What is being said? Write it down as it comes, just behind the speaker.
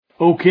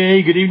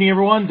Okay, good evening,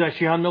 everyone.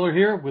 Shihan Miller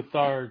here with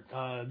our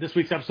this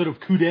week's episode of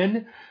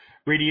KUDEN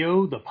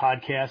Radio, the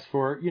podcast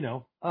for,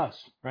 us,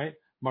 right?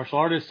 Martial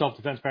artists,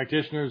 self-defense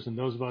practitioners, and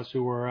those of us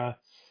who are,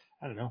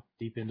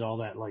 deep into all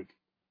that, like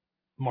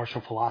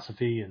martial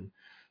philosophy and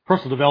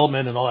personal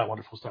development and all that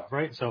wonderful stuff,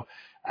 right? So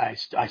I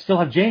still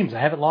have James. I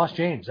haven't lost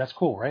James. That's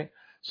cool, right?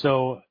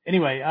 So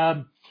anyway,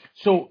 I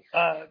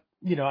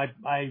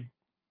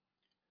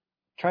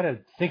try to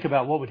think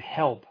about what would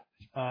help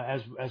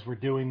as we're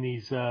doing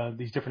these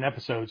different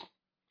episodes.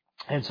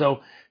 And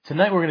so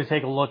tonight we're going to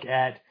take a look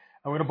at,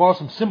 we're going to borrow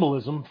some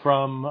symbolism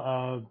from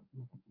a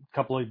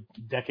couple of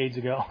decades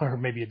ago, or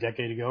maybe a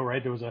decade ago,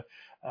 right? There was a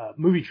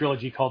movie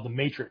trilogy called The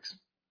Matrix.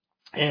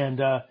 And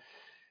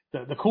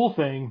the cool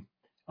thing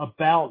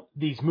about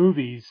these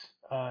movies,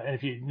 and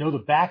if you know the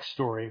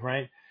backstory,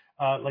 right?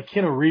 Like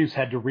Keanu Reeves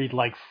had to read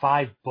like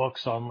 5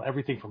 books on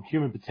everything from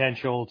human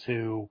potential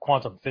to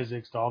quantum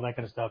physics to all that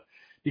kind of stuff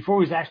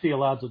before he was actually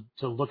allowed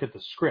to look at the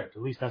script.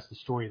 At least that's the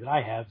story that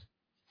I have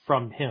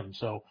from him.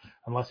 So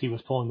unless he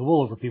was pulling the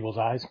wool over people's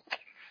eyes,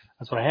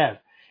 that's what I have.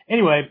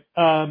 Anyway,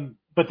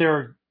 but there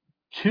are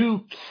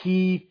 2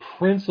 key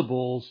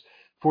principles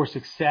for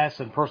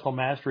success and personal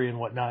mastery and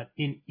whatnot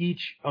in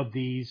each of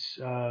these,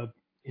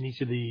 in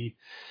each of the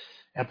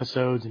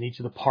episodes, in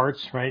each of the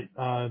parts, right?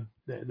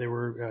 They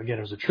were, again,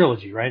 it was a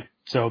trilogy, right?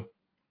 So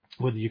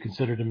whether you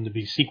consider them to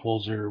be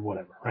sequels or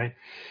whatever, right?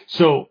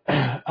 So,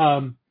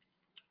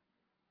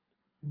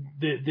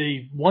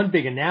 the one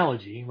big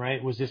analogy,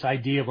 right, was this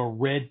idea of a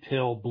red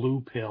pill,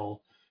 blue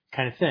pill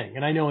kind of thing.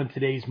 And I know in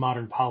today's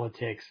modern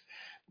politics,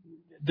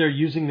 they're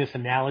using this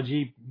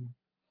analogy,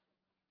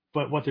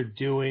 but what they're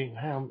doing,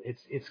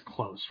 it's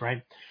close,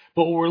 right?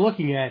 But what we're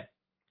looking at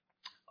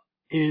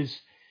is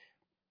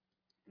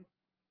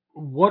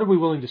what are we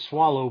willing to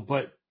swallow,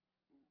 but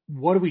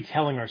what are we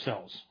telling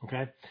ourselves,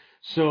 okay?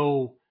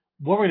 So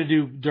what we're going to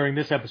do during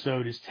this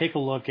episode is take a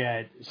look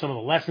at some of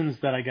the lessons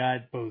that I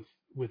got both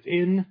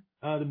within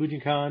the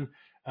Bujinkan,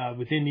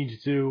 within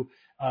Ninjutsu,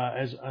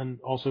 and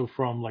also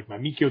from like my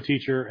Mikyo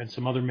teacher and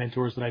some other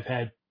mentors that I've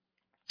had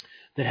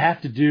that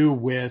have to do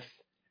with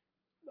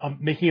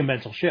making a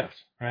mental shift,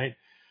 right?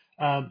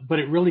 But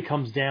it really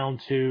comes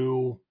down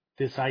to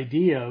this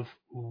idea of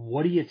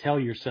what do you tell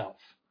yourself?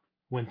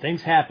 When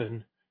things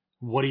happen,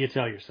 what do you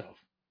tell yourself?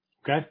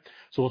 Okay?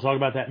 So we'll talk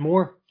about that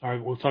more,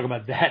 or we'll talk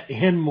about that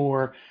and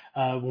more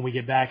when we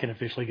get back and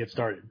officially get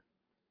started.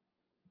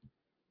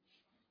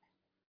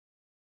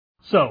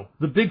 So,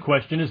 the big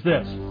question is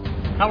this.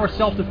 How are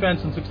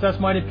self-defense and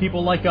success-minded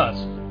people like us,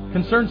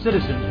 concerned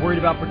citizens worried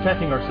about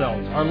protecting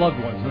ourselves, our loved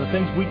ones, and the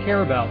things we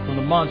care about from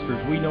the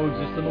monsters we know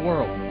exist in the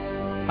world?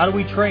 How do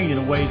we train in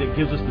a way that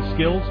gives us the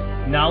skills,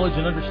 knowledge,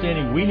 and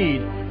understanding we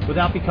need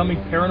without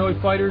becoming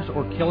paranoid fighters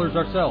or killers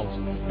ourselves,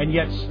 and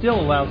yet still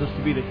allows us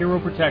to be the hero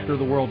protector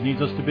the world needs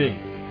us to be?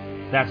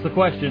 That's the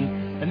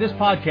question, and this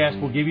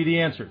podcast will give you the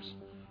answers.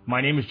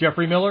 My name is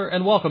Jeffrey Miller,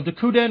 and welcome to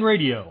KUDEN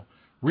Radio.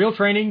 Real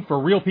training for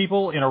real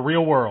people in a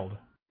real world.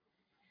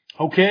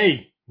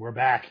 Okay, we're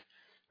back.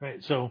 All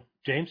right, so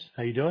James,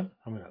 how you doing?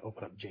 I'm going to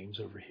open up James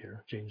over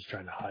here. James is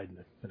trying to hide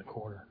in a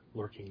corner,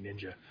 lurking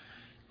ninja.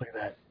 Look at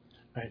that.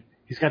 All right,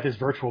 he's got this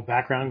virtual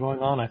background going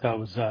on. I thought it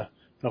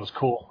was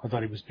cool. I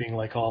thought he was being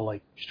like all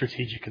like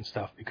strategic and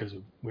stuff because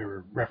we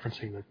were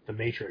referencing the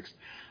Matrix.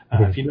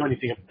 If you know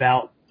anything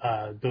about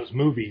those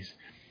movies,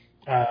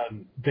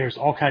 there's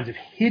all kinds of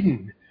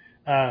hidden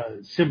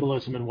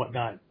symbolism and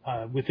whatnot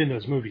within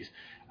those movies.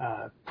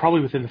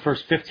 Probably within the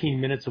first 15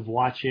 minutes of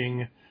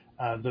watching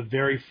the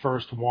very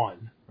first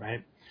one,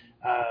 right?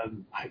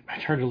 I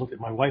turned to look at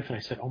my wife and I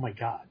said, "Oh my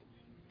God,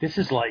 this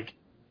is like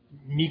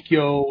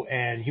Mikyo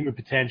and human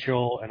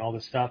potential and all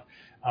this stuff,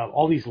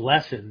 all these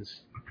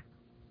lessons,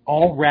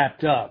 all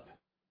wrapped up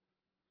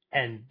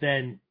and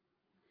then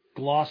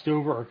glossed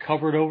over or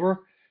covered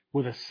over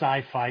with a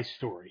sci-fi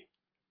story,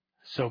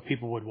 so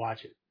people would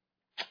watch it."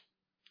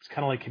 It's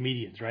kind of like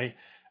comedians, right?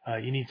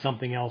 You need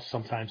something else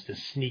sometimes to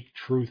sneak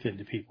truth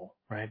into people,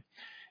 right?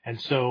 And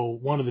so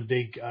one of the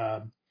big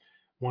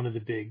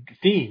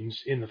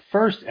themes in the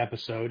first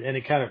episode, and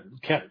it kind of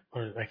kept,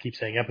 or I keep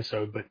saying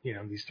episode, but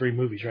these 3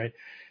 movies, right,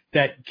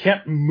 that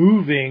kept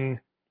moving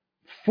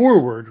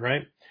forward,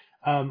 right,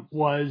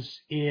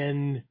 was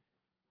in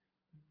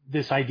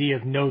this idea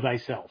of know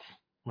thyself,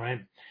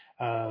 right?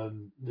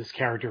 This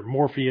character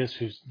Morpheus,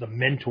 who's the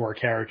mentor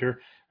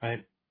character,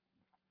 right,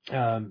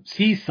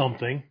 sees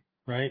something,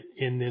 right,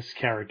 in this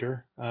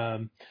character,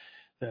 what's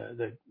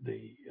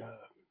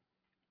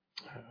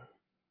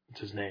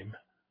his name?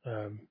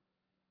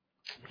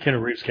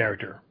 Keanu Reeves'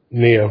 character.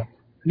 Neo,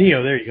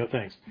 there you go,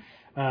 thanks.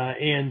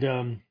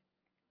 And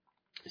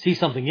sees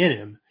something in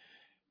him,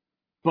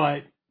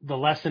 but the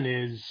lesson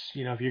is,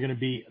 if you're going to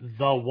be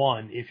the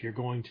one, if you're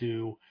going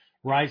to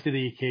rise to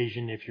the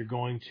occasion, if you're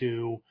going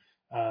to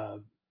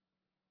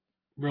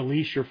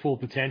release your full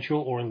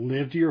potential or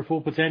live to your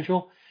full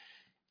potential,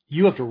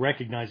 you have to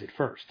recognize it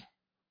first,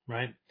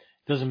 right? It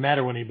doesn't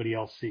matter what anybody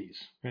else sees.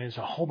 Right? There's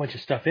a whole bunch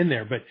of stuff in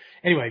there. But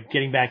anyway,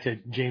 getting back to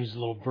James'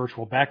 little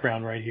virtual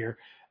background right here,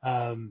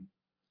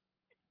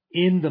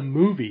 in the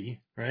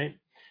movie, right,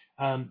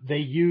 they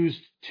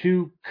used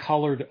two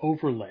colored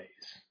overlays,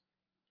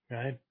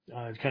 right?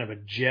 Kind of a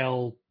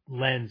gel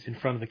lens in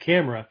front of the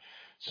camera.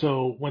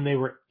 So when they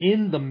were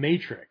in the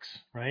Matrix,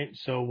 right?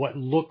 So what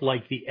looked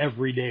like the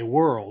everyday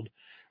world,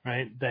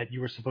 right, that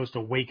you were supposed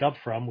to wake up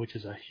from, which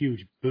is a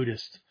huge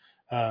Buddhist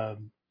kind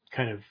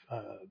of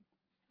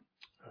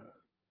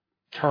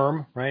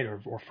term, right,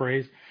 or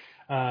phrase.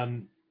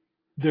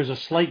 There's a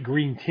slight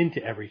green tint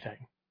to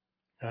everything,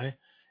 right?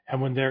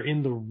 And when they're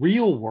in the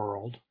real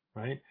world,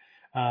 right,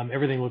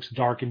 everything looks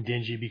dark and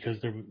dingy because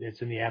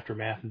it's in the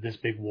aftermath of this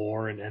big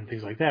war and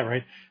things like that,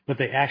 right? But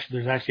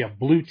there's actually a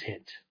blue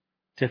tint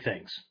to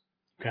things,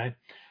 okay?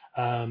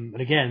 And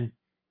again,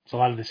 it's a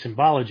lot of the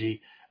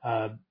symbology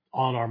on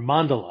our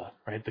mandala,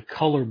 right? The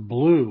color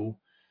blue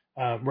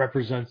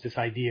represents this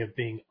idea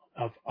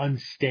of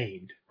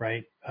unstained,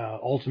 right?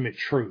 Ultimate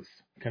truth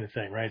kind of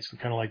thing, right? It's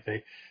kind of like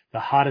the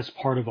hottest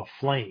part of a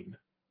flame,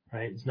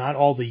 right? It's not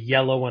all the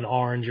yellow and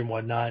orange and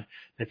whatnot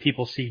that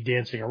people see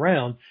dancing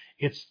around.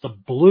 It's the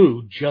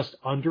blue just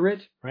under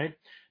it, right?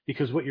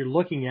 Because what you're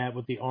looking at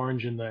with the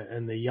orange and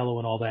the yellow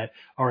and all that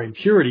are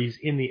impurities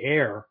in the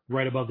air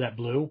right above that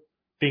blue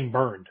being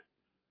burned,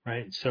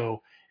 right?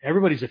 So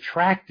everybody's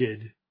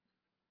attracted.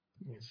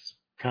 It's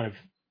kind of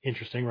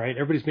interesting, right?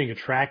 Everybody's being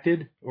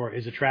attracted or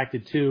is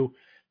attracted to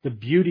the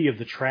beauty of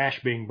the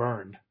trash being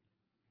burned,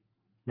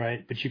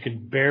 right? But you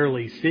can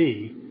barely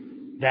see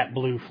that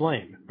blue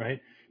flame,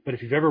 right? But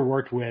if you've ever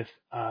worked with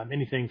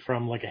anything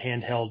from like a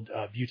handheld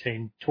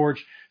butane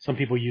torch, some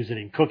people use it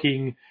in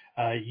cooking,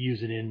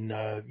 use it in,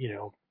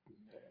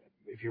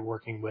 if you're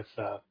working with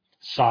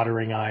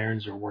soldering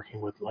irons or working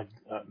with like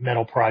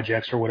metal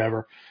projects or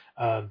whatever,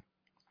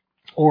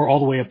 or all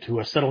the way up to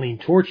acetylene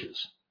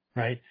torches,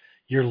 right?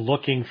 You're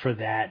looking for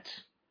that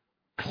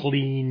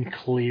clean,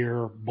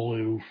 clear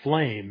blue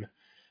flame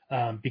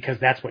because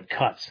that's what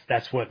cuts.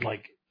 That's what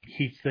like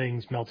heats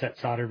things, melts that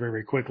solder very,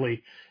 very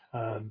quickly,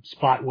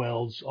 spot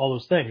welds, all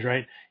those things,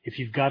 right? If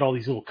you've got all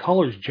these little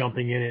colors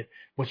jumping in it,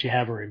 what you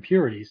have are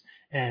impurities.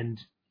 And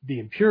the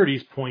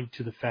impurities point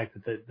to the fact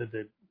that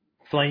the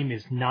flame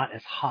is not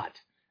as hot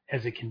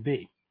as it can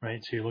be,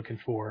 right? So you're looking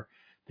for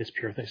this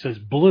pure thing. So it's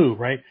blue,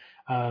 right?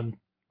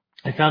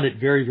 I found it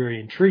very, very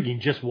intriguing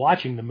just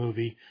watching the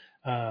movie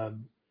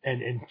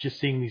and just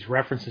seeing these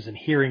references and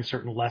hearing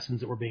certain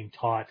lessons that were being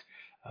taught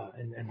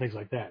and things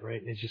like that,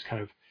 right? It's just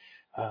kind of,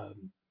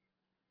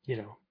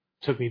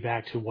 took me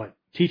back to what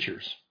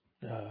teachers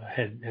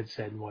had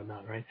said and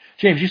whatnot, right?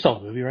 James, you saw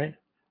the movie, right?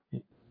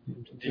 Did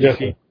you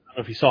see? I don't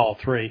know if you saw all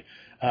three.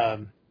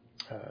 And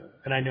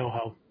I know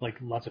how like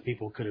lots of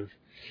people could have,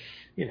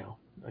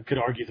 could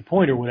argue the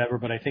point or whatever,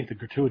 but I think the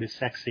gratuitous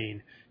sex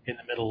scene in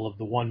the middle of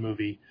the one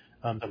movie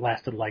that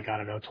lasted like, I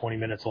don't know, 20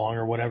 minutes long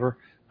or whatever,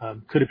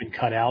 could have been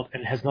cut out,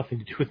 and it has nothing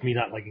to do with me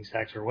not liking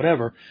sex or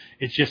whatever.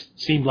 It just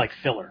seemed like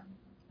filler,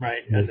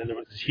 right? And then there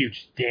was this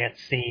huge dance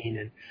scene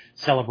and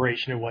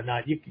celebration and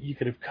whatnot. You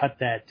could have cut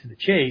that to the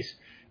chase,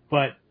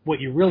 but what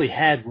you really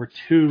had were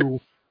two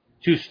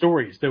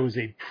stories. There was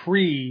a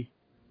pre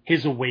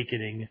his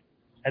awakening,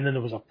 and then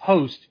there was a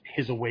post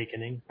his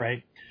awakening,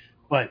 right?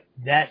 But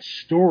that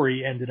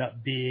story ended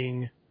up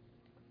being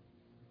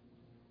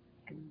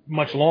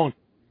much longer,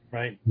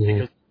 right?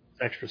 Because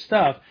extra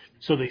stuff.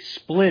 So they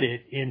split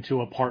it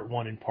into a part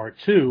 1 and part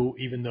 2,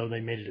 even though they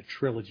made it a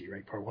trilogy,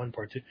 right? Part 1,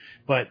 part 2.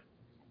 But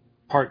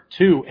part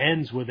 2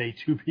 ends with a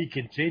to be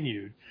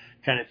continued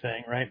kind of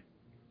thing, right?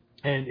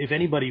 And if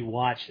anybody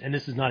watched, and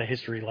this is not a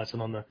history lesson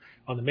on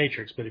the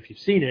Matrix, but if you've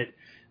seen it,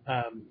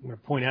 I'm going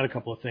to point out a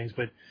couple of things.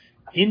 But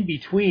in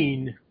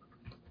between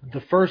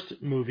the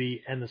first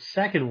movie and the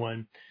second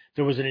one,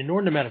 there was an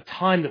inordinate amount of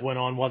time that went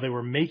on while they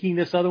were making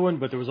this other one,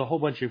 but there was a whole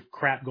bunch of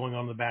crap going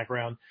on in the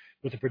background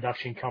with the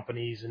production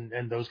companies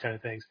and those kind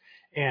of things.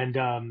 And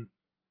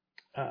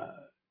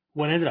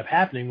what ended up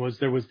happening was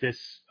there was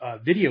this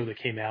video that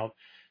came out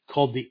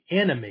called the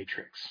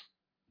Animatrix,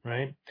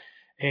 right?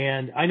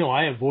 And I know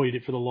I avoided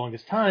it for the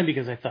longest time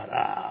because I thought,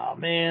 oh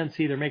man,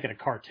 see, they're making a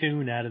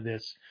cartoon out of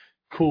this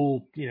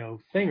cool,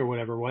 thing or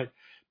whatever.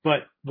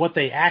 But what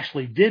they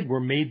actually did were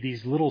made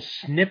these little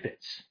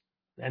snippets,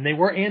 and they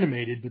were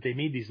animated, but they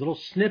made these little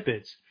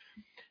snippets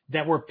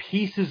that were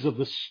pieces of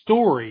the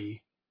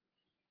story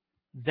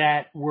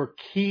that were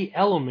key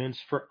elements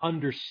for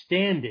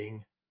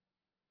understanding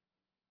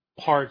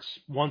parts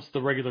once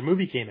the regular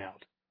movie came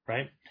out,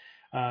 right?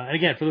 And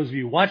again, for those of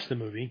you who watch the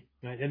movie,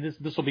 right, and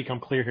this will become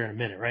clear here in a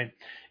minute, right?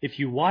 If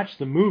you watch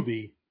the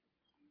movie,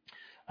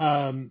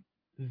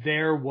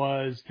 there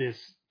was this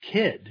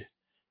kid,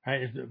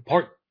 right?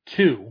 Part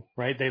 2,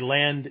 right? They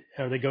land,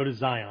 or they go to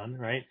Zion,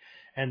 right?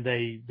 And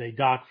they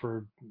dock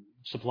for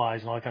supplies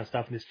and all that kind of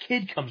stuff. And this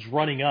kid comes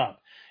running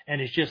up, and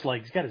it's just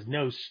like he's got his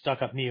nose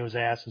stuck up Neo's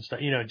ass and stuff.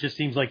 It just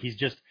seems like he's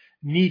just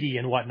needy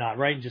and whatnot,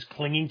 right? And just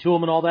clinging to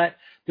him and all that.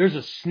 There's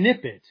a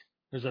snippet.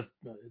 There's a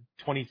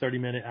 20, 30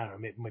 minute, I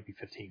don't know, it might be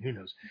 15, who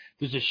knows.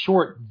 There's a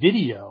short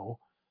video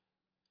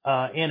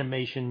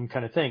animation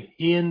kind of thing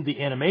in the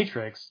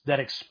Animatrix that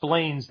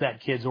explains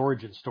that kid's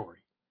origin story,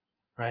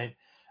 right?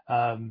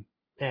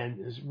 and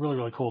it's a really,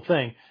 really cool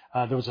thing.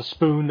 There was a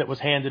spoon that was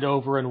handed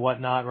over and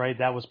whatnot, right?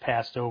 That was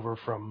passed over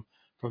from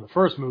the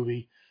first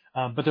movie.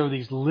 But there were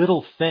these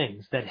little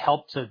things that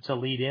helped to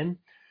lead in.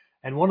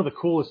 And one of the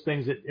coolest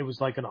things that it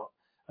was like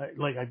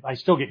I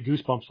still get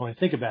goosebumps when I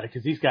think about it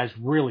because these guys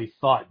really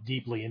thought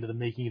deeply into the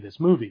making of this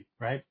movie,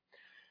 right?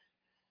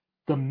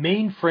 The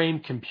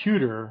mainframe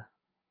computer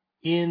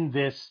in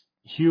this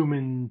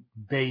human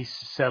base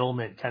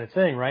settlement kind of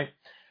thing, right?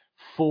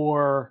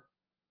 For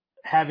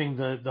having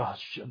the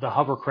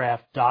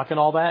hovercraft dock and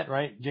all that,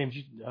 right? James,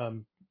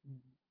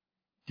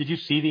 did you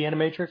see the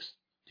Animatrix?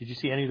 Did you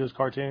see any of those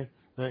cartoons?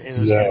 No, I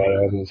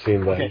haven't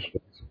seen that. Okay.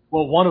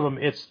 Well, one of them,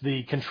 it's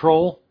the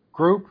control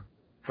group,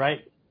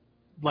 right?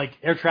 Like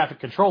air traffic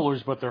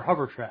controllers, but they're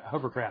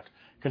hovercraft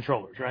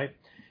controllers, right?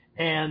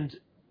 And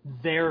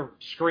their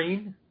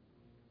screen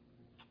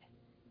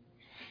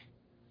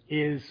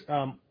is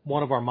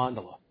one of our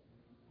mandala.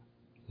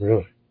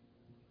 Really?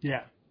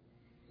 Yeah.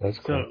 That's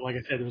cool. So, like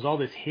I said, there was all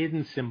this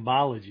hidden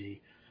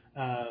symbology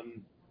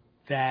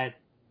that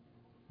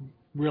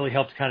really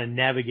helped kind of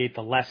navigate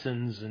the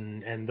lessons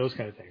and those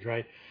kind of things,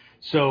 right?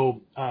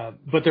 So,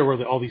 but there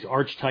were all these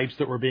archetypes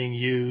that were being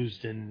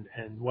used and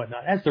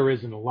whatnot, as there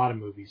is in a lot of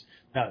movies.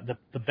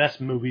 The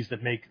best movies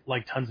that make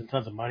like tons and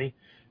tons of money,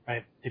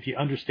 right? If you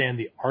understand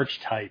the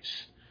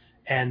archetypes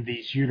and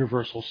these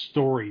universal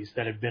stories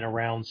that have been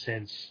around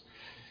since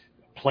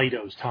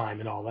Plato's time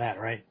and all that,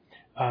 right?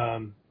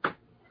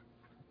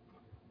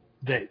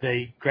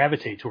 They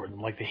gravitate toward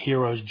them, like the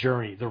hero's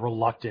journey, the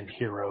reluctant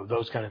hero,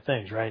 those kind of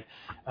things, right?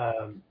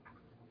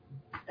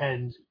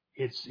 And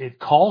it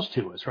calls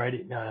to us, right?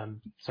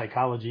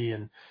 Psychology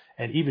and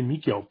even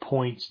Mikio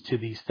points to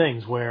these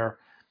things where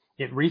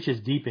it reaches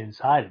deep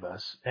inside of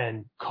us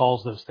and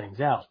calls those things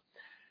out.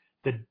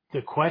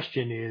 The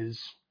question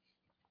is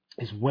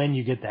when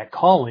you get that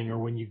calling or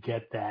when you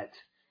get that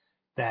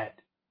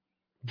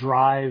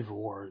drive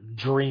or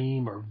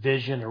dream or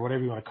vision or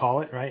whatever you want to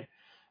call it, right?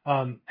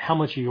 How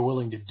much are you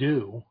willing to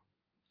do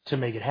to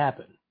make it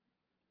happen,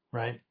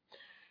 right?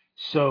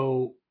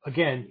 So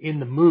again, in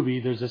the movie,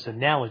 there's this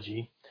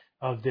analogy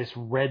of this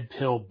red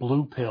pill,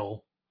 blue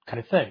pill kind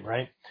of thing,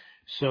 right?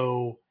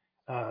 So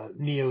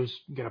Neo's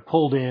gonna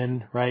pulled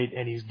in, right,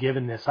 and he's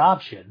given this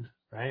option,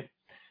 right?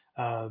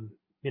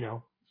 You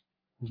know,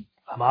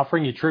 I'm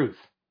offering you truth.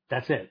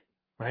 That's it,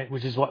 right?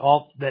 Which is what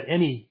all that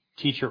any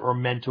teacher or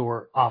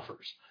mentor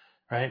offers,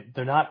 right?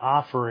 They're not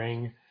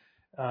offering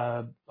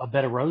a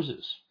bed of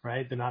roses,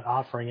 right? They're not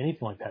offering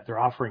anything like that. They're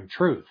offering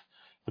truth.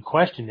 The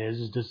question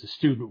is does the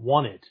student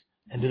want it?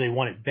 And do they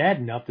want it bad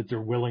enough that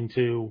they're willing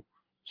to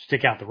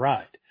stick out the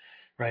ride,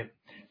 right?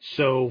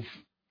 So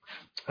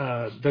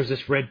there's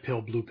this red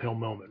pill, blue pill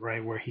moment,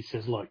 right? Where he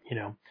says, look,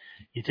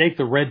 you take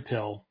the red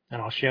pill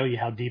and I'll show you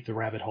how deep the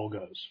rabbit hole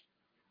goes.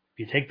 If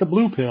you take the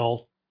blue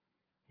pill,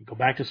 you go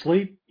back to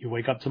sleep, you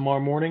wake up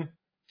tomorrow morning,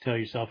 tell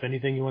yourself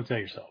anything you want to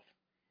tell yourself.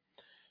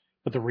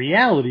 But the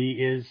reality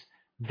is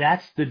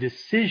that's the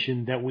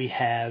decision that we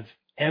have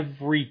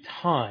every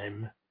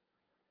time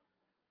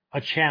a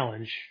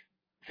challenge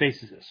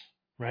faces us,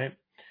 right?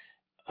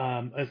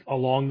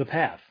 Along the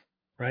path,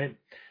 right?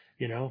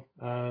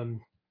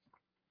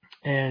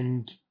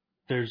 And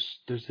there's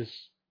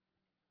this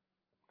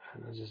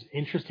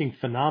interesting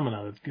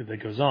phenomena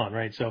that goes on,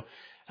 right? So,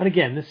 and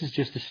again, this is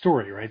just a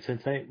story, right?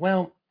 Sensei,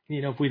 well,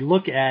 if we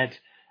look at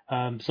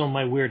some of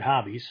my weird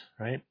hobbies,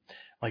 right?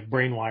 Like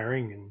brain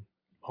wiring and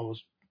all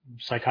those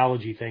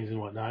psychology things and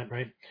whatnot,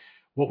 right?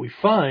 What we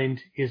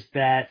find is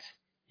that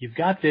you've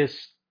got this,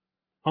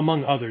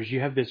 among others,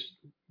 you have this,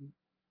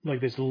 like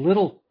this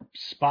little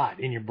spot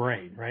in your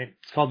brain, right?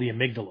 It's called the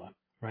amygdala,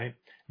 right?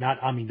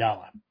 Not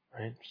amygdala,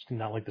 right? It's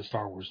not like the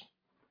Star Wars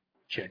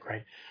chick,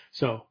 right?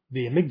 So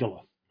the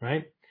amygdala,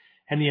 right?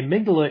 And the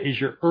amygdala is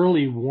your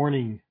early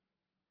warning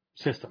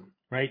system,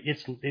 right?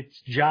 Its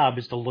job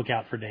is to look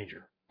out for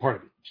danger. Part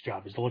of its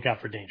job is to look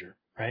out for danger,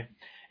 right?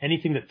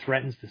 Anything that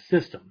threatens the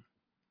system.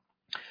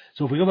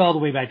 So if we go all the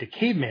way back to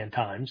caveman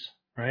times,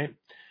 right?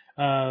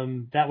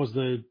 That was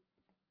the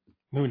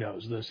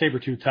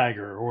saber-toothed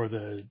tiger or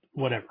the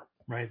whatever,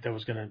 right? That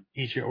was going to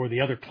eat you, or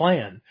the other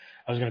clan.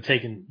 I was going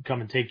to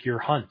come and take your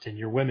hunt and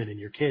your women and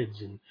your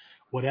kids and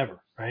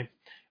whatever, right?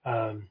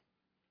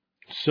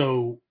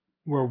 So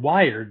we're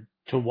wired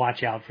to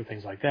watch out for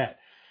things like that.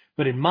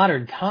 But in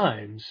modern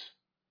times,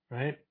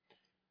 right,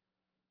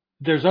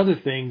 there's other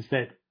things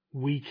that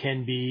we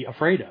can be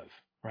afraid of,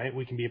 right?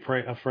 We can be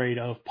afraid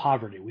of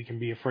poverty. We can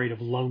be afraid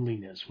of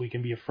loneliness. We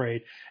can be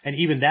afraid, and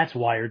even that's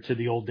wired to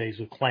the old days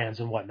with clans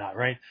and whatnot,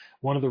 right?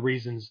 One of the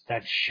reasons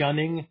that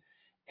shunning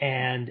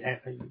and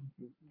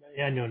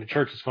I know in the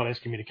church it's called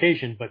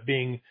excommunication, but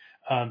being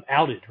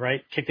outed,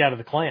 right? Kicked out of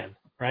the clan,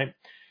 right?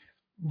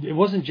 It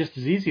wasn't just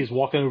as easy as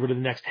walking over to the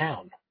next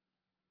town,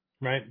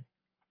 right?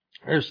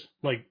 There's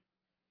like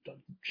a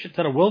shit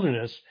ton of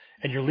wilderness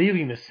and you're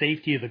leaving the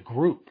safety of the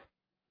group,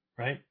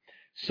 right?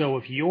 So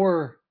if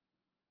you're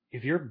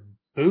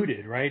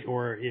booted, right?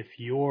 Or if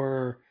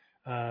you're,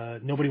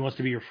 nobody wants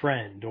to be your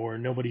friend or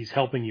nobody's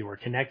helping you or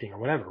connecting or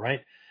whatever,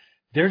 right?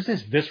 There's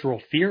this visceral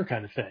fear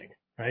kind of thing,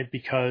 right?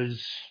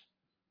 Because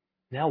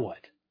now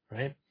what,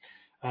 right?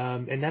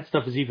 And that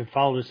stuff has even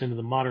followed us into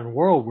the modern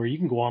world where you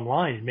can go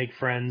online and make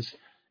friends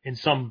in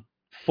some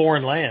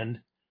foreign land,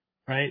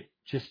 right?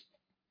 Just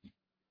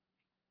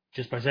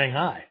by saying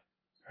hi,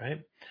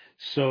 right?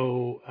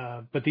 So,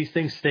 but these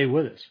things stay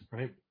with us,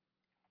 right?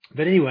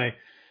 But anyway,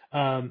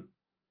 and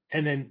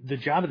then the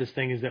job of this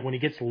thing is that when it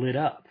gets lit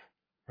up,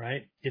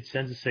 right, it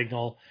sends a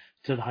signal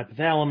to the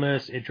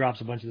hypothalamus. It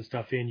drops a bunch of the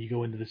stuff in. You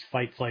go into this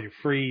fight, flight, or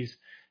freeze,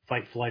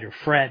 fight, flight, or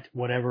fret,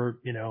 whatever,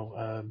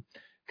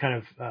 kind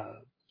of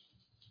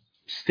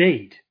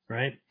state,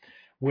 right,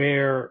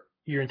 where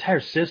your entire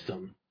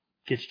system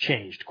gets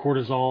changed.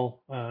 Cortisol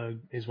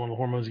is one of the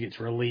hormones that gets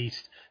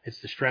released. It's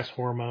the stress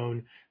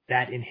hormone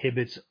that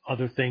inhibits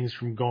other things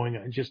from going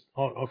on, just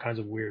all kinds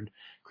of weird,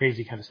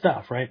 crazy kind of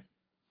stuff, right?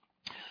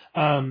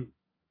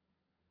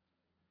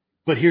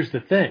 But here's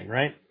the thing,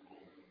 right?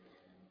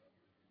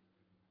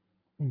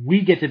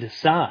 We get to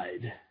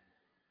decide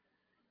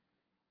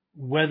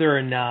whether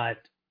or not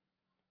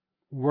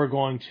we're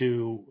going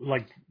to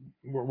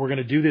we're going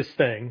to do this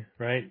thing,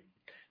 right?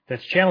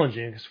 That's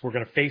challenging because we're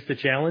going to face the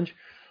challenge,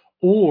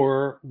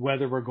 or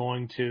whether we're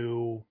going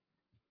to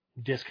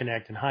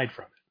disconnect and hide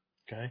from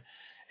it. Okay.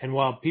 And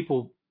while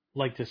people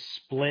like to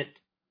split,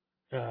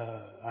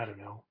 I don't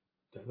know,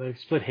 they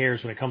split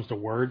hairs when it comes to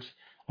words.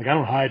 Like, I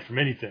don't hide from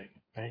anything,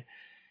 right?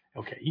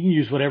 Okay. You can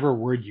use whatever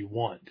word you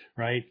want,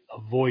 right?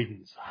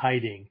 Avoidance,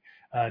 hiding,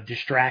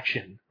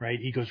 distraction,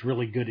 right? Ego's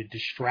really good at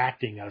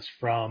distracting us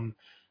from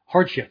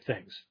hardship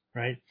things,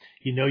 right?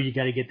 You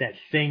got to get that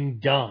thing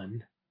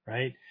done,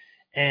 right?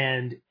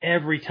 And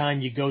every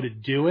time you go to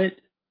do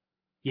it,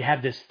 you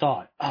have this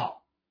thought, oh,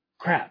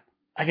 crap,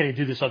 I got to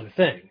do this other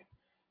thing,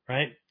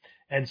 right?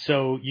 And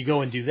so you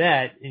go and do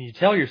that, and you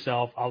tell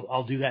yourself,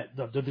 I'll do that,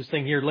 I'll do this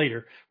thing here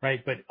later,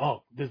 right? But,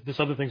 this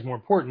other thing's more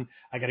important.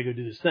 I got to go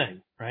do this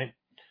thing, right?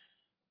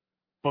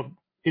 But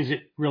is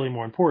it really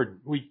more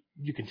important?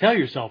 You can tell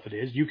yourself it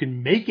is. You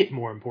can make it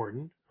more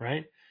important,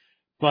 right?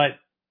 But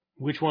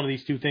which one of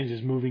these two things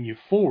is moving you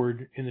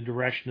forward in the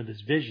direction of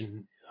this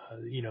vision,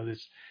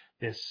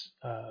 this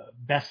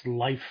best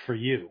life for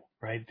you,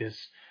 right? This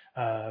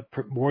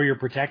warrior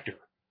protector,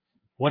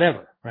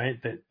 whatever, right?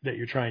 That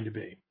you're trying to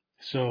be.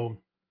 So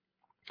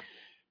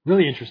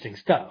really interesting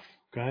stuff.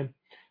 Okay.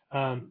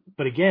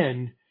 But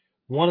again,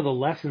 one of the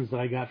lessons that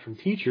I got from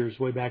teachers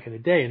way back in the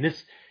day, and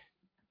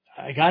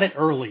I got it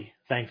early,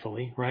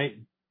 thankfully, right?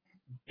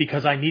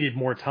 Because I needed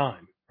more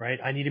time, right?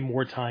 I needed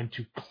more time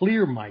to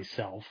clear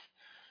myself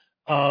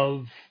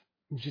of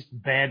just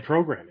bad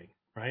programming,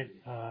 right?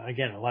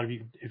 Again, a lot of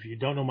you, if you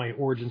don't know my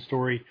origin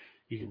story,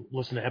 you can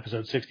listen to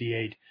episode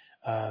 68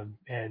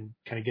 and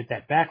kind of get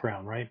that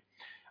background, right?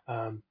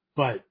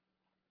 But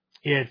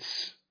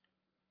it's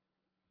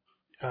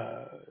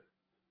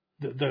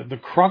the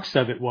crux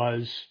of it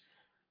was,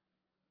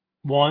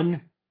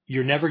 one,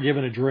 you're never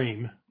given a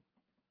dream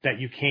that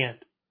you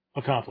can't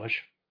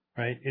accomplish,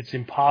 right? It's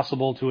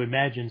impossible to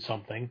imagine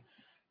something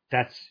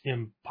that's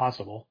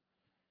impossible.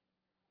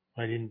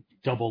 I didn't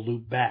double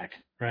loop back,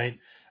 right?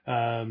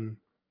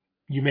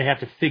 You may have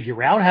to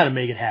figure out how to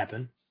make it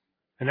happen.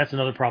 And that's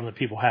another problem that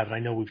people have. And I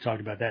know we've talked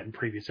about that in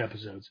previous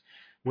episodes,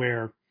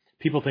 where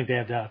people think they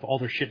have to have all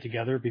their shit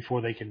together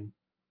before they can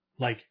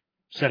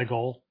set a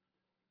goal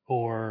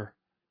or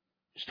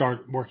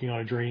start working on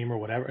a dream or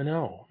whatever.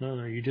 No,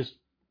 you just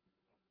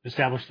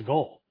establish the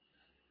goal.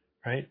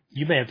 Right?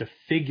 You may have to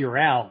figure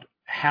out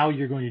how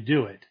you're going to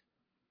do it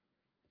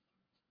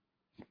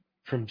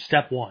from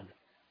step one.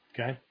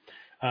 Okay.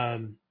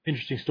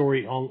 Interesting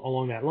story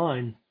along that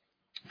line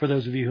for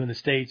those of you who in the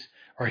States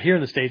or here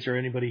in the States, or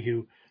anybody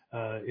who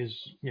is,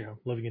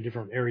 living in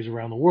different areas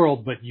around the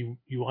world, but you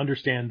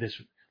understand this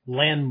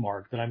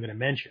landmark that I'm going to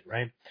mention,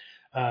 right?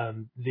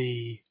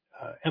 The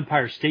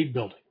Empire State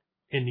Building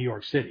in New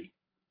York City.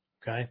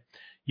 Okay.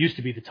 Used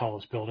to be the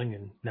tallest building,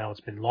 and now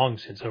it's been long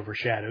since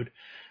overshadowed.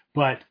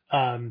 But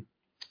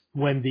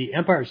when the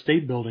Empire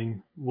State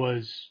Building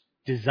was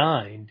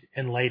designed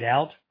and laid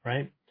out,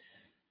 right,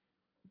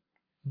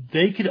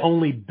 they could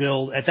only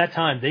build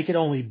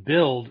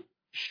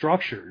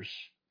structures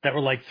that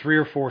were like 3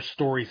 or 4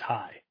 stories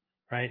high,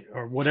 right,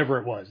 or whatever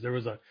it was. There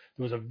was a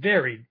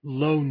very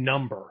low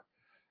number,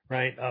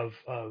 right, of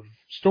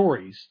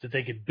stories that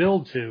they could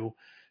build to,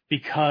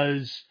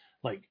 because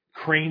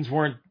cranes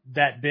weren't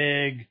that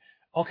big,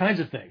 all kinds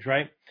of things,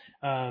 right?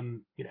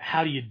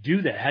 How do you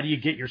do that? How do you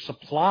get your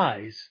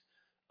supplies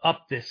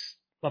up this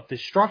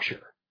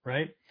structure,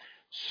 right?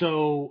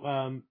 So,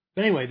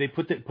 but anyway, they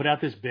put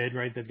out this bid,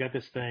 right? They've got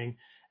this thing,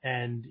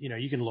 and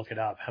you can look it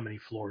up, how many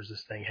floors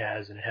this thing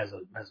has, and it has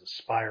a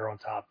spire on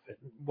top of it,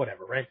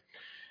 whatever, right?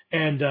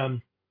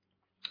 And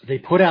they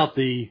put out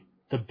the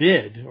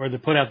bid, or they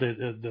put out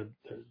the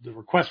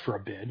request for a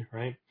bid,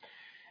 right?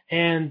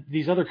 And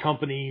these other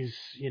companies,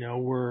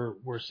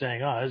 were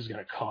saying, oh, this is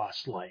going to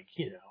cost $1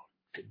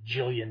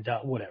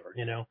 whatever,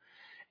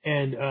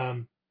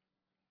 and,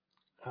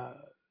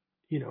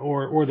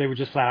 or they were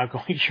just flat out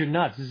going, you're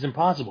nuts. This is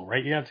impossible,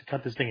 right? You have to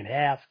cut this thing in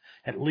half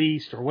at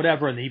least, or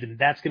whatever. And even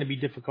that's going to be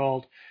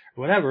difficult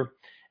or whatever.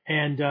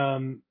 And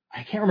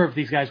I can't remember if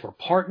these guys were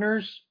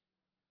partners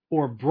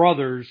or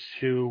brothers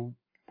who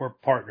were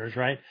partners,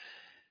 right?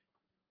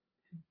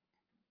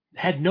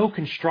 Had no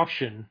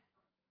construction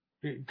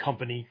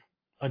company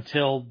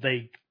until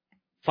they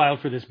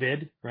filed for this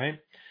bid, right?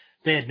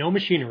 They had no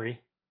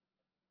machinery.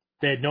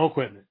 They had no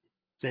equipment.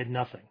 They had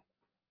nothing,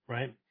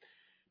 right?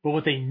 But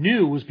what they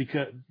knew was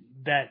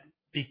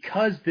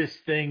because this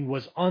thing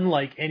was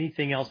unlike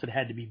anything else that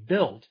had to be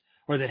built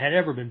or that had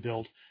ever been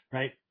built,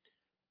 right?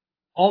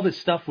 All this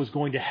stuff was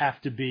going to have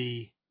to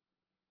be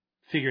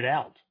figured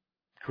out,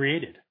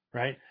 created,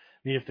 right?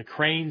 I mean, if the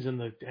cranes and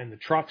the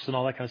trucks and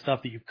all that kind of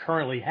stuff that you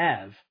currently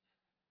have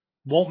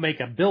won't make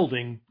a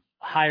building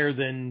higher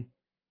than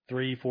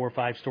 3, 4,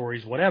 5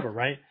 stories, whatever,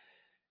 right?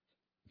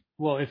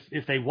 Well,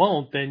 if they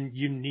won't, then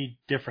you need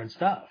different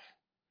stuff,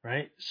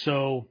 right?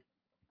 So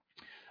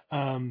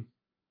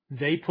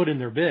they put in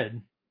their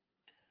bid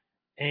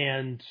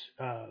and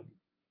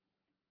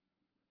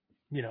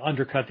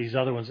undercut these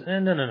other ones.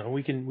 And no,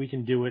 we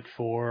can do it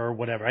for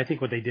whatever. I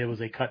think what they did was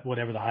they cut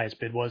whatever the highest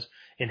bid was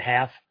in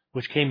half,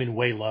 which came in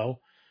way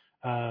low.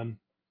 And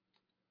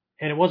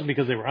it wasn't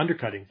because they were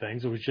undercutting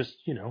things. It was just,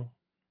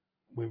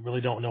 we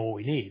really don't know what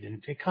we need.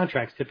 And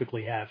contracts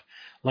typically have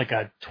like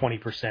a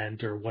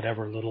 20% or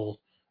whatever little,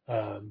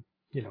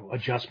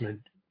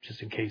 adjustment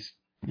just in case,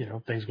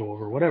 things go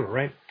over, whatever,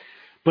 right?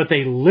 But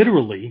they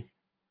literally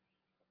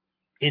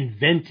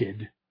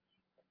invented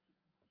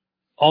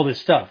all this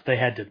stuff. They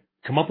had to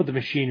come up with the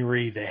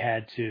machinery. They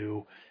had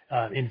to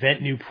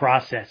invent new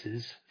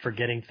processes for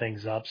getting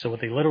things up. So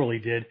what they literally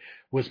did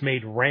was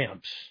made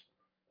ramps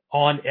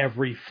on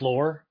every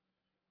floor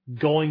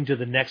going to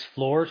the next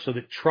floor so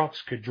that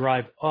trucks could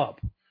drive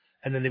up,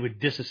 and then they would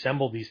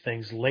disassemble these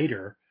things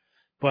later.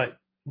 But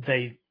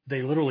they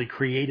literally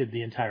created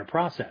the entire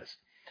process.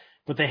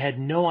 But they had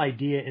no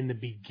idea in the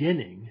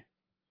beginning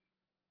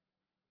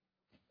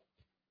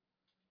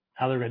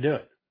how they were going to do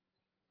it.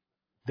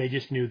 They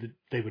just knew that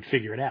they would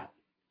figure it out.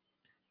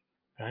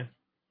 Okay?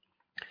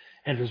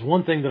 And there's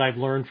one thing that I've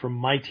learned from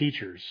my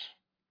teachers,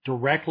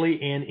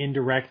 directly and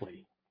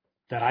indirectly,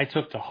 that I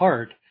took to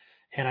heart,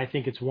 and I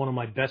think it's one of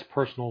my best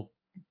personal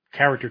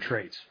character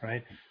traits,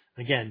 right?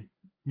 Again,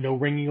 no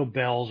ringing of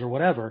bells or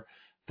whatever,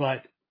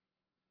 but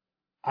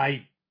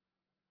I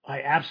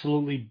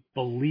absolutely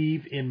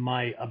believe in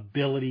my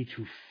ability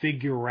to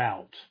figure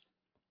out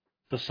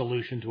the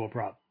solution to a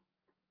problem.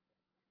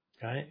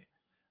 Okay?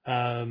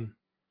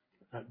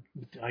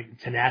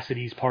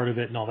 Tenacity is part of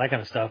it and all that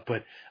kind of stuff,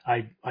 but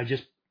I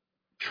just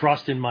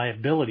trust in my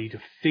ability to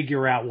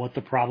figure out what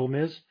the problem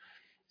is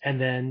and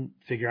then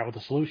figure out what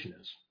the solution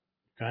is.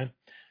 Okay?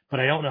 But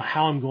I don't know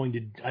how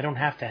I don't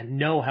have to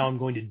know how I'm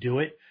going to do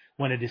it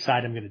when I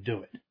decide I'm going to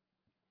do it.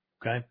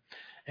 Okay?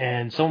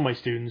 And some of my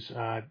students,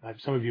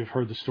 some of you have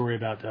heard the story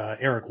about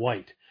Eric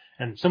White,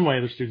 and some of my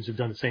other students have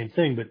done the same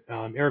thing, but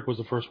Eric was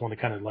the first one to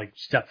kind of like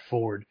step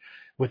forward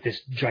with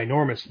this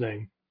ginormous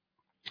thing.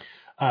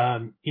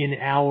 In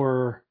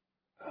our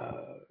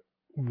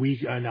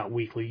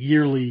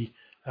yearly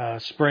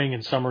spring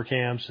and summer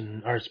camps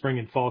and our spring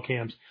and fall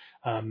camps,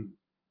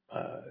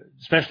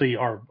 especially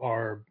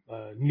our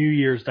New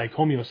Year's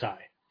Daikomyosai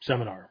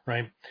seminar,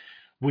 right?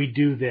 We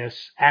do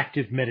this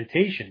active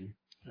meditation.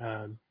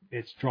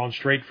 It's drawn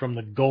straight from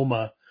the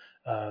Goma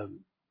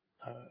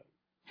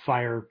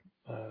fire.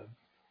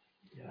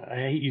 I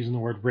hate using the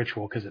word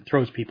ritual because it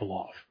throws people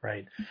off,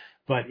 right?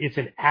 But it's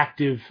an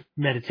active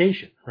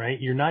meditation, right?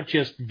 You're not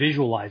just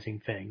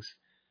visualizing things,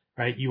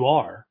 right? You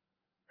are,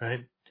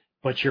 right?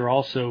 But you're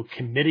also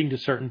committing to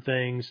certain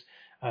things.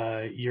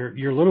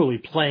 You're literally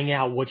playing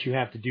out what you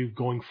have to do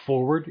going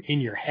forward in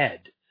your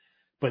head.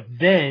 But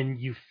then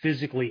you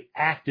physically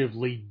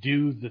actively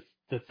do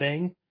the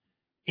thing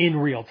in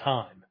real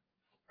time,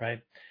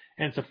 right?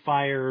 And it's a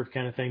fire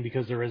kind of thing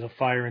because there is a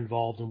fire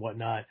involved and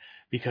whatnot,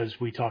 because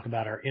we talk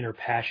about our inner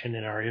passion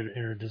and our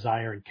inner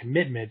desire and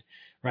commitment,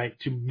 right,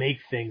 to make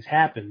things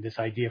happen. This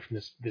idea from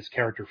this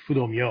character,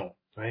 Fudomyo,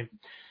 right,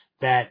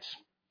 that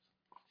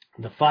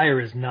the fire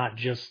is not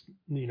just,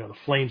 the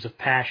flames of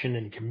passion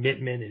and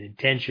commitment and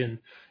intention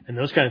and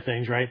those kind of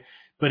things, right?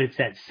 But it's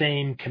that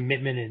same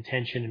commitment and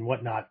intention and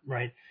whatnot,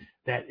 right,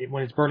 that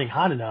when it's burning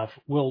hot enough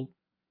will,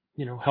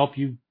 help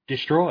you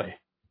destroy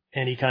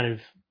any kind of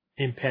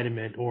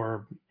impediment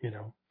or,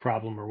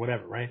 problem or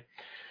whatever, right?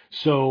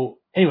 So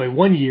anyway,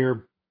 one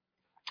year,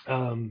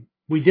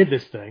 we did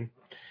this thing,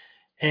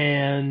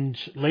 and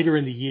later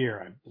in the year,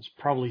 it was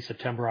probably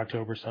September,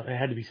 October, so it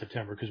had to be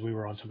September because we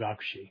were on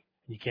Togakushi.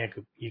 You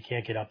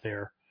can't get up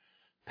there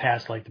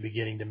past like the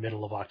beginning to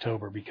middle of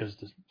October because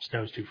the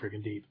snow's too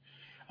freaking deep.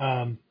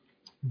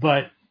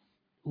 But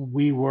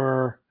we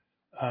were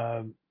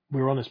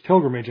on this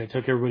pilgrimage. I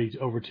took everybody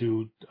over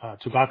to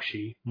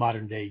Togakushi,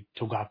 modern day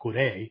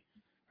Togakure,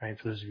 right?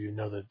 For those of you who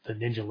know the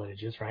ninja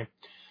lineages, right?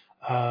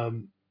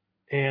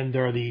 And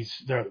there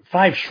are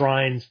 5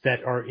 shrines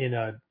that are in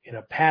a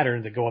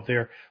pattern that go up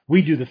there.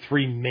 We do the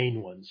 3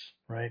 main ones,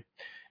 right?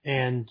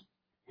 And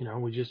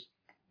we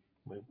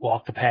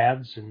walk the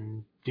paths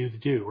and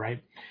do,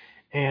 right?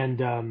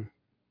 And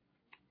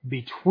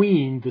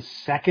between the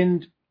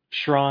second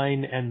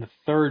shrine and the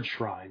third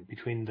shrine,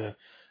 between the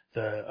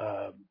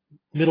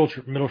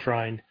middle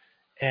shrine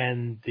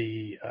and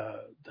the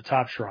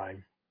top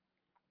shrine,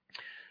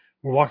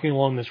 we're walking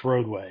along this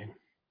roadway,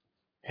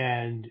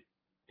 and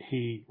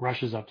he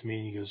rushes up to me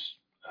and he goes,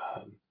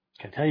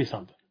 "Can I tell you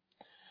something?"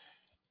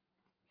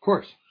 Of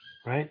course,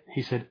 right?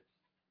 He said,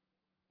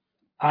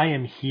 "I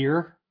am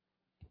here.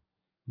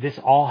 This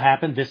all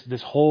happened.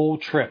 This whole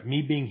trip,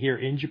 me being here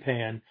in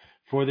Japan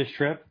for this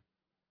trip,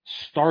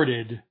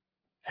 started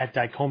at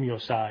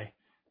Daikomyosai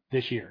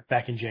this year,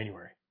 back in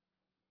January.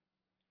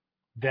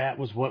 That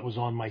was what was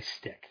on my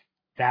stick.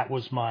 That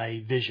was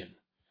my vision."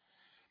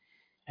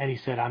 And he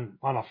said, I'm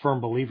a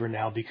firm believer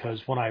now,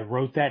 because when I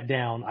wrote that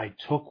down, I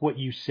took what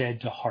you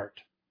said to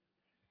heart.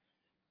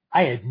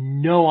 I had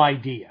no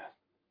idea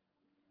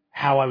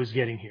how I was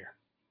getting here,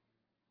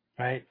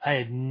 right?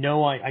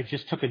 I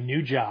just took a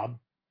new job.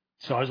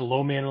 So I was a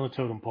low man on the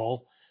totem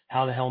pole.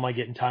 How the hell am I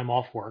getting time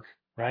off work,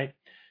 right?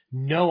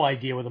 No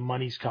idea where the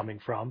money's coming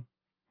from,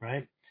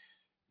 right?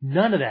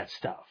 None of that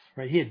stuff,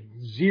 right? He had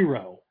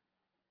zero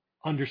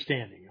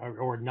understanding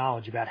or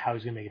knowledge about how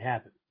he's going to make it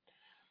happen.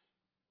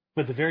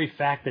 But the very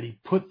fact that he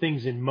put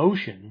things in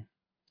motion,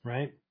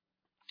 right?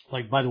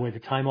 Like, by the way, the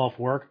time off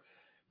work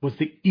was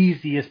the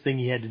easiest thing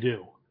he had to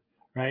do,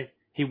 right?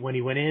 When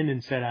he went in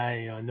and said,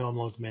 I know I'm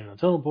lowest man on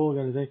the totem pole,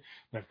 kind of thing,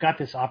 but I've got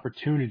this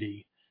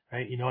opportunity,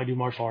 right? I do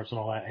martial arts and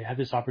all that. I have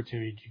this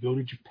opportunity to go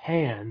to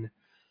Japan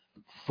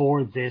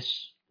for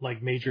this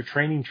like major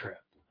training trip.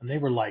 And they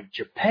were like,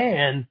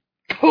 "Japan?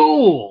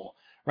 Cool,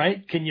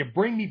 right? Can you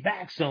bring me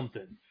back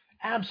something?"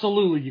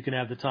 "Absolutely, you can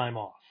have the time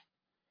off."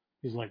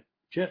 He's like,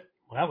 "Shit,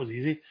 well, that was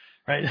easy,"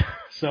 right?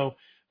 So,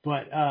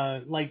 but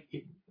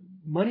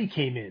money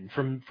came in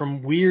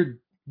from weird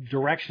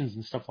directions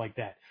and stuff like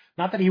that.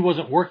 Not that he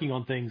wasn't working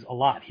on things a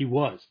lot. He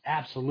was,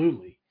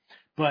 absolutely.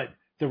 But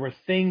there were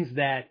things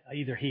that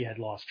either he had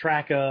lost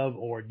track of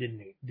or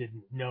didn't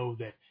know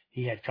that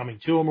he had coming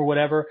to him or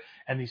whatever.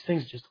 And these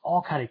things just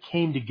all kind of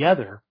came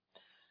together.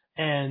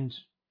 And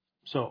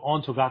so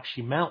on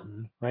Togakshi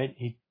Mountain, right,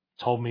 he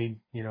told me,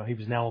 he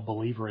was now a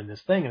believer in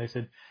this thing. And I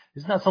said,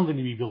 it's not something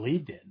to be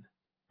believed in,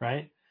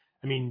 right?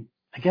 I mean,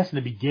 I guess in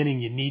the beginning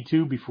you need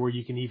to before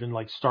you can even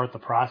like start the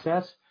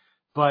process.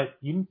 But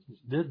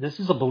this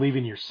is a believe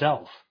in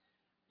yourself.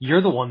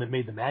 You're the one that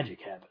made the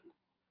magic happen.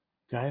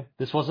 Okay?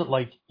 This wasn't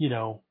like,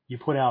 you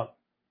put out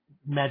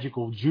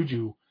magical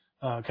juju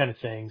kind of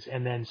things,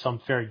 and then some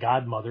fairy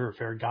godmother or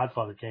fairy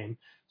godfather came,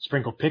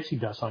 sprinkled pixie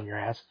dust on your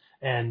ass,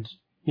 and,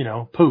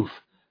 poof,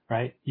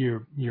 right?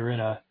 You're in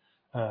a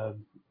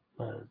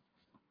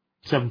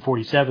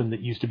 747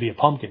 that used to be a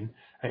pumpkin.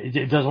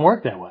 It doesn't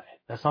work that way.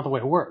 That's not the way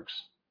it works,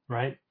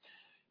 right?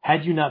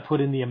 Had you not put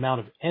in the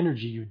amount of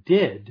energy you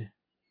did.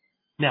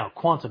 Now,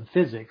 quantum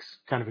physics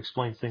kind of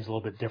explains things a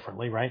little bit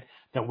differently, right?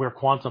 That we're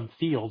quantum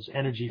fields,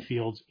 energy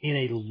fields in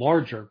a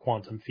larger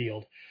quantum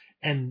field.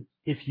 And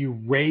if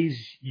you raise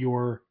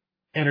your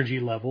energy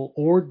level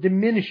or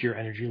diminish your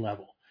energy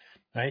level,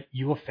 right,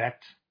 you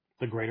affect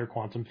the greater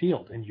quantum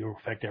field and you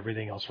affect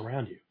everything else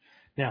around you.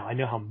 Now, I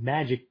know how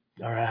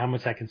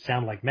much that can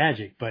sound like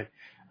magic, but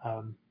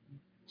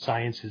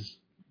science has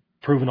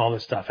proven all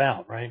this stuff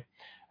out, right?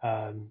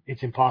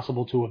 It's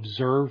impossible to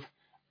observe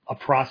a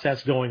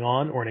process going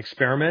on or an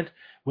experiment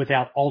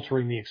without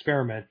altering the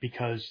experiment,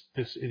 because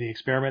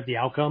the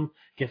outcome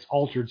gets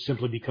altered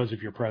simply because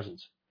of your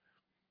presence.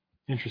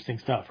 Interesting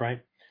stuff,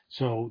 right?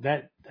 So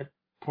that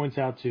points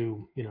out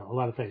to, a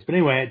lot of things. But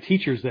anyway, I had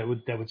teachers that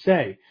would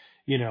say,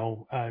 you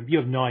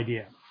have no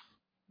idea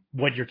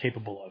what you're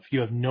capable of.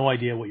 You have no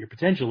idea what your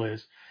potential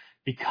is,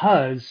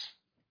 because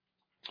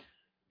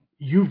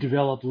you've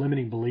developed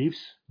limiting beliefs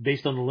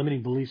based on the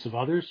limiting beliefs of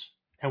others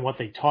and what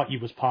they taught you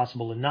was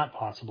possible and not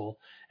possible.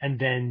 And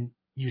then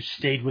you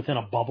stayed within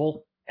a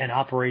bubble and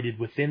operated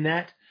within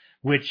that,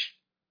 which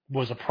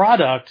was a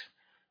product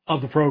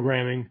of the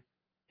programming,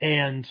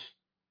 and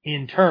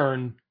in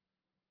turn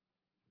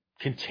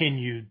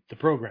continued the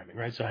programming,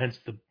 right? So hence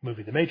the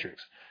movie The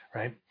Matrix,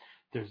 right?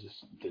 There's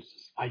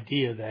this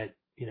idea that,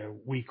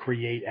 we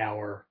create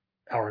our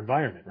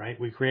environment, right?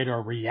 We create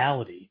our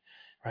reality,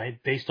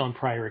 right? Based on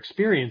prior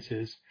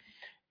experiences.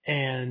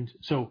 And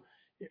so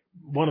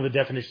one of the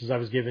definitions I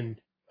was given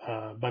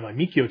by my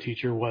Mikyo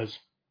teacher was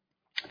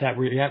that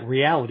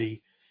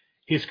reality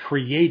is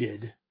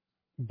created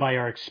by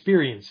our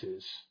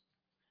experiences,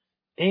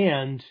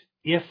 and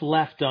if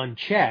left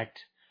unchecked,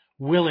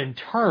 will in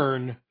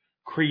turn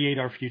create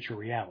our future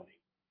reality,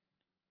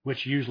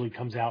 which usually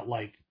comes out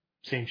like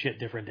same shit,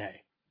 different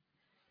day,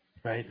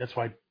 right? That's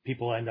why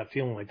people end up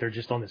feeling like they're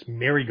just on this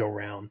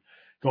merry-go-round,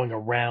 going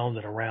around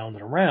and around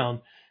and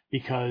around,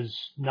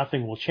 because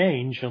nothing will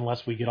change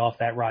unless we get off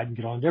that ride and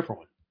get on a different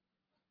one,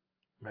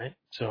 right?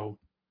 So,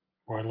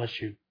 or unless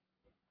you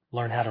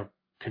learn how to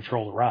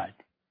control the ride,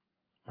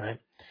 right?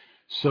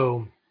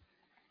 So,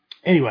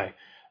 anyway,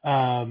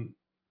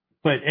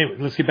 but anyway,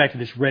 let's get back to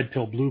this red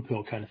pill, blue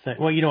pill kind of thing.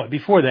 Well, you know what?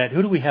 Before that,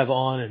 who do we have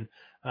on? And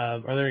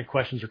are there any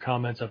questions or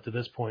comments up to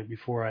this point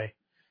before I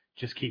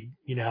just keep,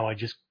 how I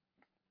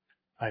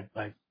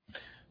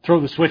throw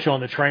the switch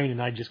on the train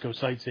and I'd just go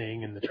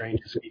sightseeing and the train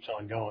just keeps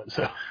on going.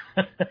 So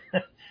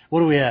what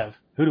do we have?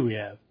 Who do we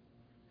have?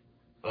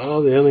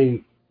 Oh, the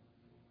only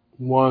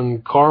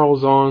one,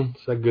 Carl's on.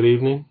 Said good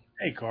evening.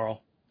 Hey,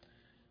 Carl.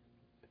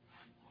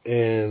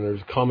 And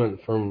there's a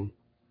comment from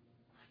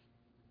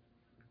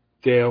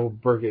Dale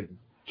Burkett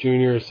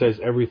Jr. Says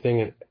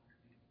everything and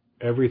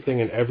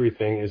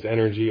everything is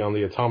energy on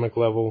the atomic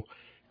level,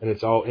 and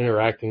it's all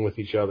interacting with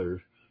each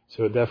other.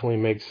 So it definitely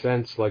makes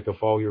sense. Like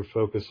if all you're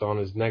focused on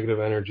is negative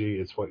energy,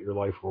 it's what your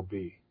life will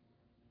be.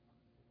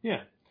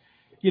 Yeah.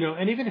 You know,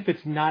 and even if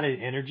it's not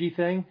an energy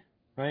thing,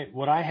 right?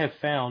 What I have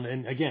found,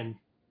 and again,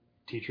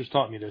 teachers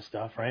taught me this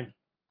stuff, right?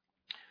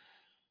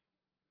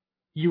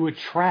 You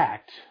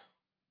attract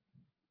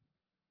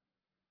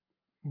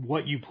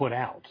what you put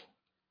out,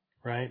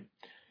 right?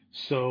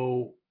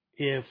 So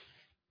if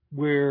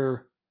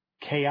we're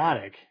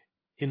chaotic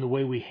in the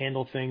way we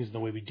handle things, in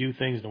the way we do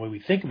things, in the way we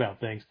think about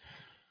things,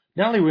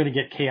 not only are we going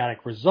to get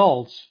chaotic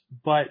results,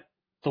 but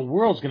the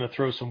world's going to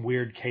throw some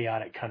weird,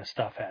 chaotic kind of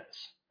stuff at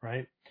us,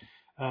 right?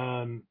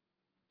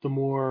 The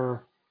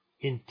more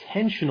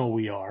intentional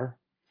we are,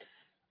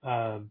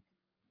 the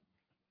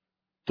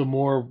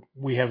more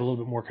we have a little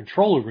bit more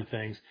control over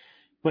things.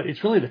 But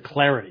it's really the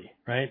clarity,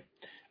 right?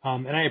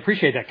 And I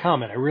appreciate that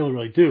comment. I really,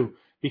 really do,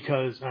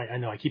 because I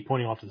know I keep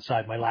pointing off to the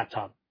side. My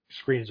laptop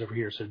screen is over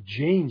here. So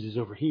James is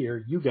over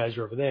here. You guys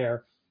are over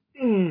there.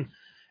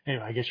 Anyway,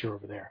 I guess you're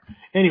over there.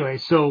 Anyway,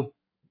 so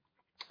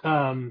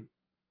where's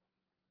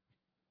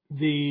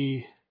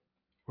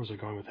I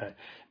going with that?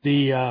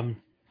 The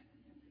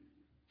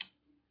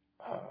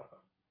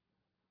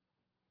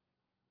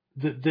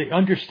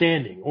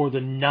understanding or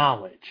the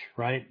knowledge,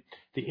 right?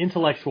 The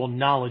intellectual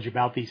knowledge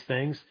about these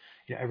things,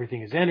 you know,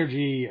 everything is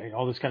energy,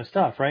 all this kind of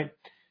stuff, right?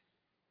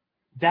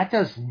 That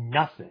does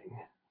nothing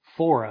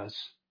for us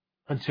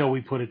until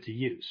we put it to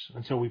use,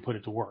 until we put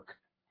it to work,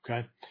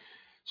 okay?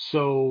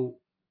 So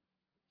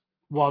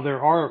while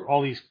there are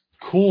all these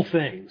cool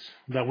things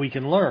that we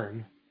can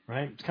learn,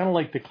 right? It's kind of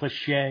like the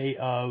cliche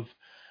of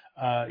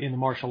in the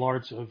martial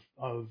arts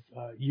of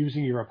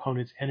using your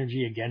opponent's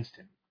energy against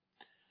him.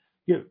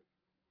 You know,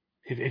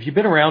 if you've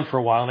been around for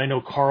a while, and I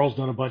know Carl's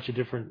done a bunch of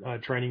different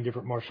training,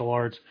 different martial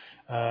arts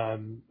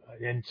and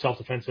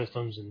self-defense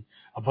systems, and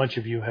a bunch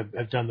of you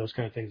have done those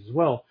kind of things as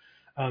well.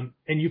 And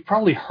you've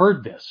probably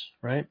heard this,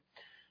 right?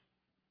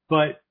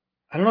 But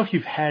I don't know if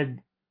you've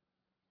had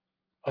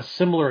a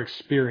similar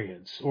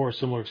experience or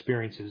similar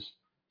experiences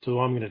to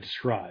what I'm going to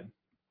describe.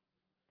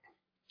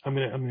 I'm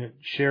going to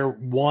share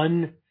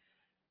one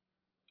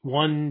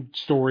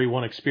story,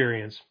 one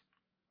experience,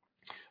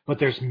 but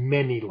there's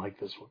many like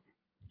this one.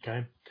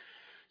 Okay.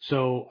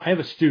 So I have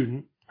a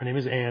student. Her name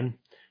is Ann.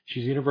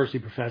 She's a university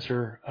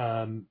professor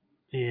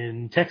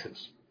in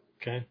Texas.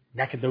 Okay,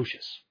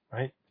 Nacogdoches,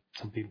 right?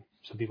 Some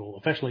people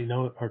affectionately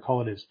know or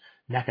call it as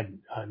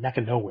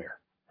Naca Nowhere,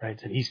 right?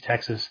 It's in East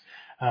Texas.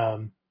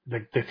 The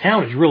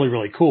town is really,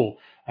 really cool.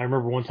 I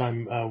remember one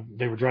time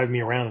they were driving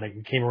me around, and I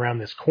came around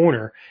this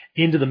corner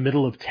into the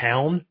middle of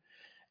town,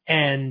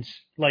 and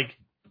like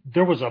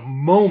there was a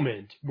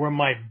moment where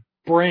my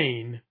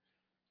brain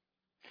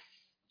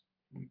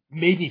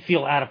made me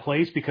feel out of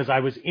place because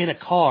I was in a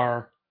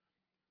car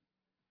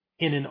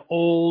in an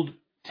old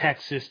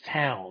Texas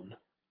town.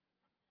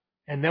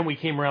 And then we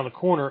came around the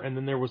corner, and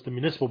then there was the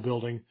municipal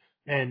building,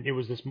 and it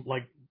was this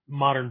like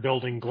modern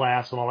building,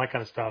 glass and all that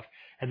kind of stuff.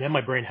 And then my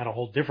brain had a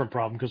whole different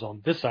problem because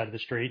on this side of the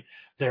street,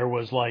 there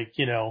was like,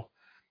 you know,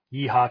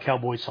 Yeehaw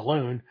Cowboy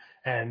Saloon,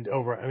 and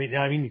over, I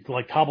mean,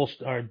 like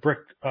brick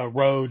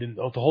road and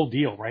the whole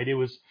deal, right? It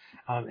was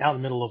out in the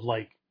middle of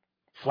like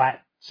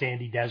flat,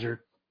 sandy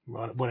desert,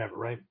 whatever,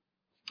 right?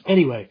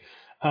 Anyway,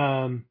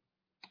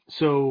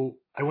 so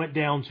I went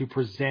down to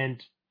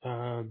present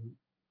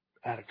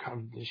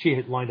she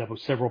had lined up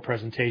with several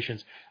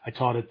presentations. I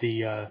taught at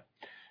the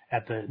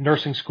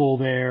nursing school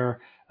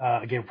there.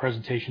 I gave a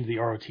presentation to the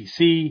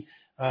ROTC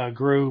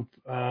group,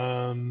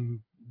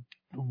 one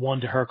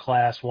to her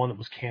class, one that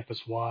was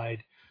campus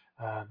wide.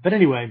 But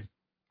anyway,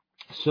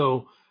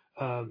 so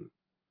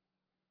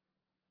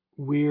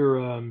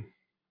we're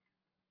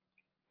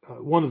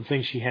one of the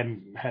things she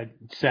had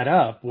set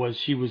up was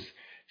she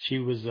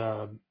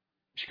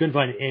couldn't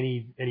find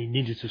any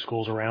ninjutsu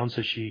schools around,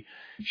 so she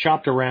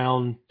shopped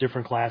around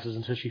different classes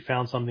until she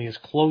found something as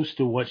close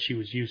to what she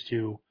was used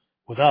to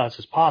with us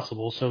as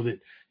possible, so that,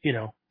 you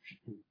know,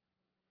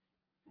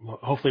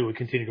 hopefully it would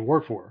continue to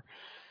work for her.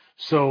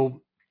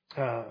 So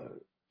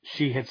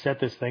she had set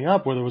this thing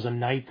up where there was a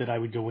night that I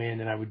would go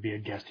in and I would be a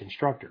guest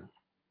instructor.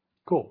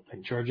 Cool.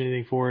 Didn't charge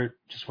anything for it.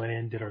 Just went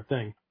in, did our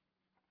thing.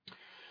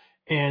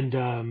 And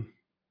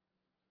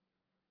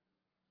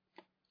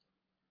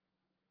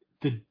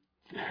if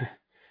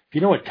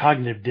you know what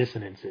cognitive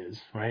dissonance is,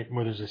 right?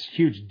 Where there's this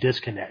huge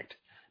disconnect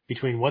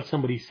between what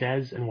somebody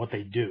says and what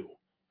they do,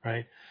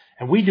 right?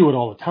 And we do it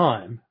all the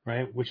time,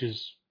 right? Which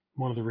is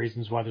one of the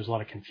reasons why there's a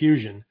lot of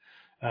confusion,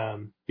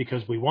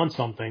 because we want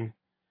something,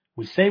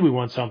 we say we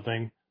want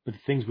something, but the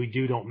things we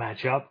do don't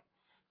match up.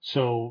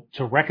 So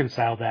to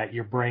reconcile that,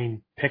 your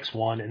brain picks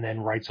one and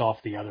then writes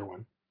off the other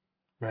one,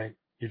 right?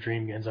 Your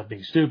dream ends up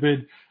being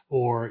stupid,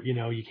 or,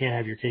 you can't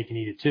have your cake and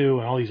eat it too,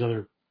 and all these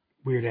other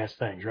weird ass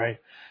things, right?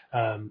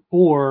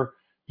 Or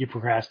you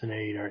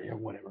procrastinate or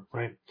whatever,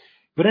 right?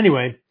 But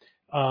anyway,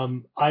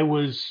 I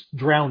was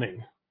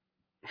drowning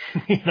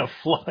in a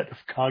flood of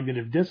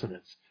cognitive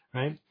dissonance,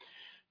 right?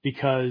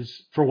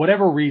 Because for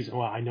whatever reason,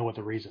 well, I know what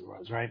the reason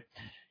was, right?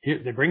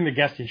 Here, they bring the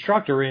guest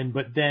instructor in,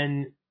 but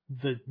then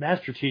the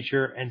master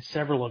teacher and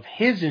several of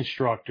his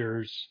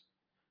instructors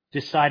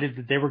decided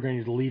that they were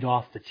going to lead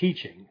off the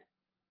teaching,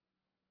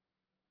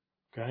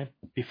 okay,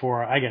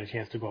 before I got a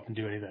chance to go up and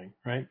do anything,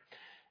 right?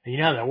 And you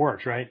know how that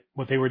works, right?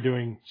 What they were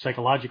doing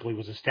psychologically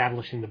was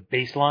establishing the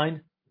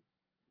baseline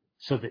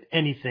so that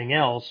anything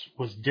else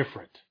was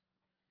different,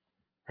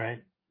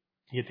 right?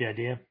 You get the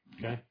idea?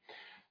 Okay.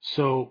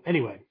 So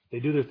anyway, they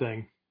do their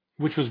thing,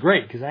 which was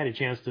great because I had a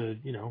chance to,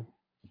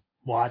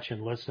 watch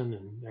and listen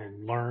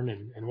and learn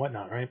and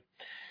whatnot, right?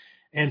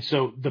 And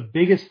so the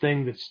biggest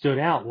thing that stood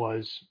out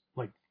was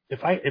like,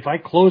 if I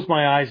closed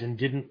my eyes and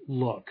didn't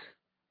look,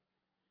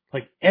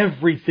 like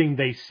everything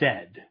they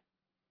said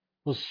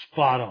was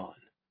spot on.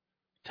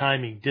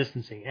 Timing,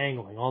 distancing,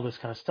 angling, all this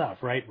kind of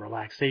stuff, right?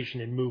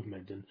 Relaxation and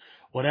movement and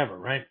whatever,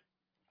 right?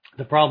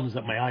 The problem is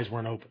that my eyes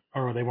weren't open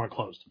or they weren't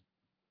closed.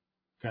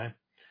 Okay.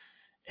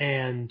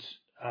 And,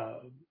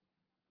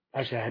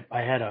 actually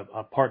I had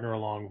a partner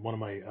along, one of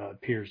my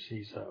peers.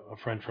 He's a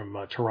friend from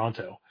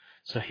Toronto.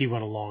 So he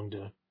went along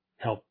to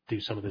help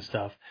do some of this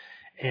stuff.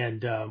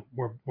 And,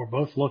 we're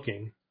both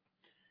looking,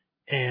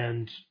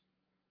 and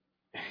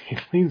he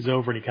leans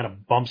over and he kind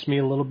of bumps me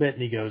a little bit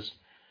and he goes,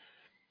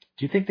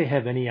 "Do you think they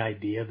have any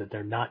idea that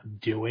they're not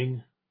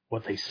doing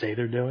what they say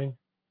they're doing?"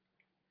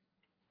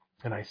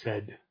 And I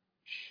said,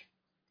 "Shh,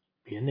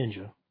 be a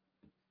ninja,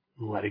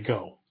 let it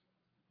go."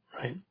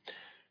 Right?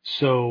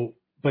 So,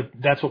 but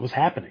that's what was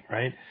happening,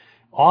 right?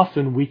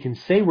 Often we can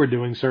say we're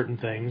doing certain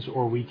things,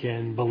 or we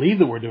can believe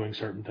that we're doing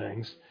certain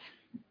things,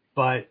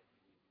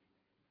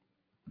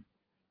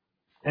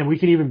 and we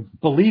can even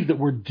believe that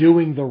we're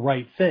doing the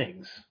right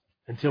things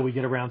until we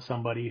get around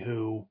somebody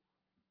who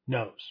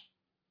knows.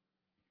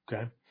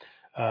 Okay.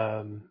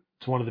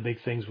 It's one of the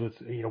big things with,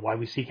 why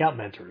we seek out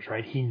mentors,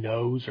 right? He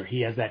knows, or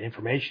he has that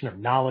information or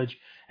knowledge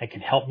and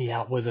can help me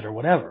out with it or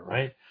whatever,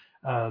 right?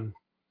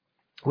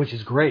 Which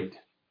is great,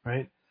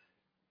 right?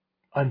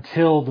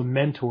 Until the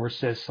mentor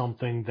says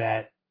something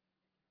that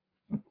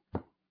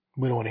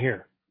we don't want to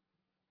hear,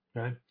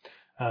 right?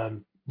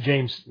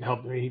 James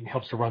helps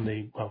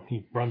to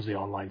he runs the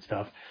online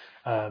stuff.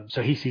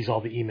 So he sees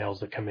all the emails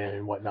that come in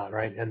and whatnot,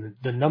 right? And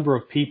the number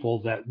of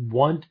people that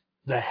want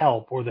the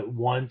help, or that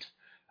want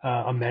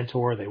a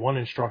mentor, they want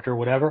an instructor,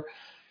 whatever,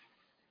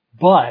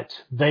 but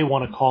they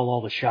want to call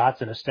all the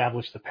shots and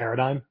establish the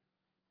paradigm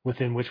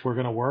within which we're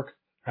going to work,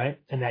 right?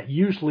 And that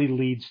usually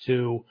leads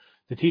to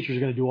the teacher's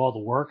going to do all the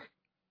work,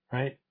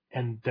 right?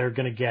 And they're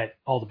going to get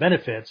all the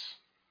benefits,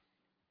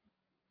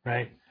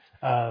 right?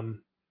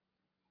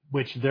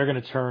 Which they're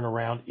going to turn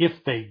around,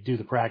 if they do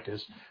the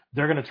practice,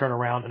 they're going to turn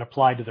around and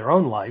apply to their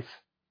own life,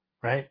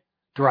 right?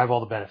 Derive all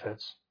the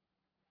benefits.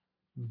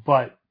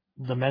 But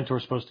the mentor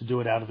is supposed to do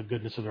it out of the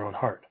goodness of their own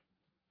heart.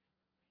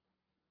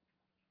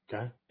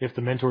 Okay. If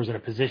the mentor is in a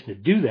position to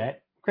do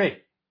that,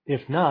 great.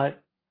 If not,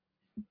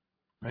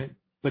 right?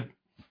 But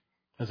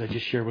as I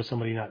just shared with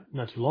somebody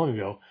not too long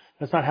ago,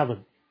 that's not how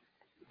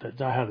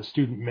the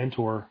student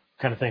mentor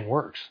kind of thing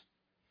works,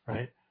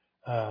 right?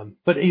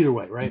 But either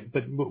way, right?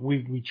 But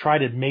we try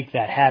to make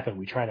that happen.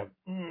 We try to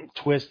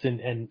twist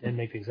and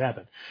make things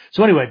happen.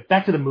 So anyway,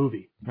 back to the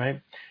movie,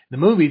 right? The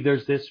movie,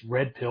 there's this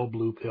red pill,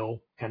 blue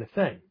pill kind of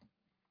thing.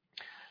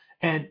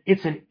 And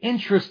it's an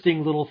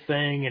interesting little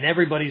thing, and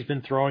everybody's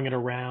been throwing it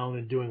around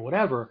and doing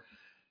whatever.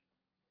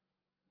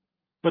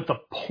 But the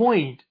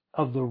point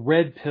of the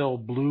red pill,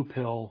 blue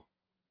pill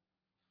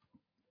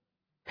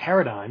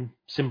paradigm,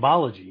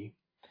 symbology,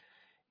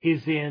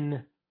 is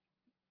in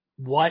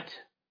what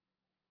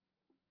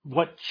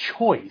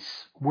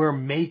choice we're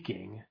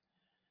making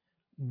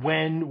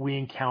when we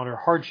encounter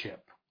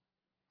hardship.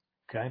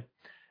 Okay.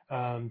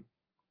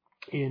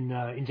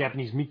 In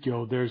Japanese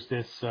Mikyo, there's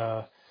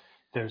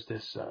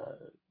this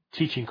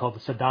teaching called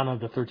the Sadhana of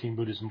the 13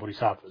 Buddhas and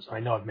Bodhisattvas.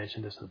 I know I've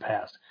mentioned this in the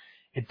past.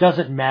 It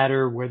doesn't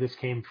matter where this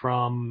came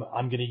from.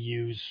 I'm going to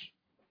use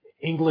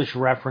English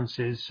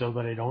references so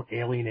that I don't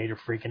alienate or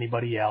freak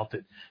anybody out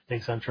that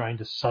thinks I'm trying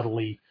to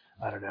subtly,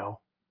 I don't know,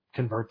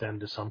 convert them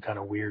to some kind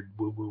of weird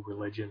woo-woo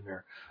religion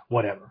or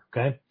whatever.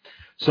 Okay.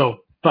 So,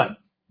 but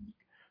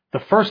the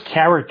first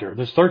character,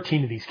 there's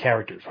 13 of these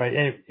characters,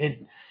 right?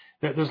 And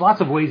there's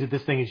lots of ways that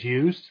this thing is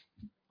used,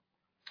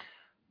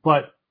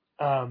 but,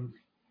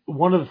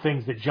 one of the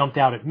things that jumped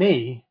out at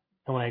me,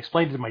 and when I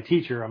explained it to my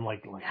teacher, I'm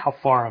like, how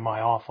far am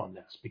I off on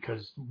this?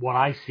 Because what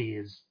I see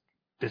is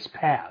this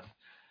path.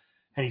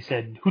 And he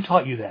said, "Who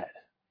taught you that?"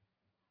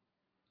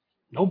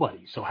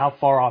 Nobody. So how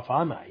far off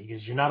am I? He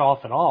goes, "You're not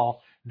off at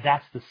all.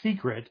 That's the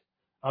secret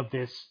of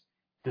this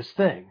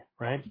thing,"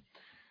 right?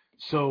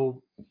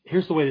 So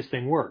here's the way this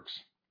thing works.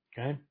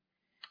 Okay.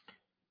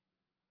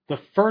 The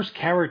first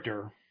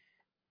character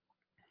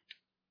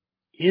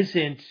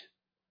isn't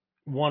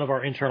one of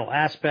our internal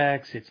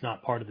aspects. It's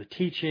not part of the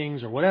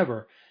teachings or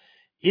whatever.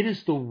 It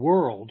is the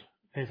world,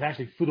 and it's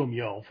actually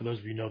Fudomyo, for those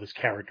of you who know this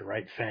character,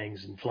 right?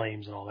 Fangs and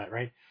flames and all that,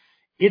 right?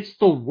 It's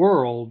the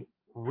world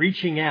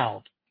reaching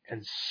out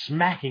and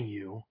smacking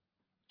you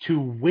to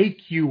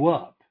wake you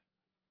up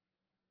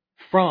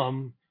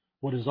from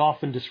what is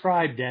often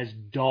described as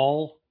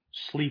dull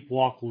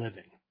sleepwalk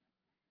living.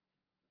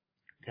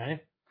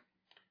 Okay?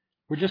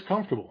 We're just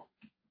comfortable.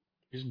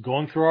 Just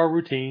going through our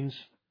routines,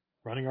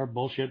 running our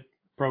bullshit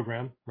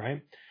program,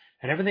 right?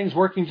 And everything's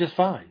working just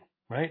fine,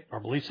 right? Our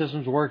belief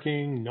system's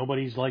working.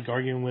 Nobody's like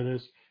arguing with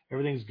us.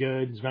 Everything's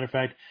good. As a matter of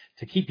fact,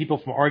 to keep people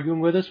from arguing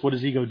with us, what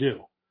does ego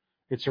do?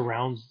 It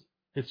surrounds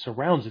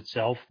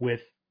itself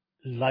with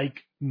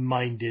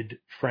like-minded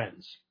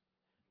friends,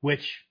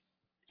 which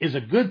is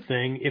a good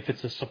thing if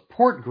it's a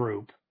support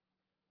group,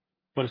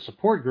 but a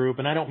support group,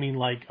 and I don't mean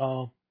like,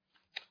 oh,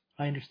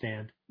 I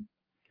understand,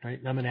 right?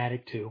 I'm an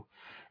addict too,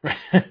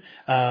 right?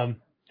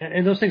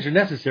 And those things are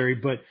necessary,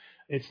 but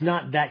it's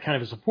not that kind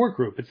of a support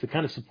group. It's the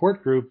kind of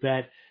support group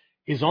that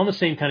is on the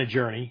same kind of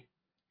journey,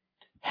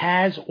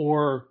 has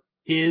or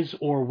is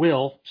or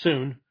will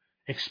soon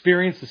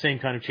experience the same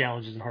kind of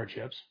challenges and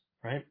hardships,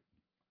 right?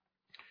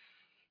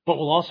 But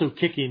will also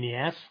kick you in the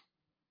ass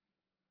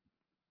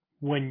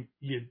when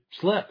you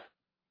slip,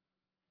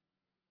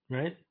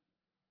 right?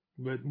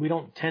 But we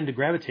don't tend to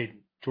gravitate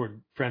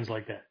toward friends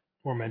like that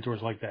or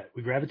mentors like that.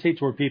 We gravitate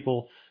toward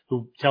people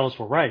who tell us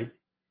we're right,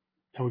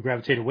 and we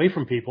gravitate away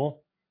from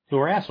people who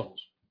are assholes.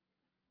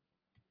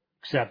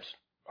 Except,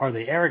 are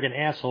they arrogant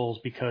assholes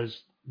because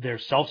they're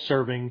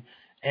self-serving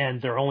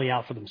and they're only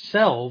out for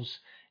themselves,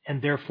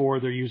 and therefore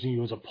they're using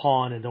you as a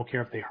pawn and don't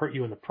care if they hurt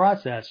you in the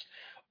process?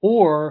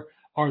 Or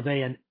are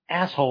they an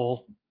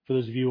asshole? For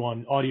those of you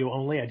on audio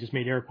only, I just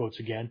made air quotes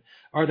again.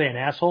 Are they an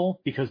asshole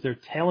because they're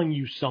telling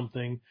you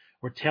something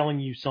or telling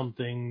you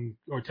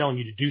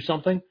to do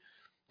something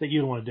that you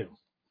don't want to do?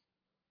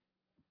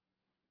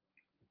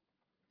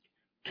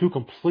 Two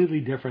completely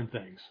different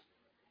things.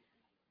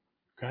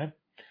 Okay?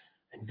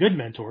 And good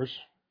mentors,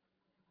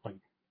 like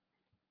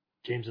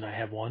James and I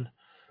have one,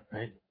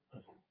 right?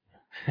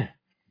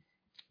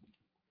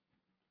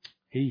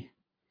 He,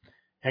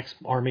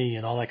 ex-army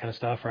and all that kind of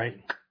stuff,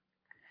 right?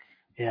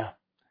 Yeah.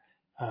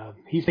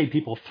 He's made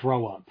people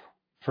throw up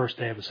first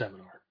day of a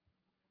seminar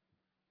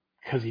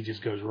because he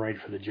just goes right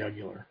for the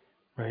jugular,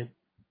 right?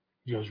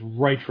 He goes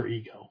right for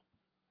ego,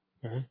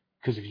 right?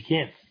 Because if you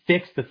can't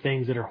fix the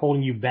things that are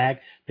holding you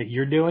back that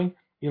you're doing,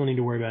 you don't need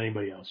to worry about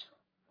anybody else,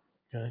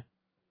 okay?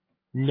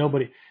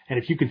 Nobody. And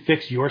if you can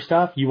fix your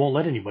stuff, you won't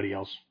let anybody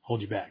else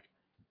hold you back.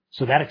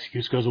 So that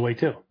excuse goes away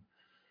too,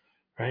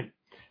 right?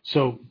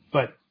 So,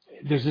 but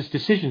there's this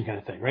decision kind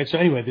of thing, right? So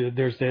anyway,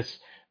 there's this,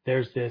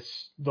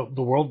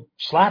 the world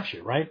slaps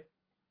you, right?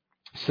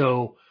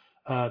 So,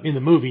 in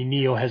the movie,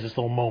 Neo has this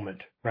little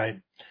moment,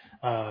 right?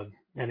 And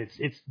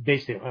it's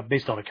based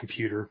on a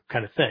computer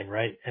kind of thing,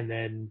 right? And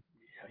then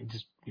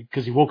just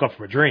because he woke up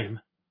from a dream,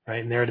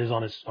 right? And there it is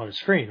on his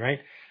screen, right?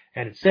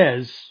 And it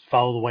says,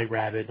 follow the white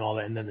rabbit and all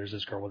that. And then there's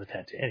this girl with a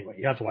tattoo. Anyway,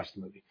 you have to watch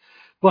the movie.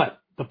 But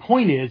the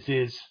point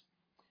is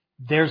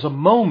there's a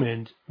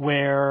moment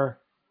where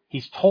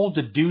he's told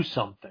to do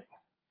something,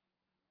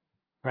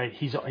 right?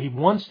 He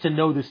wants to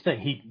know this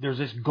thing. There's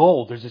this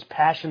goal, there's this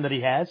passion that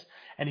he has,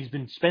 and he's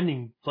been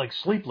spending like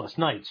sleepless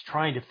nights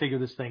trying to figure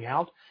this thing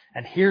out.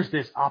 And here's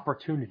this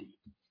opportunity.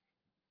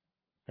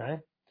 Okay?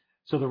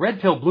 So the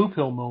red pill, blue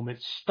pill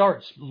moment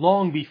starts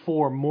long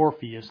before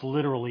Morpheus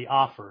literally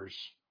offers,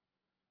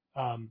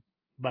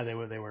 by the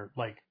way, they were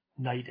like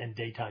night and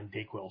daytime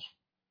Dayquils.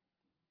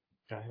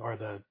 Okay? Or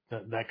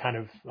that kind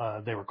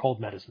of, they were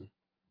cold medicine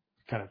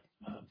kind of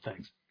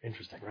things.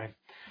 Interesting, right?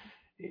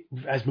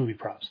 As movie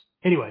props.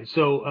 Anyway,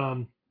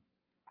 so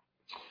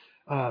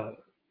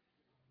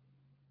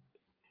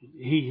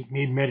he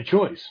made a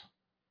choice,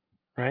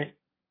 right?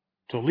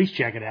 To at least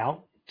check it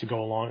out, to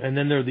go along. And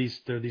then there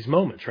are these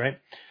moments, right?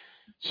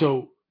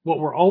 So what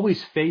we're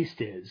always faced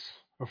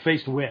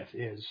with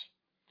is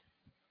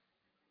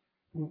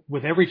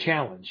with every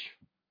challenge,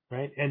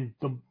 right? And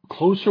the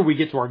closer we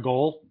get to our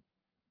goal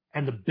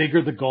and the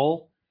bigger the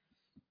goal,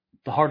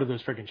 the harder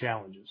those freaking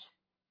challenges.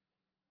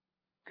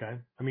 Okay?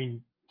 I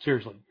mean,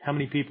 seriously, how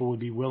many people would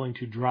be willing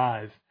to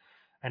drive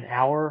an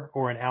hour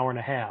or an hour and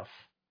a half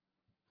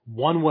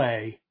one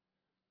way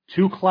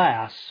to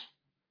class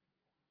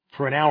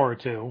for an hour or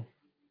two,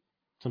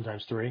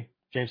 sometimes 3?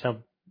 James, how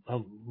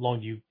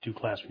long do you do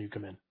class when you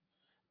come in?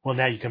 Well,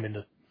 now you come in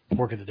to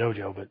work at the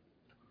dojo, but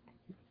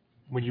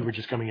when you were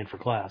just coming in for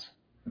class?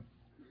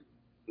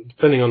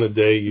 Depending on the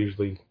day,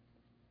 usually.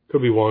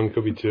 Could be 1,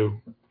 could be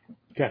 2.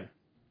 Okay.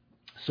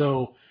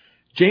 So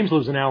James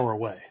lives an hour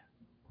away.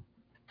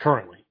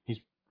 Currently. He's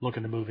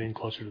looking to move in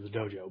closer to the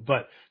dojo.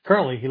 But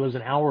currently, he lives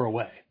an hour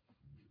away.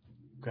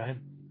 Okay?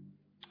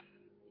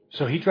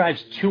 So he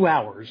drives 2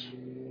 hours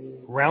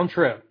round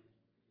trip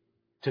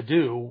to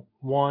do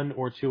 1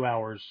 or 2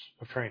 hours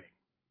of training.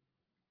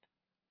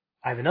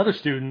 I have another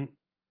student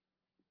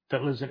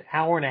that lives an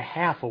hour and a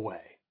half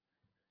away.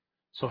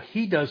 So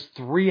he does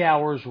 3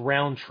 hours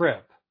round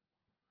trip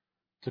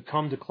to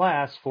come to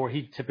class for,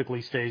 he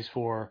typically stays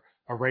for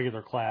a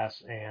regular class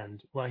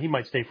and, well, he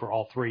might stay for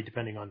all three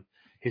depending on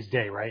his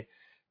day, right?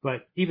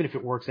 But even if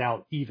it works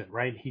out even,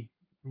 right, he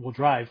will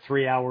drive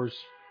 3 hours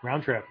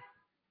round trip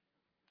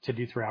to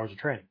do 3 hours of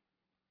training.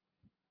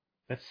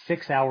 That's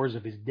 6 hours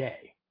of his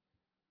day.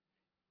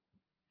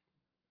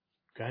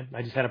 Okay.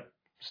 I just had a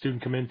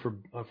student come in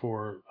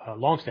for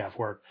long staff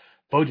work,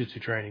 Bojutsu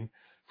training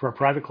for a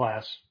private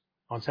class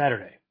on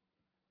Saturday.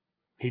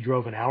 He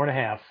drove an hour and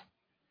a half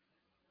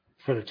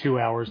for the 2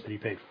 hours that he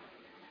paid for.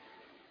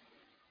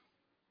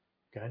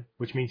 Okay.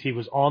 Which means he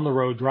was on the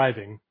road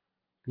driving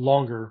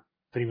longer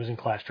than he was in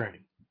class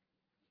training.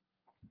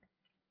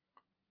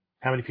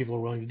 How many people are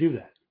willing to do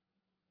that?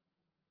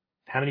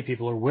 How many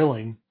people are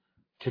willing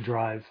to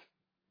drive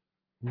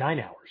 9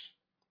 hours?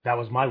 That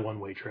was my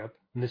one-way trip.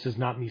 And this is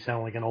not me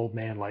sounding like an old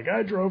man, like,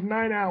 I drove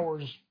 9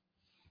 hours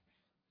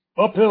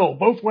uphill,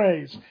 both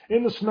ways,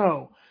 in the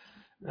snow.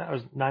 That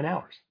was 9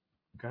 hours.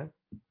 Okay.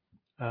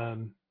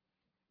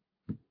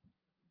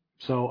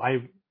 So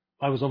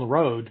I was on the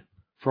road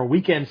for a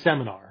weekend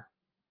seminar,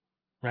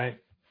 right?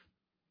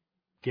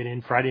 Get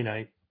in Friday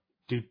night,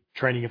 do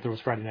training if there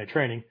was Friday night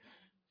training,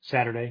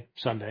 Saturday,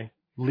 Sunday,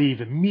 leave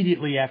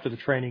immediately after the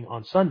training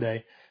on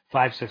Sunday,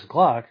 5, 6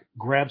 o'clock,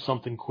 grab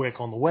something quick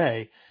on the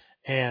way,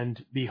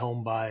 and be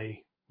home by,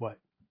 what,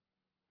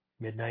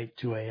 midnight,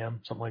 2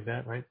 a.m., something like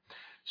that, right?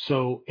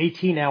 So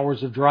 18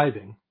 hours of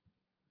driving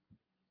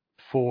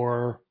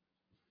for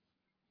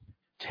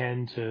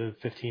 10 to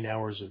 15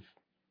 hours of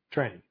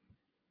training.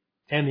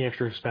 And the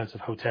extra expense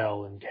of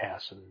hotel and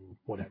gas and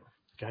whatever,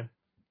 okay?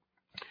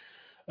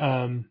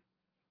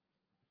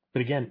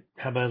 But again,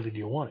 how badly do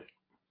you want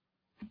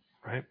it,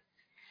 right?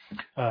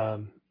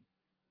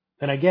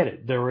 And I get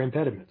it. There were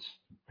impediments.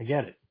 I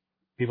get it.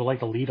 People like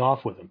to lead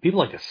off with them. People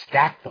like to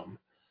stack them.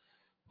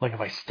 Like, if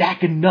I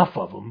stack enough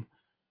of them,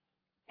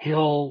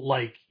 he'll,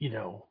 like,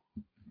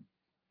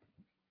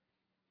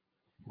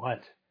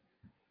 what?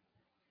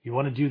 You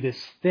want to do this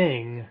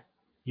thing.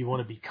 You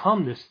want to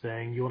become this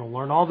thing. You want to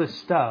learn all this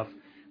stuff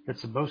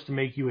that's supposed to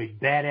make you a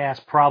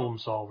badass problem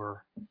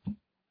solver.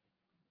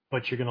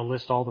 But you're going to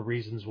list all the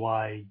reasons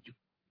why you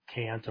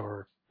can't,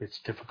 or it's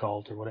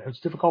difficult or whatever. It's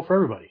difficult for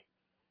everybody.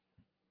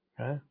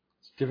 Okay?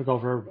 It's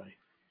difficult for everybody.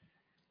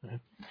 Okay?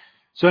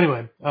 So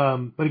anyway,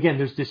 but again,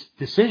 there's this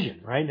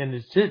decision, right? And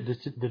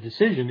the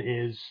decision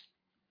is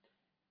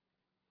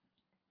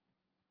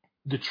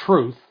the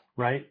truth,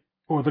 right?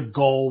 Or the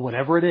goal,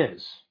 whatever it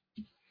is.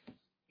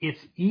 It's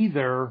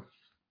either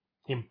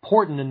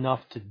important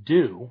enough to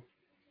do,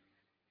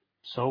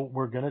 so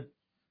we're going to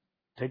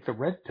take the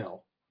red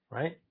pill,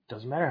 right?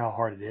 Doesn't matter how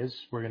hard it is,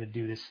 we're going to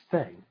do this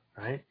thing,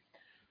 right?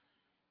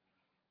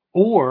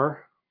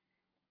 Or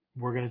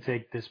we're going to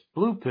take this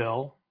blue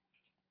pill.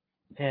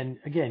 And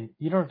again,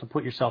 you don't have to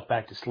put yourself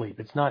back to sleep.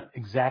 It's not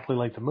exactly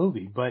like the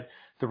movie, but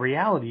the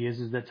reality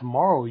is that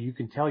tomorrow you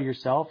can tell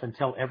yourself and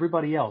tell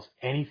everybody else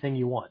anything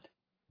you want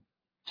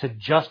to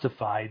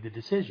justify the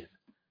decision.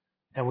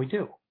 And we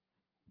do.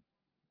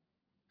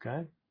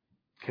 Okay?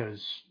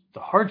 Because the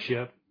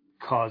hardship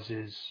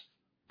causes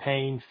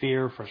pain,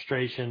 fear,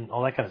 frustration,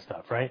 all that kind of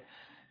stuff, right?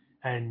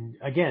 And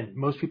again,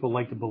 most people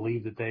like to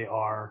believe that they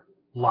are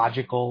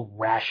logical,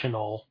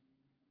 rational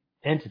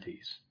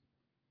entities.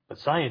 But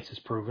science has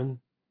proven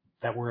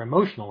that we're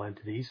emotional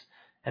entities,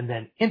 and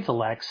then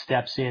intellect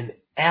steps in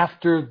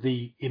after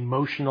the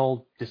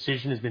emotional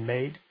decision has been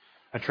made,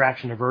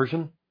 attraction,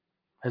 aversion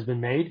has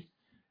been made,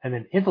 and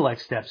then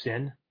intellect steps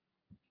in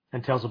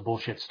and tells a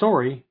bullshit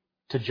story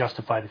to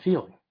justify the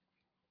feeling.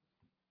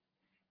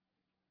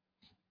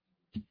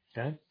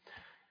 Okay?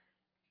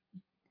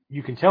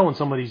 You can tell when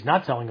somebody's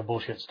not telling a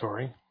bullshit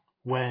story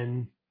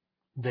when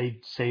they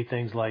say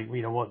things like,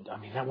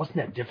 that wasn't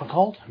that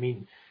difficult.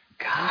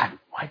 God,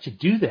 why'd you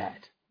do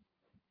that?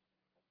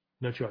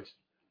 No choice.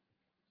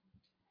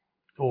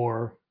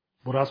 Or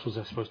what else was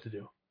I supposed to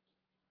do?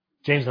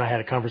 James and I had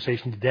a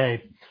conversation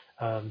today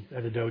at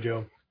the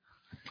dojo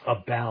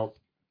about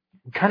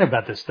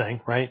this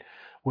thing, right?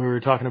 We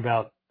were talking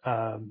about,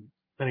 and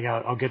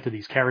again, I'll get to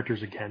these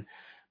characters again,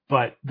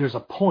 but there's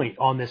a point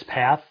on this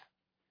path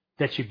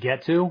that you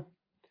get to,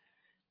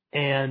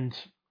 and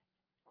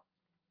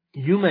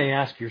you may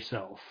ask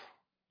yourself,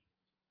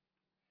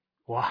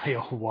 why,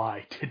 oh,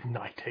 why didn't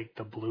I take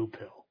the blue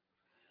pill?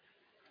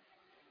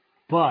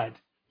 But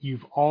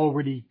you've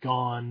already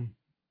gone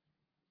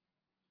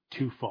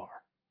too far.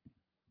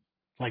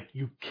 Like,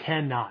 you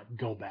cannot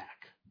go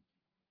back.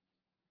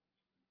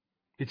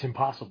 It's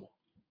impossible.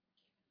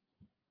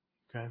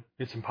 Okay?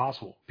 It's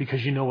impossible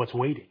because you know what's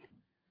waiting,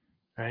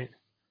 right?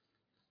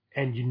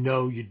 And you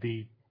know you'd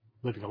be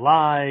living a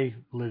lie,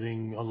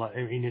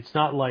 it's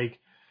not like,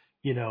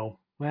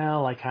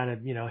 I kind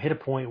of, hit a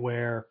point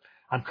where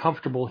I'm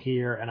comfortable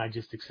here and I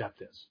just accept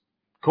this.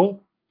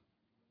 Cool.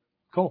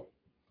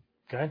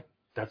 Okay?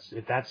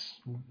 If that's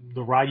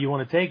the ride you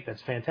want to take,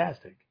 that's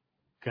fantastic.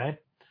 Okay?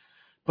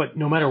 But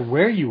no matter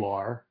where you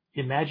are,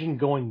 imagine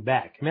going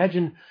back.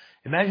 Imagine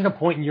a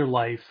point in your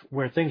life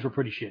where things were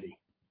pretty shitty,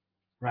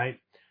 right?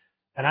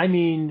 And I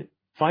mean,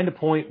 find a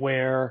point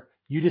where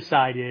you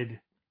decided,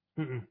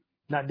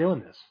 not doing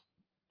this,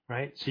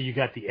 right? So you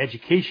got the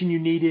education you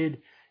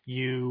needed,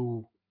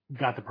 you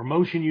got the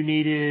promotion you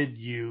needed,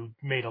 you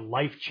made a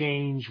life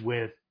change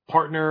with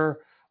partner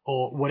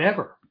or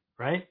whatever,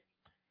 right?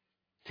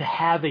 To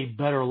have a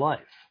better life.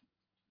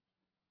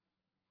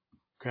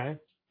 Okay?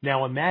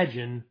 Now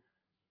imagine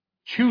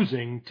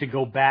choosing to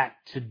go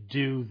back to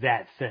do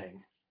that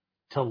thing,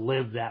 to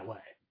live that way.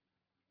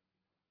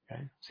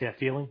 Okay? See that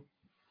feeling?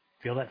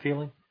 Feel that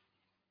feeling?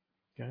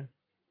 Okay?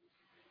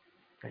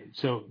 Okay.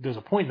 So there's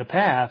a point in the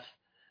path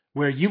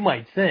where you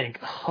might think,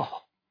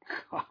 oh,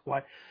 God,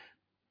 what?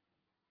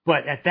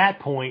 But at that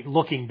point,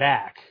 looking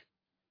back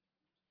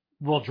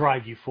will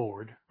drive you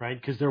forward, right?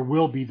 Because there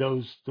will be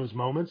those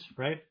moments,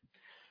 right?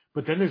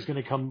 But then there's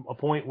going to come a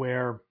point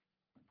where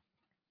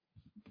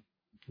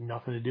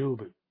nothing to do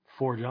but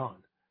forge on.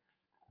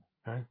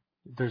 Right?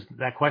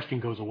 That question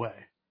goes away.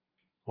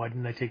 Why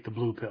didn't I take the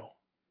blue pill?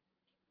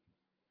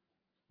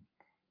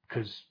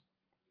 Because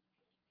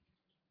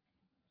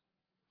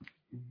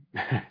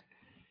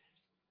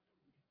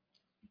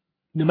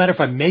no matter if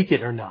I make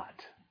it or not,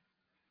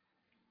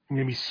 I'm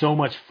going to be so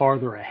much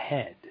farther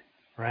ahead,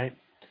 right?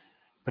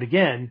 But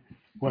again,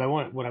 the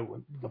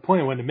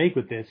point I wanted to make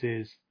with this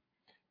is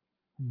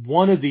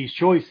one of these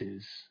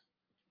choices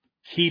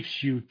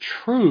keeps you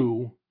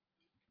true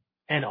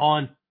and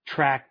on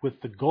track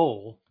with the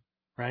goal,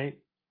 right?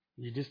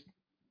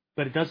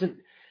 But it doesn't.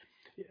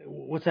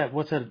 What's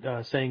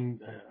that saying?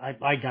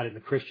 I got it in the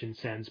Christian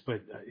sense,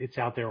 but it's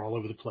out there all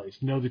over the place.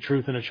 Know the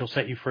truth and it shall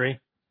set you free.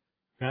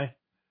 Okay?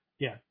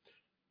 Yeah.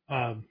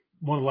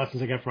 One of the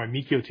lessons I got from my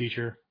Mikyo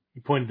teacher,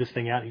 he pointed this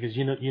thing out. He goes,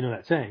 you know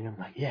that saying? I'm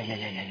like,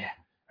 yeah.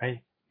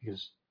 Right? He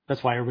goes,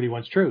 that's why everybody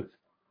wants truth,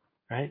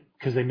 right?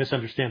 Because they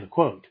misunderstand the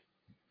quote,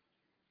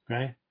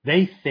 right?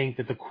 They think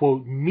that the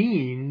quote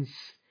means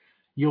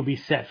you'll be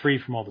set free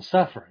from all the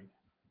suffering,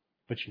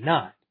 but you're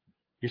not.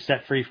 You're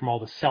set free from all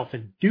the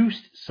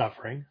self-induced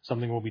suffering,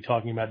 something we'll be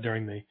talking about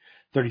during the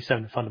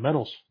 37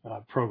 Fundamentals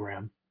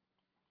program.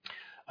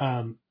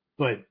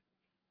 But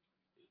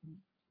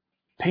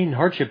pain and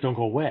hardship don't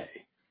go away.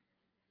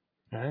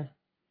 Right?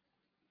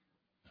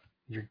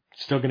 You're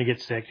still going to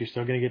get sick. You're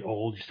still going to get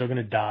old. You're still going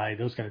to die.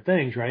 Those kind of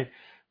things, right?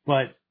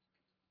 But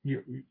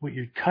what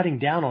you're cutting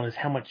down on is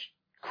how much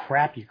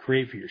crap you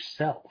create for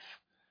yourself,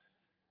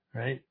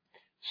 right?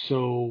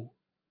 So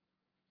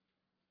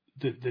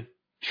the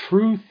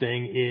true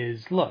thing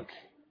is, look,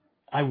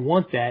 I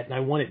want that, and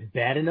I want it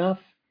bad enough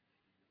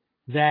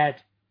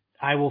that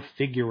I will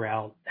figure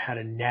out how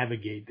to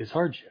navigate this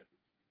hardship.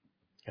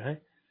 Okay?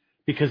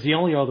 Because the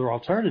only other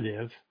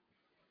alternative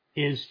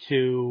is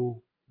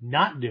to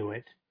not do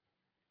it.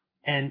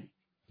 And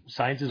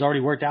science has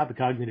already worked out the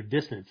cognitive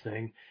dissonance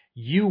thing.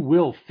 You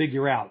will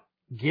figure out,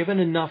 given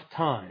enough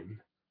time,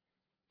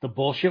 the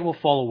bullshit will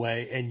fall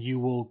away and you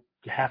will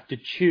have to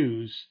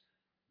choose.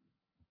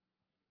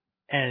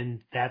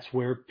 And that's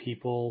where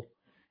people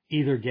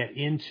either get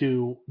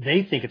into,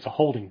 they think it's a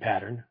holding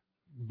pattern,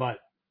 but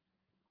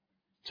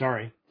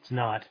sorry, it's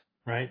not,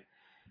 right?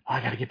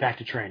 I got to get back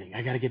to training.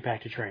 I got to get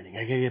back to training.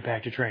 I got to get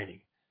back to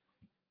training.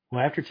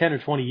 Well, after 10 or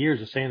 20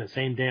 years of saying the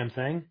same damn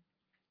thing,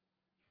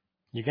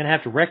 you're going to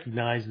have to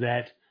recognize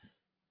that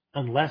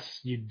unless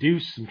you do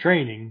some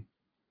training,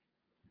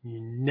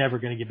 you're never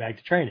going to get back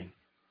to training.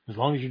 As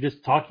long as you're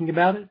just talking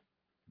about it,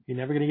 you're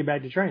never going to get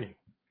back to training.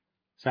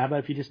 So how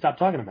about if you just stop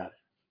talking about it?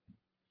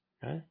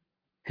 Okay?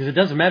 Because it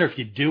doesn't matter if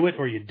you do it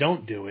or you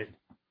don't do it.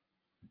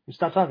 You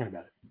stop talking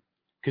about it.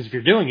 Because if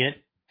you're doing it,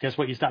 guess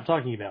what you stop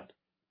talking about?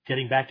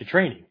 Getting back to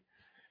training.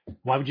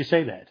 Why would you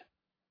say that?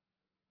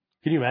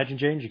 Can you imagine,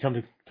 James? You come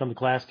to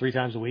class 3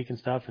 times a week and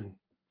stuff, and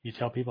you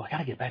tell people, I got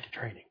to get back to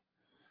training.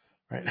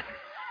 Right?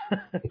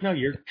 No,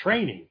 you're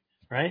training,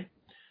 right?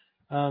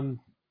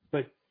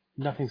 But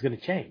nothing's going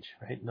to change,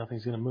 right?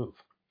 Nothing's going to move.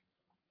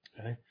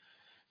 Okay?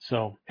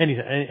 So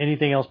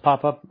anything else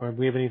pop up? Or do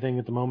we have anything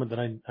at the moment that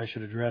I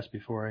should address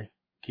before I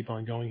keep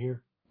on going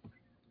here?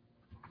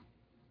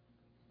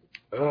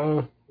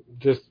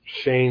 Just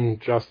Shane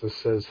Justice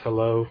says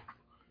hello.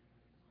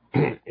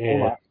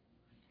 And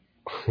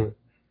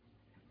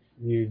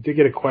you did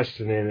get a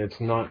question in.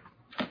 It's not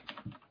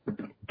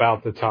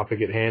about the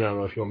topic at hand. I don't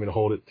know if you want me to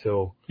hold it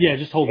till... Yeah,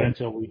 just hold that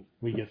until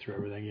we get through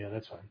everything. Yeah,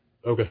 that's fine.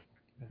 Okay.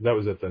 That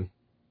was it then.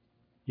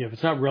 Yeah, if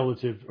it's not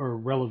relative or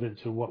relevant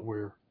to what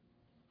we're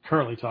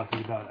currently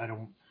talking about,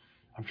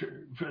 I'm sure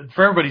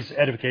for everybody's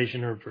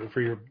edification or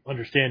for your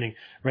understanding,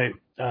 right?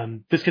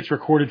 This gets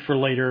recorded for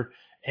later,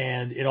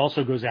 and it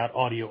also goes out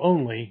audio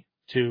only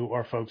to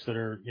our folks that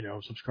are,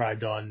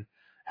 subscribed on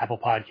Apple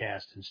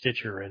Podcasts and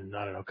Stitcher and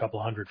I don't know, a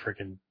couple hundred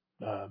freaking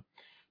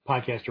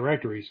podcast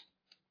directories.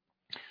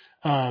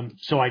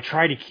 So I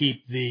try to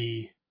keep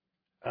the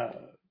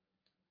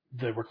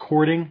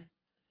recording,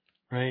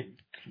 right,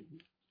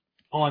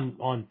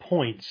 on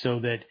point so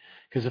that,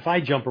 because if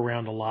I jump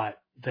around a lot,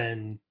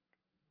 then,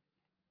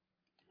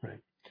 right.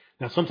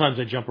 Now, sometimes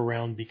I jump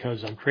around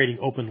because I'm creating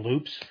open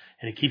loops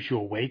and it keeps you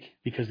awake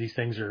because these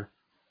things are,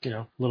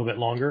 a little bit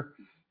longer,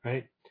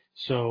 right?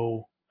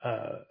 So,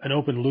 an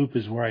open loop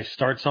is where I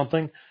start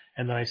something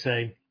And then I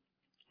say,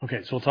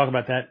 okay, so we'll talk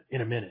about that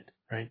in a minute,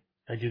 right?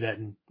 I do that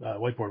in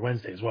Whiteboard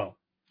Wednesday as well.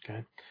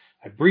 Okay.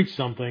 I breach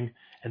something,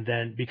 and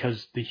then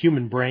because the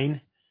human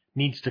brain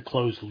needs to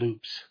close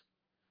loops,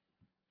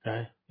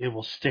 okay, it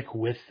will stick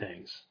with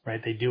things,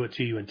 right? They do it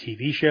to you in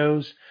TV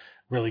shows,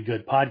 really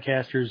good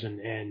podcasters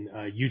and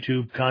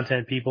YouTube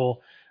content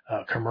people,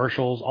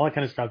 commercials, all that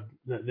kind of stuff.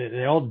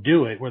 They all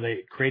do it where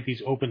they create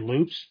these open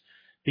loops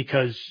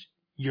because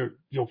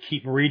you'll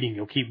keep reading,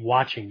 you'll keep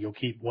watching, you'll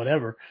keep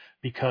whatever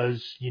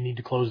because you need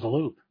to close the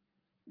loop.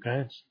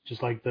 Okay. It's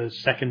just like the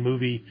second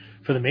movie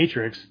for The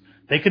Matrix.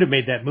 They could have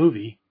made that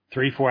movie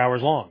 3-4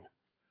 hours long.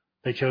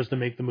 They chose to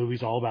make the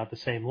movies all about the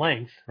same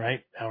length,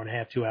 right? Hour and a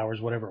half, 2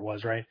 hours, whatever it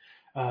was, right?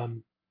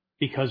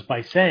 Because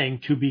by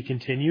saying to be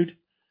continued,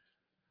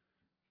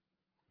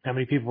 how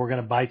many people were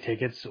going to buy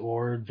tickets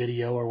or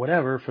video or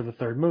whatever for the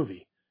third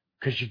movie?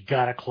 Because you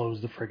got to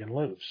close the friggin'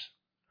 loops,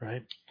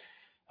 right?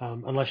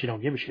 Unless you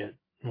don't give a shit,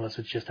 unless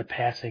it's just a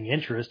passing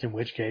interest, in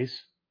which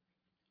case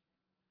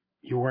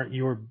you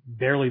were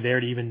barely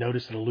there to even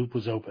notice that a loop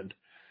was opened.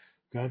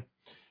 Okay.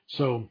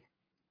 So,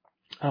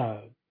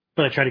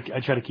 but I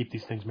try to keep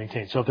these things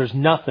maintained. So if there's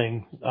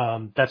nothing,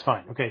 that's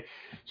fine. Okay.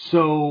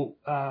 So,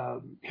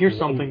 here's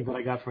something that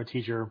I got from a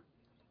teacher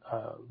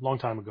a long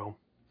time ago,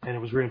 and it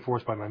was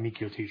reinforced by my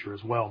Mikio teacher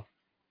as well.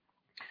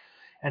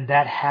 And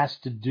that has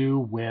to do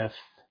with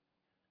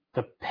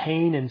the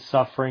pain and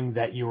suffering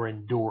that you're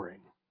enduring.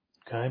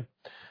 Okay.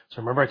 So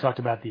remember I talked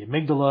about the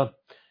amygdala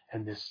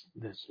and this,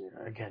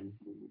 again,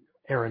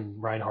 Erin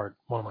Reinhardt,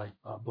 one of my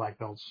black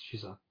belts,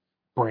 she's a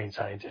brain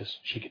scientist.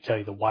 She could tell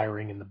you the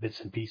wiring and the bits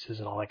and pieces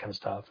and all that kind of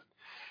stuff.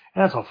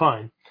 And that's all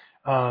fine.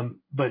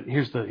 But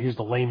here's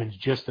the layman's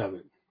gist of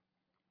it.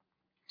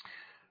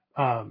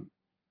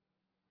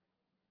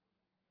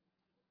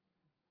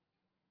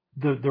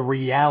 The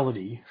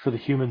reality for the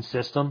human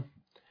system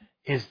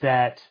is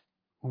that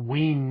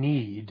we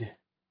need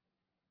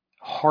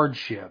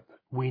hardship,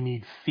 we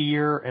need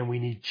fear, and we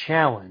need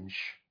challenge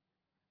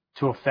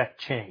to affect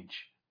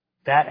change.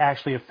 That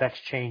actually affects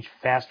change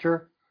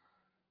faster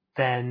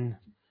than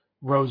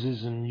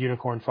roses and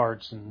unicorn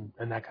farts and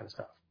that kind of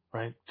stuff,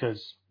 right?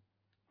 Because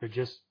they're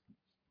just,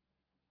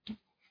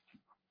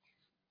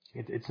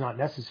 it's not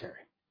necessary,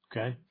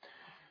 okay?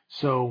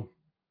 So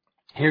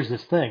here's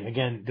this thing.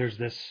 Again, there's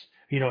this,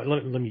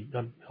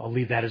 I'll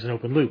leave that as an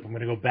open loop. I'm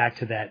going to go back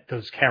to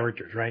those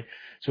characters, right?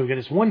 So we got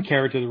this one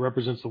character that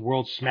represents the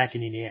world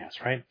smacking you in the ass,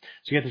 right?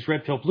 So you got this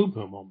red pill, blue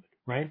pill moment,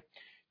 right?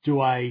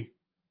 Do I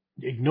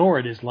ignore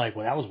it as like,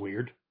 well, that was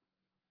weird.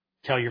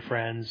 Tell your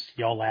friends,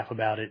 y'all laugh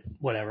about it,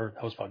 whatever.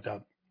 That was fucked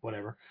up,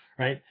 whatever,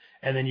 right?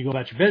 And then you go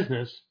about your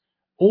business.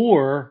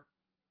 Or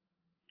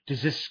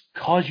does this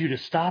cause you to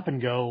stop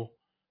and go,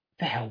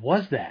 the hell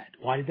was that?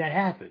 Why did that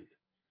happen?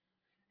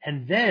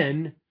 And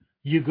then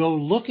you go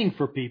looking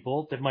for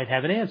people that might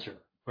have an answer,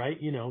 right?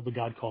 The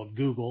God called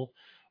Google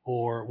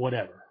or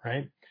whatever,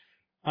 right?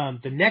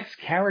 The next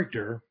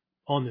character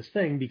on this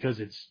thing, because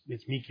it's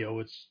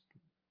Mikyo, it's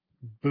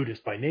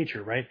Buddhist by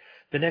nature, right?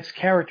 The next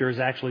character is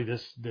actually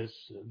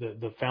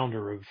the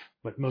founder of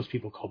what most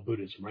people call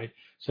Buddhism, right?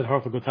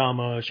 Siddhartha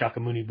Gautama,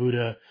 Shakyamuni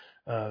Buddha,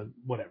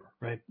 whatever,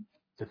 right?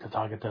 The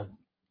Tathagata.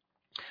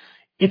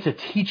 It's a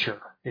teacher.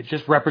 It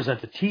just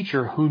represents a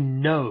teacher who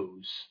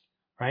knows,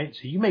 right?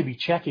 So you may be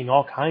checking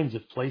all kinds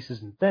of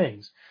places and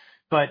things,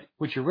 but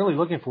what you're really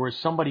looking for is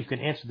somebody who can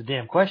answer the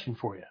damn question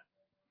for you.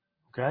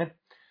 Okay?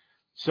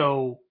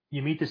 So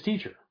you meet this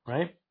teacher,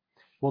 right?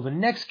 Well, the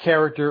next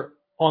character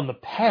on the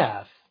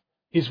path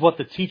is what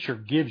the teacher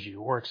gives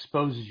you or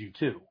exposes you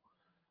to,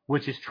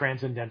 which is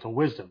transcendental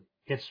wisdom.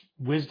 It's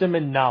wisdom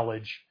and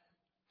knowledge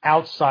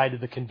outside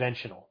of the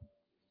conventional.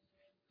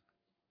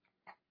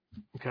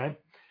 Okay?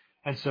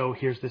 And so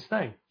here's this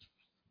thing.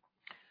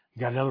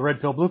 You got another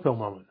red pill, blue pill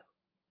moment,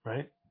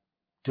 right?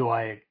 Do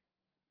I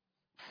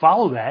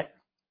follow that,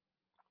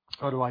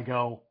 or do I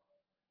go,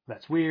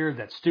 that's weird,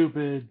 that's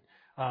stupid,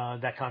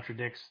 that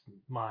contradicts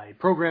my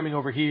programming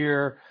over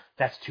here,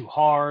 that's too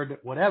hard,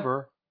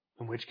 whatever,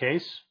 in which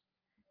case,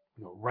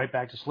 you go right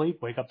back to sleep,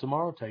 wake up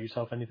tomorrow, tell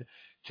yourself anything.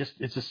 Just,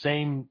 it's the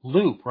same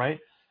loop, right?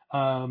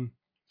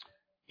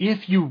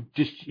 If you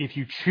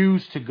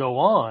choose to go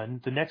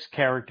on, the next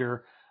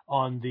character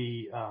on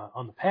the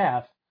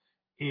path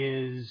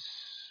is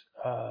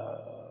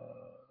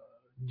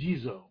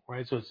Jizo,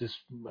 right? So it's this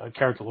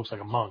character looks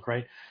like a monk,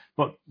 right?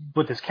 But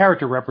what this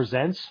character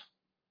represents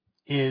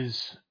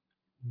is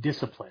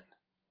discipline.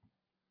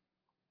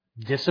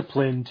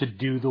 Discipline to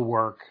do the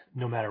work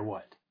no matter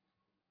what.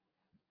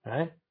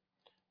 Right?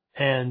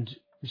 And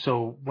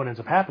so what ends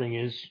up happening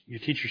is your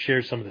teacher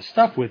shares some of the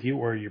stuff with you,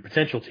 or your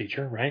potential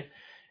teacher, right?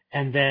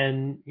 And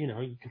then, you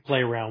can play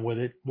around with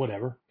it,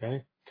 whatever,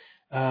 okay?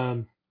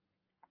 And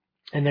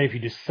then if you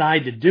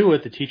decide to do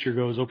it, the teacher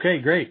goes, okay,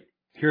 great.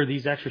 Here are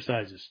these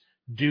exercises.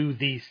 Do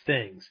these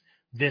things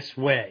this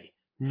way.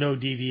 No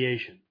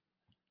deviation.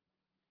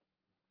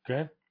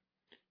 Okay?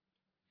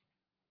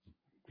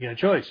 You got a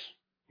choice.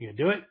 You're going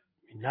to do it.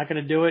 You're not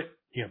going to do it.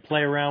 You're going to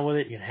play around with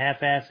it. You're going to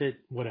half-ass it,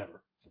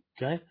 whatever.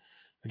 Okay?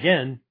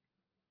 Again,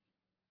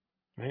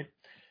 right?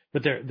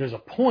 But there's a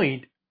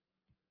point.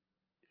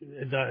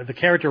 The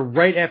character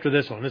right after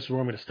this one, this is where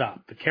I'm going to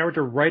stop. The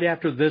character right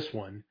after this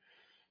one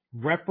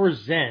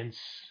represents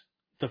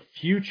the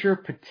future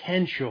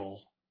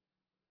potential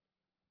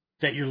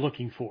that you're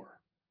looking for.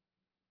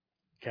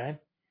 Okay?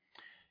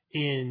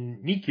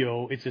 In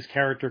Nikyo, it's this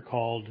character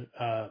called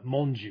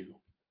Monju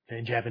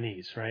in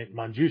Japanese, right?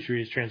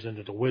 Manjushri is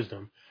translated to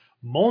wisdom.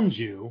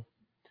 Monju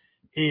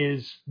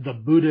is the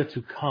Buddha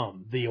to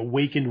come, the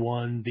awakened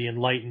one, the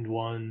enlightened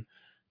one,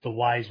 the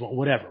wise one,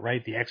 whatever,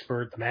 right? The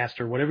expert, the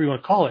master, whatever you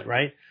want to call it,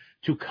 right?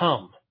 To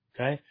come,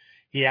 okay?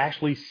 He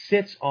actually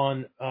sits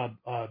on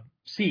a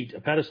seat, a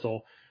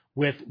pedestal,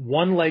 with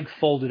one leg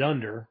folded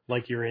under,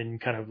 like you're in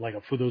kind of like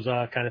a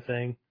fudoza kind of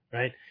thing,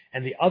 right?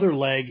 And the other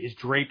leg is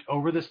draped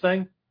over this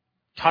thing,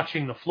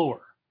 touching the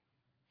floor.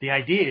 The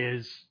idea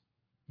is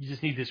you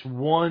just need this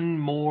one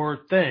more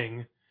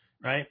thing,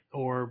 right?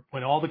 Or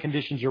when all the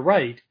conditions are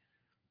right,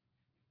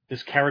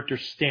 this character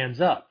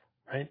stands up,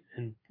 right?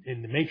 And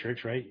in the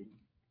Matrix, right? You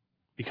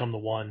become the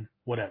one,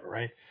 whatever,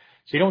 right?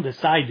 So you don't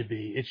decide to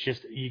be. It's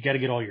just you got to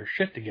get all your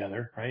shit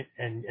together, right?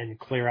 And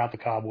clear out the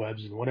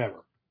cobwebs and whatever.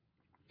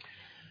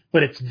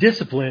 But it's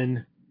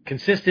discipline,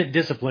 consistent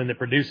discipline that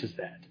produces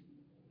that.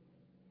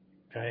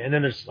 Okay? And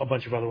then there's a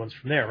bunch of other ones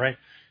from there, right?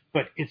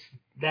 But it's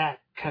that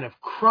kind of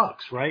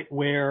crux, right?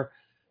 Where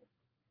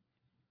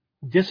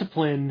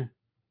discipline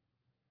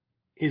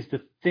is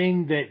the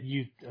thing that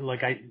you,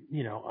 like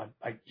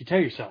you tell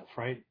yourself,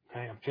 right?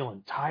 Okay, I'm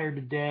feeling tired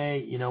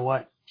today. You know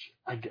what?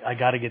 I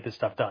got to get this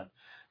stuff done.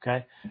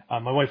 Okay.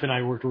 My wife and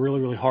I worked really,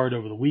 really hard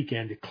over the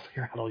weekend to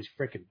clear out all these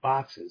freaking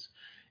boxes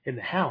in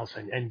the house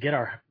and get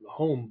our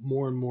home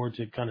more and more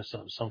to kind of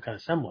some kind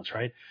of semblance,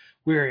 right?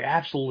 We were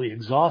absolutely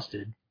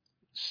exhausted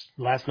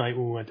last night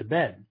when we went to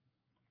bed.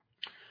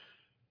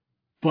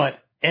 But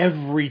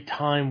every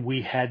time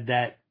we had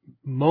that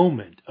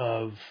moment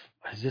of,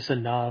 is this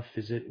enough?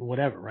 Is it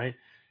whatever, right?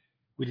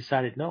 We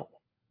decided, no,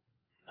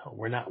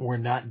 we're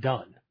not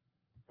done,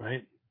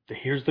 right?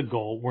 Here's the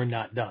goal. We're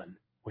not done,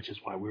 which is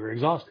why we were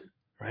exhausted,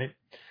 right?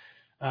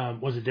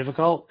 Was it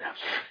difficult?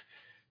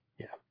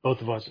 Yeah,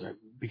 both of us,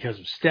 because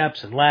of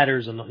steps and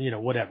ladders and,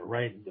 whatever,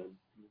 right? The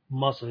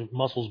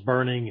muscles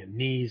burning and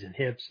knees and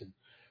hips and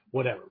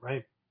whatever,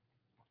 right?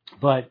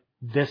 But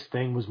this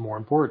thing was more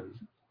important,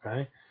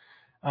 right?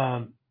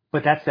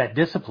 But that's that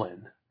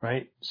discipline,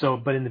 right? So,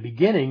 but in the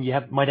beginning,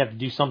 might have to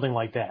do something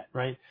like that,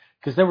 right?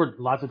 Because there were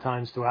lots of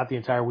times throughout the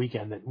entire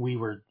weekend that we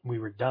were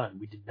done.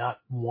 We did not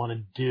want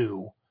to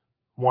do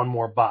one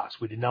more box.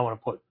 We did not want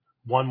to put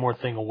one more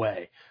thing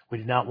away. We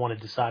did not want to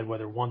decide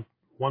whether one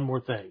more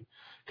thing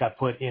got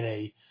put in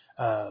a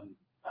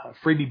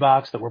freebie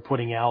box that we're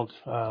putting out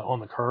on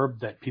the curb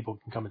that people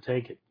can come and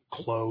take it,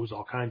 clothes,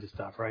 all kinds of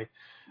stuff, right?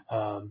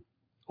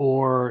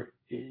 Or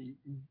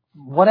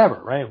whatever,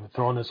 right? We're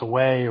throwing this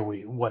away or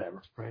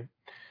whatever, right?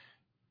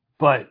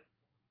 But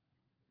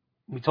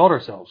we told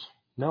ourselves,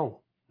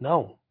 no,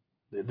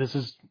 this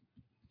is,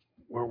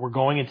 we're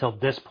going until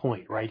this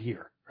point right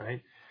here,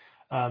 right?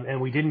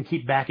 And we didn't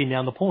keep backing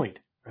down the point,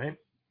 right?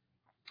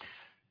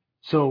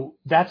 So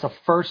that's a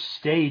first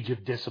stage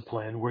of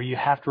discipline where you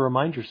have to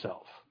remind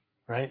yourself,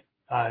 right?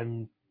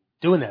 I'm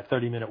doing that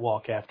 30-minute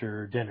walk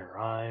after dinner.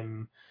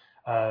 I'm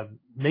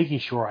making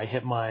sure I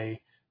hit my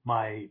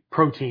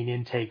protein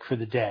intake for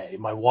the day,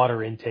 my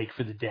water intake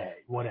for the day,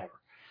 whatever,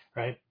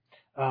 right?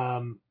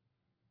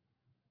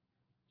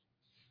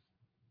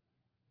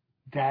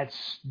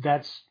 That's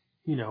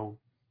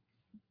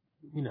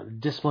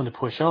discipline to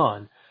push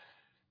on.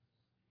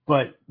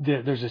 But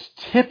there's this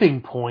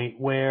tipping point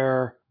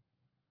where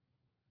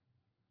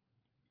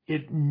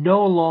it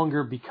no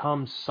longer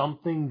becomes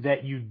something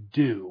that you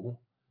do.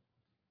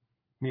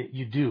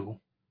 You do,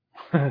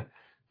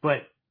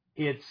 but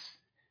it's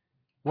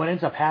what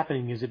ends up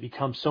happening is it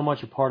becomes so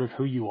much a part of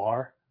who you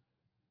are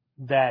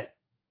that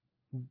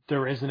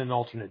there isn't an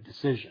alternate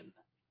decision.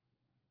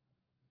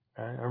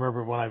 I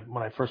remember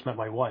when I first met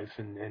my wife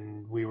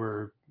and we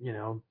were,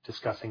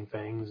 discussing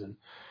things and,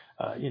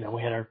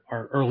 we had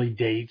our early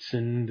dates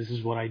and this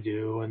is what I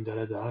do and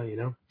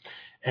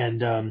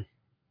and,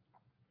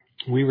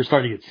 we were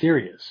starting to get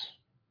serious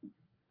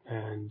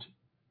and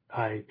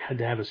I had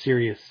to have a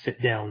serious sit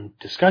down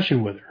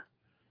discussion with her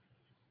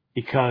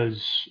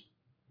because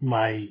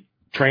my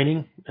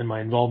training and my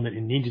involvement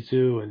in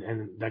ninjutsu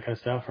and that kind of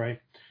stuff, right?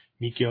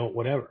 Mikyo,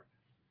 whatever.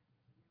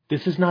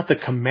 This is not the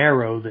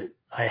Camaro that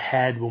I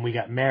had when we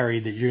got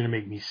married that you're going to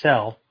make me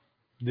sell.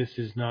 This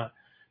is not,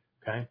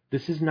 okay?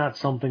 This is not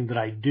something that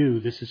I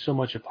do. This is so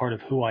much a part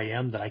of who I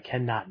am that I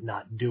cannot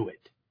not do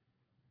it.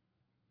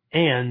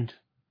 And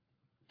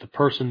the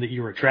person that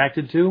you're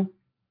attracted to,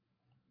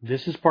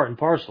 this is part and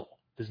parcel.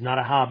 This is not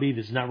a hobby.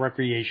 This is not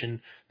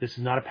recreation. This is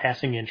not a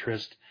passing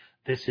interest.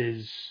 This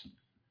is,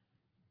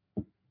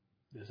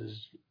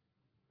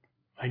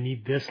 I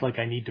need this like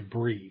I need to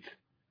breathe.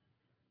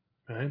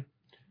 Okay?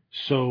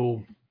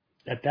 So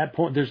at that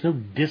point, there's no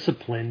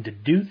discipline to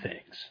do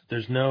things.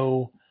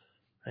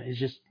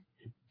 It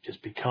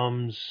just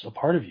becomes a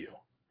part of you,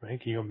 right?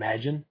 Can you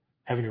imagine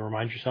having to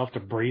remind yourself to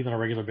breathe on a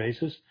regular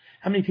basis?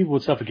 How many people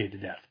would suffocate to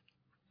death?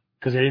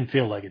 because I didn't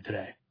feel like it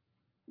today.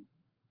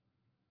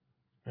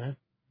 Right?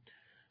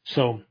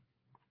 So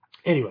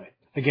anyway,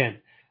 again,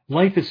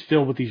 life is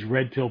filled with these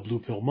red pill, blue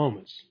pill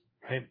moments,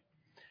 right?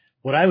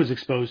 What I was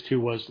exposed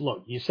to was,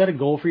 look, you set a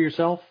goal for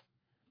yourself,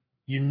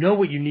 you know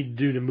what you need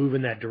to do to move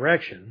in that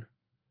direction,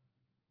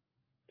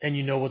 and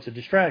you know what's a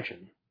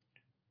distraction.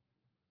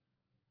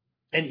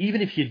 And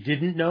even if you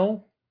didn't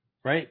know,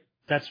 right,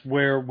 that's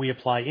where we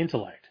apply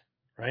intellect,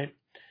 right?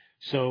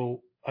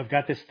 So I've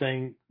got this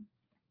thing.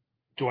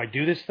 Do I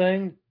do this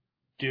thing?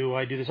 Do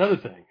I do this other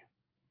thing?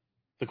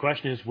 The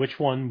question is, which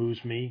one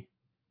moves me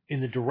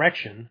in the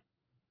direction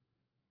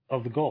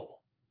of the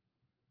goal?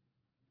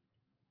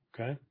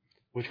 Okay?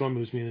 Which one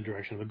moves me in the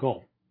direction of the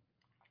goal?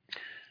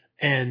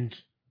 And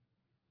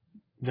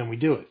then we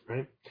do it,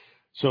 right?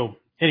 So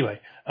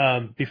anyway,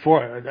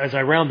 as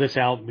I round this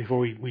out, before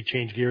we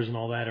change gears and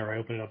all that, or I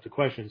open it up to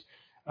questions,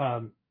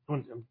 I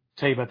want to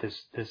tell you about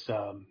this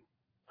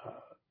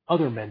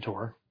other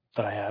mentor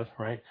that I have,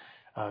 right?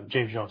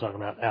 James, you know what I'm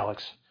talking about,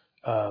 Alex.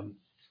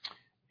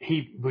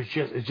 He was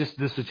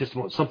this was just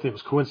something that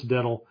was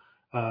coincidental.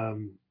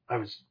 I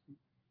was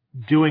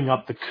doing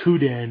up the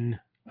KUDEN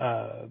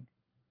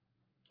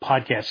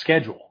podcast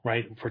schedule,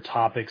 right, for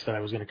topics that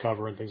I was going to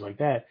cover and things like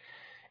that.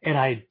 And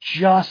I had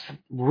just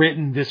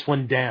written this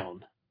one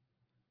down.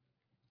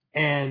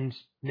 And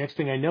next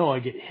thing I know, I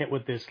get hit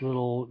with this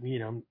little,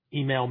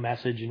 email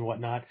message and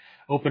whatnot.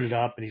 Open it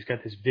up, and he's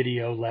got this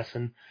video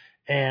lesson.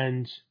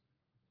 And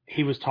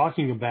he was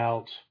talking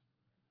about,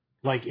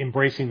 like,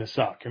 embracing the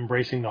suck,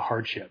 embracing the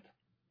hardship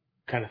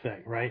kind of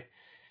thing, right?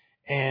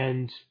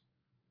 And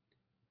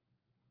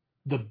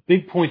the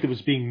big point that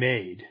was being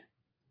made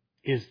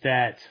is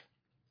that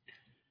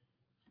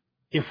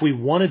if we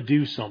want to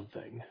do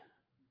something,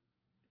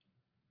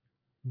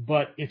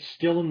 but it's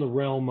still in the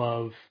realm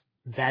of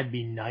that'd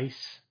be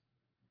nice,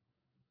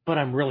 but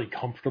I'm really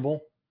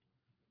comfortable,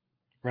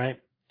 right?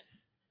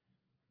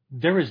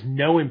 There is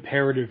no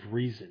imperative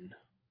reason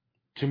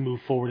to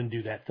move forward and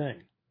do that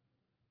thing.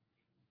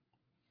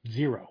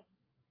 Zero.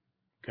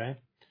 Okay?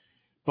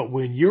 But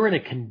when you're in a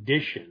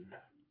condition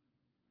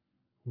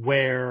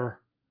where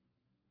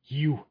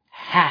you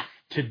have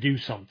to do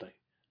something,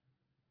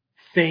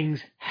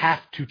 things have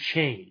to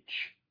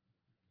change,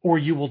 or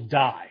you will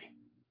die,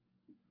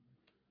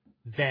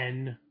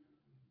 then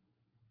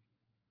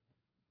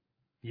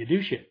you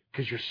do shit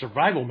because your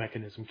survival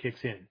mechanism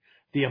kicks in.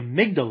 The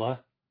amygdala,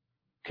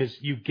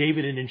 because you gave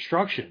it an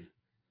instruction.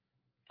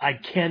 I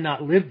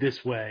cannot live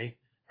this way,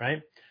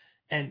 right?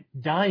 And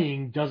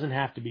dying doesn't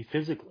have to be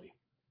physically.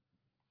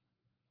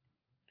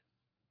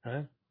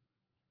 Right?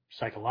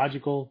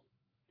 Psychological,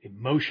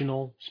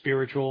 emotional,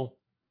 spiritual,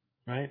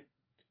 right?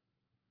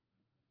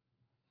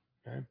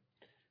 Okay?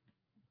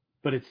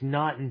 But it's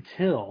not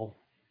until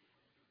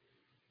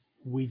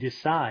we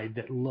decide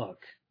that,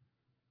 look,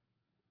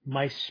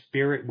 my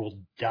spirit will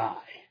die.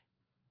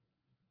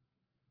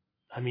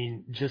 I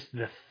mean, just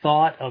the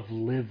thought of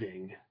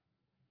living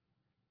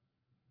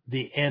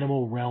the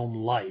animal realm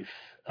life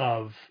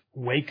of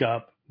wake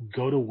up,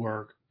 go to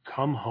work,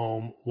 come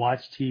home,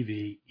 watch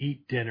TV,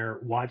 eat dinner,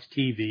 watch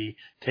TV,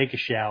 take a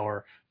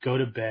shower, go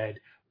to bed,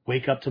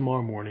 wake up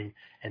tomorrow morning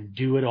and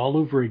do it all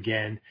over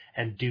again,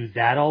 and do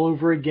that all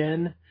over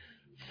again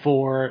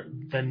for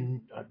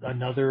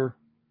another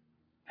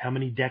how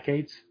many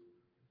decades?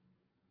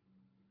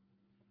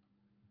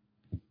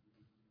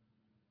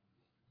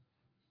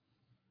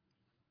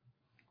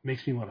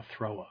 Makes me want to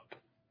throw up.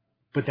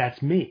 But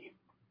that's me.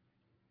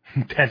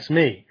 That's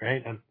me,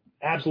 right? I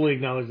absolutely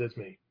acknowledge that's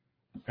me,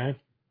 right?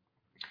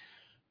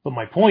 But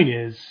my point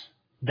is,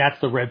 that's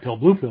the red pill,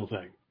 blue pill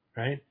thing,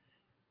 right?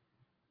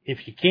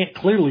 If you can't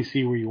clearly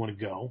see where you want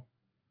to go,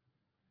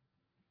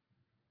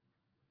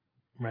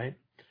 right?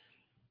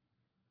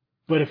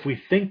 But if we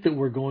think that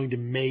we're going to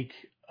make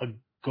a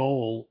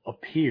goal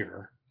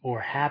appear or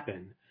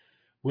happen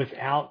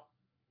without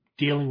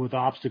dealing with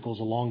obstacles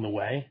along the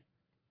way,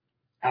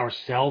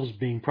 ourselves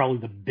being probably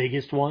the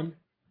biggest one,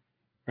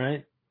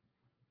 right?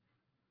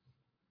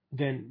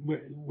 Then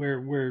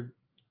we're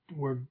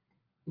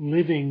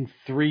living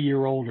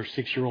 3-year-old or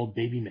 6-year-old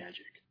baby magic.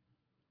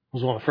 It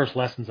was one of the first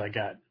lessons I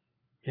got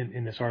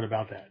in this art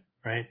about that,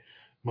 right?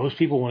 Most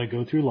people want to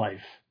go through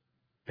life.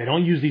 They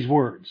don't use these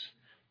words,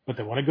 but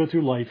they want to go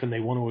through life and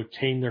they want to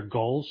attain their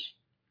goals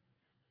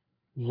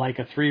like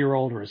a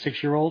 3-year-old or a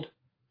 6-year-old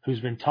who's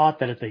been taught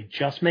that if they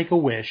just make a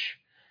wish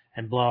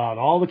and blow out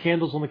all the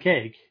candles on the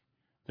cake,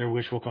 their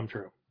wish will come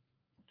true,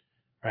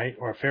 right?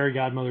 Or a fairy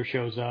godmother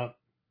shows up,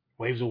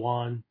 waves a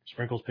wand,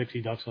 sprinkles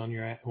pixie dust on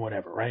your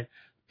whatever, right?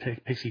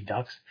 Pixie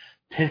dust,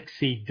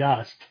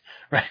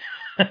 right?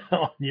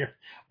 On your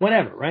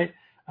whatever, right?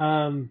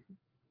 Shoshi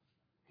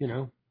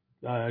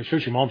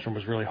Malmstrom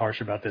was really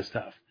harsh about this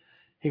stuff.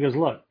 He goes,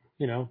 look,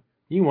 you can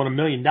want $1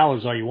 million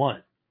all you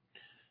want,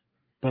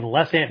 but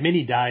unless Aunt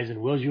Minnie dies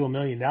and wills you $1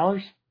 million,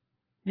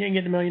 you ain't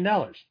getting $1 million.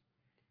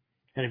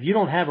 And if you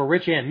don't have a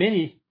rich Aunt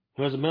Minnie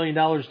who has $1 million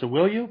to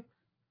will you,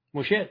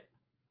 well, shit,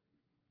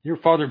 you're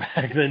farther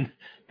back than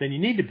you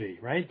need to be,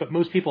 right? But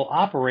most people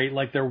operate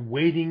like they're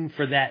waiting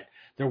for that.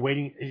 They're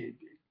waiting.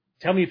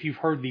 Tell me if you've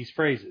heard these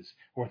phrases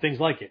or things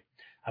like it.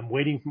 I'm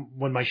waiting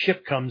when my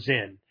ship comes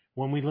in,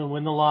 when we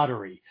win the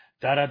lottery,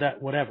 da-da-da,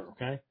 whatever,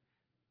 okay?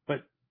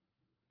 But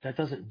that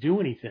doesn't do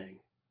anything,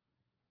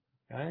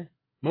 okay?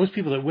 Most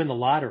people that win the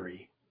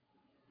lottery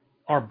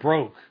are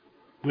broke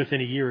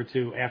within a year or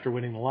two after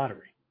winning the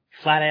lottery.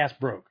 Flat ass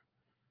broke,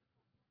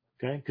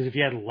 okay? Because if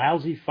you had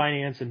lousy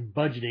finance and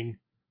budgeting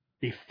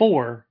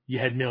before you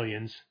had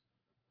millions,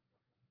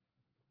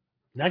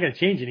 not going to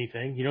change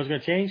anything. You know what's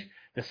going to change?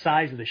 The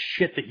size of the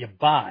shit that you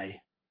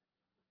buy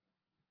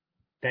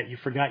that you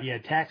forgot you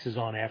had taxes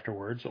on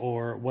afterwards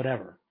or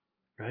whatever,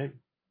 right?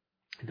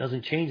 It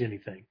doesn't change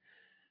anything,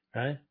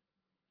 right?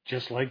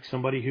 Just like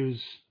somebody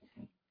who's,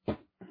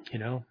 you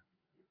know,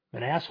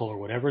 an asshole or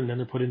whatever, and then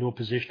they're put into a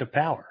position of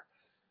power.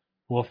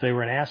 Well, if they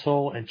were an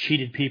asshole and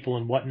cheated people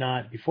and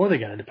whatnot before they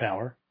got into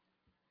power,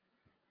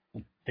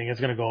 think it's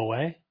going to go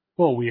away?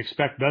 Well, we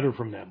expect better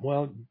from them.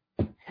 Well,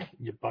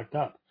 you fucked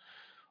up,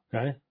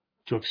 okay?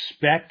 To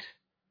expect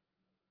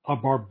a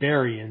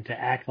barbarian to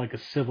act like a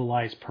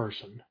civilized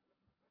person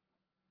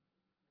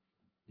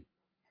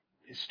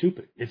is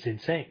stupid. It's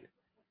insane.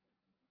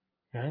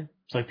 Right?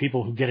 It's like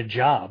people who get a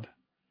job,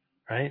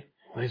 right?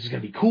 Well, this is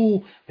going to be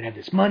cool. They have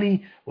this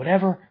money,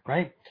 whatever,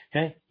 right?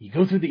 Okay. You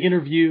go through the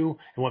interview,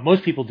 and what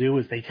most people do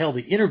is they tell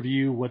the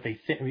interviewer what they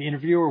think the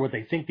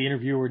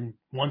interviewer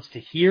wants to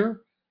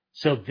hear,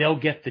 so they'll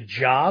get the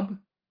job,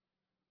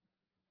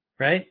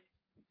 right?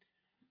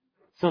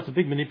 So it's a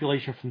big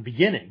manipulation from the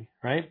beginning,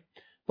 right?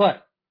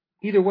 But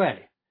either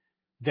way,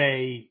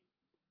 they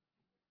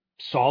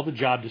saw the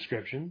job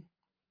description.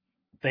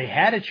 They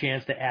had a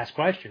chance to ask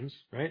questions,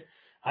 right?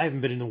 I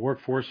haven't been in the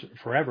workforce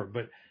forever,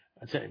 but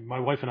I'd say my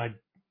wife and I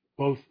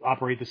both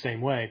operate the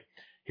same way.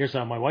 Here's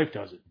how my wife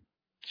does it.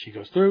 She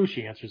goes through,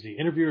 she answers the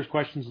interviewer's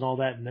questions and all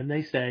that, and then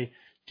they say,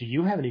 do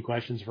you have any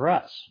questions for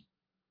us?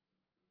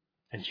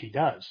 And she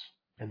does.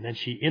 And then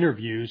she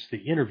interviews the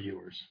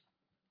interviewers.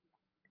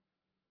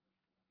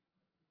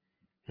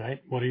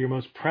 Right? What are your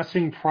most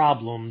pressing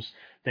problems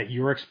that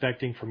you're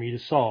expecting for me to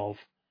solve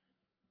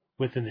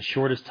within the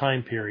shortest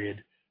time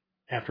period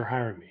after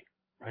hiring me,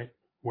 right?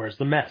 Where's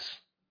the mess?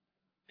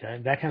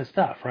 Okay, that kind of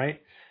stuff,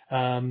 right?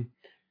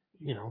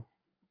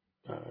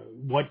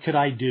 What could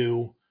I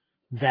do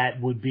that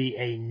would be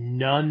a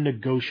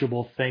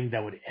non-negotiable thing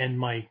that would end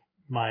my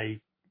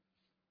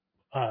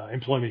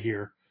employment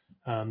here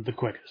the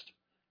quickest?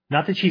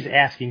 Not that she's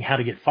asking how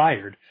to get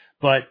fired,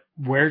 but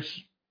where's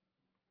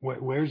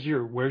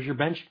your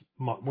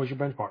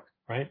benchmark,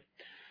 right?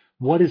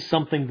 What is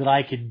something that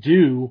I could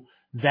do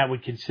that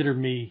would consider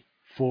me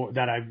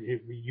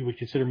you would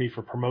consider me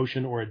for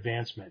promotion or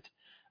advancement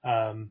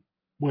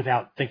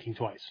without thinking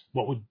twice?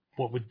 What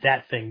would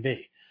that thing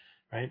be,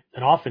 right?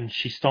 And often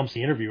she stumps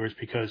the interviewers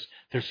because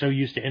they're so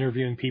used to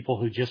interviewing people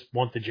who just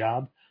want the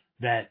job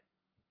that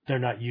they're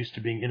not used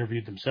to being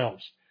interviewed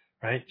themselves,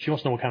 right? She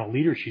wants to know what kind of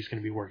leader she's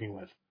going to be working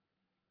with,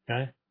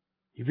 okay?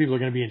 You people are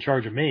going to be in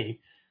charge of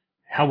me.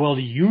 How well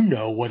do you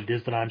know what it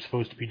is that I'm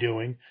supposed to be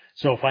doing?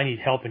 So if I need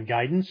help and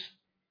guidance,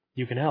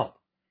 you can help,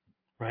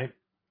 right?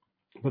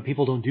 But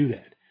people don't do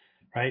that,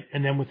 right?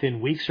 And then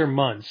within weeks or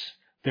months,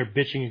 they're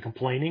bitching and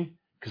complaining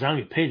because I don't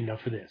get paid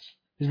enough for this.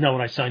 This is not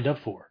what I signed up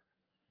for.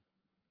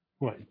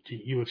 What?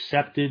 You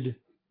accepted,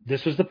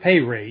 this was the pay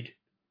rate.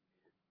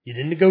 You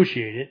didn't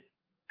negotiate it,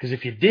 because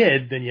if you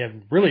did, then you have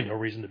really no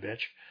reason to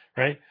bitch,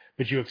 right?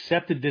 But you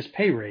accepted this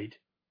pay rate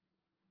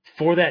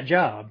for that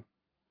job,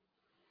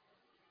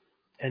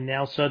 and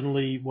now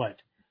suddenly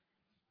what?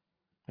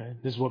 Okay?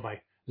 This is what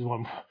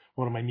one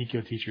of my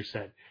Nikko teachers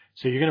said.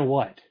 So you're going to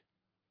what?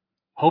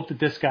 Hope that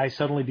this guy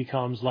suddenly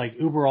becomes like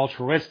uber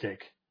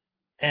altruistic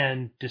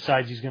and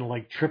decides he's going to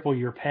like triple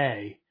your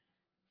pay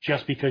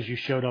just because you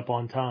showed up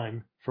on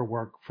time for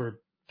work for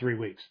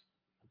 3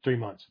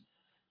 months.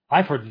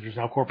 I've heard that there's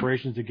now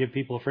corporations that give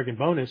people a freaking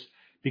bonus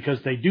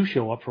because they do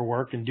show up for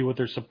work and do what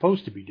they're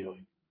supposed to be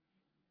doing.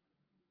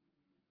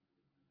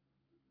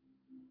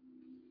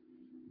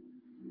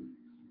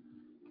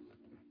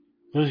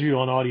 Those of you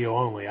on audio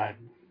only, I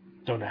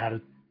don't know how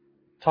to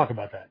talk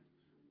about that,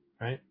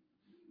 right?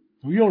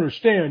 Well, you don't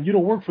understand. You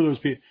don't work for those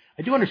people.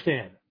 I do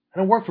understand. I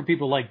don't work for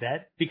people like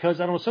that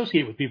because I don't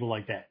associate with people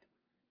like that.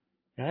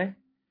 Okay?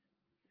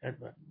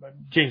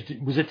 James,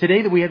 was it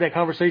today that we had that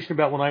conversation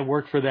about when I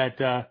worked for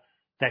that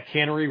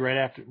cannery right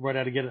out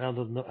of getting out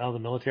of the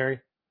military?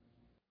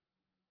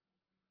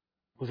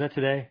 Was that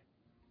today?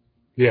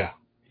 Yeah.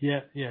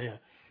 Yeah.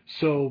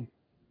 So,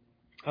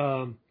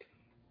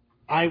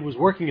 I was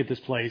working at this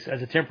place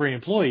as a temporary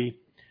employee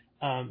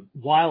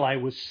while I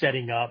was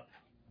setting up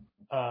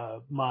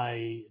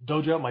my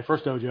dojo, my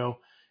first dojo,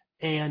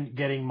 and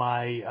getting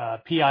my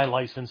PI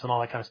license and all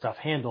that kind of stuff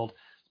handled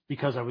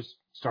because I was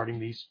starting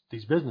these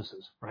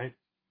businesses, right?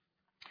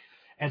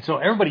 And so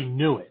everybody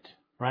knew it,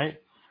 right?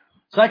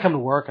 So I come to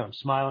work and I'm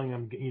smiling,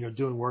 I'm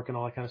doing work and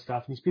all that kind of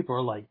stuff, and these people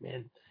are like,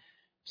 man,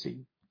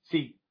 see,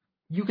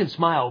 you can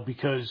smile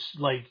because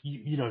like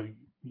you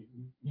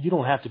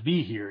don't have to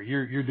be here.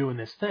 You're doing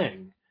this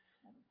thing.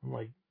 I'm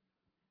like,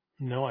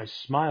 no, I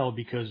smile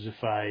because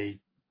if I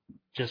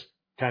just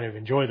kind of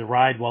enjoy the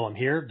ride while I'm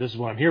here. This is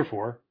what I'm here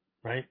for,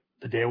 right?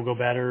 The day will go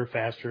better,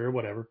 faster,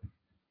 whatever.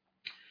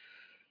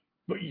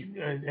 But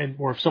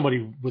or if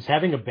somebody was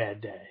having a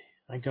bad day,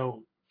 I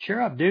go,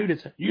 cheer up,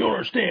 dude. You don't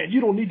understand.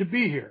 You don't need to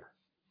be here.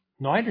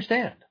 No, I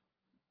understand.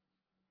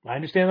 I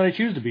understand that I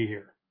choose to be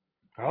here.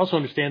 I also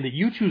understand that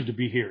you choose to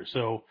be here.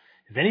 So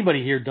if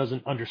anybody here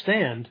doesn't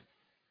understand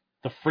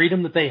the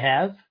freedom that they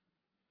have,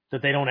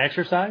 that they don't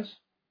exercise,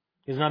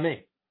 is not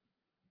me.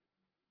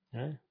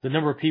 Right? The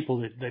number of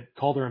people that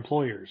call their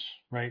employers,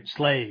 right,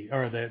 slave,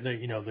 or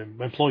the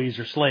employees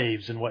are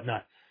slaves and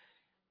whatnot.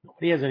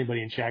 Nobody has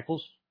anybody in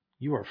shackles.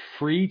 You are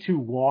free to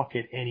walk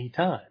at any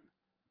time.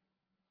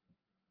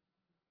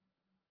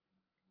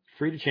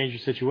 Free to change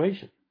your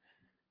situation.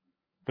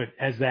 But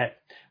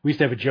we used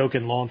to have a joke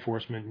in law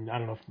enforcement, and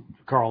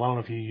Carl, I don't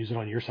know if you use it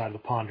on your side of the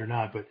pond or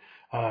not, but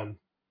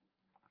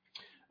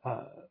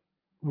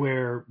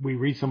where we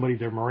read somebody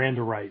their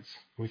Miranda rights,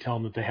 we tell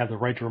them that they have the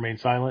right to remain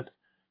silent,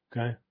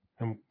 okay?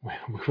 And we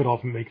would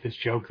often make this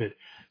joke that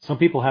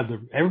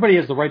everybody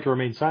has the right to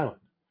remain silent.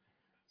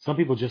 Some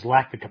people just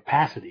lack the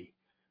capacity,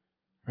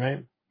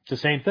 right? It's the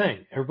same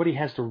thing. Everybody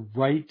has the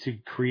right to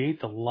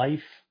create the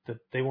life that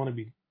they want to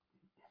be,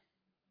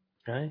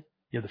 okay?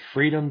 You have the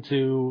freedom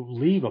to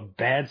leave a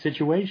bad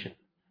situation,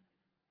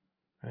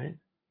 right?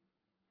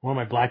 One of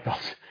my black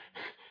belts,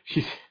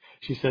 she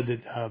said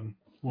that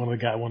one of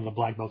the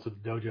black belts at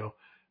the dojo,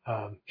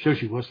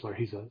 Shoshi Whistler,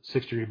 he's a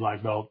 6th-degree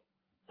black belt,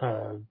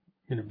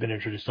 been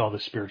introduced to all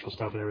this spiritual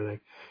stuff and everything,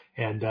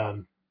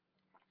 and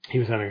he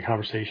was having a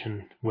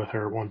conversation with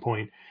her at one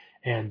point,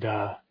 and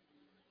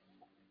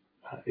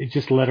it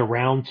just led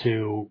around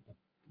to,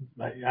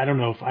 I don't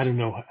know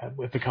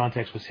if the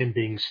context was him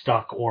being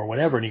stuck or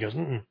whatever, and he goes,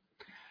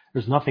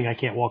 there's nothing I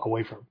can't walk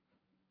away from.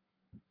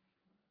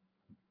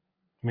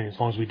 I mean, as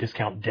long as we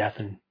discount death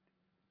and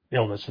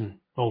illness and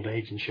old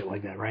age and shit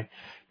like that, right?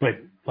 But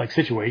like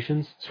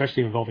situations,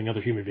 especially involving other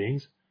human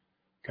beings,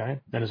 okay,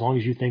 then as long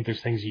as you think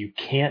there's things you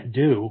can't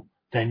do,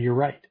 then you're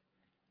right.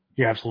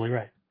 You're absolutely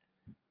right.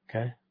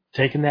 Okay?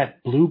 Taking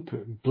that blue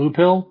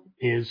pill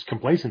is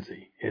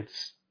complacency.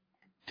 It's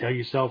tell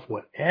yourself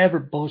whatever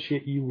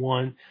bullshit you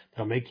want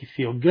that'll make you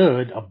feel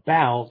good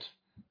about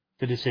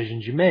the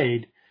decisions you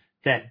made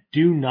that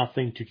do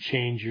nothing to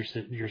change your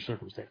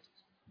circumstances.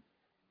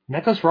 And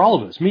that goes for all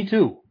of us. Me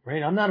too,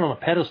 right? I'm not on a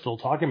pedestal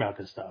talking about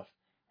this stuff,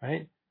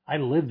 right? I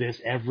live this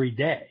every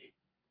day,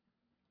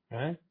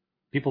 right?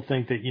 People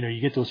think that, you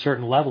get to a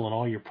certain level and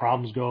all your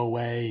problems go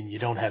away and you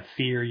don't have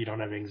fear, you don't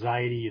have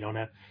anxiety, you don't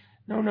have,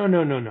 no.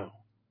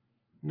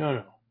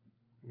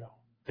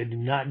 They do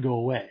not go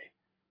away.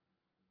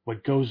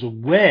 What goes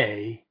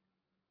away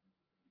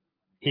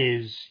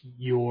is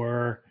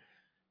your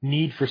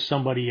need for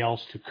somebody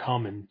else to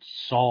come and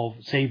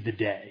save the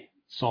day,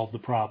 solve the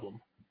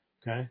problem.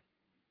 Okay?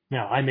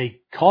 Now, I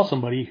may call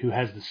somebody who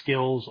has the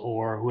skills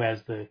or who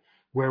has the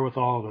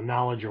wherewithal, the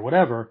knowledge or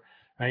whatever,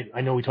 right?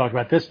 I know we talked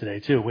about this today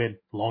too. We had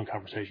a long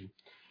conversation.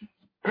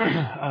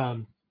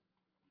 That's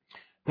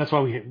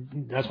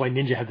why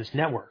Ninja had this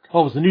network. Oh,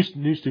 it was the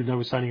new student I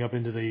was signing up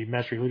into the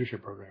Mastery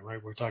Leadership Program,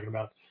 right? We're talking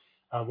about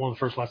one of the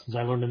first lessons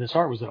I learned in this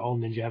art was that all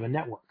Ninja have a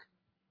network,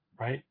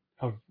 right?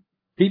 Of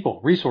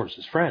people,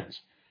 resources, friends,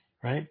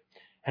 right?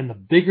 And the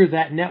bigger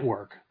that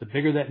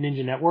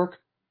Ninja network,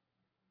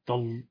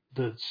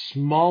 the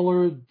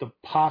smaller the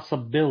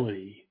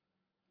possibility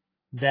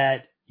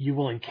that you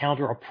will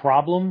encounter a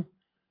problem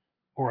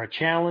or a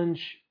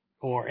challenge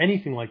or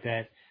anything like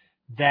that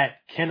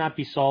cannot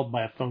be solved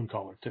by a phone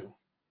call or two,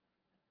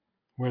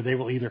 where they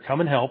will either come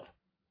and help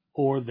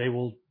or they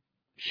will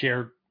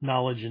share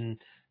knowledge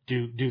and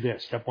do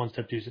this, step 1,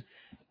 step 2,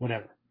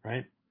 whatever,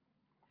 right?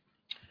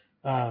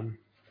 But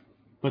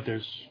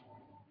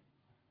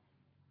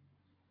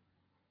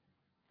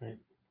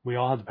we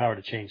all have the power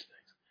to change things.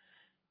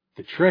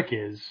 The trick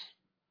is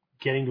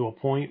getting to a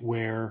point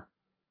where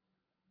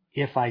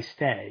if I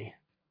stay,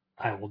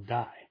 I will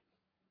die.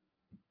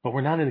 But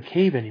we're not in a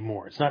cave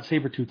anymore. It's not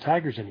saber-toothed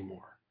tigers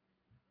anymore,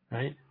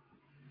 right?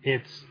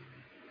 It's,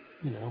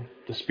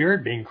 the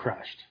spirit being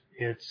crushed.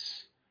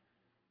 It's,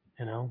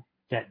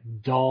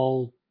 that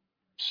dull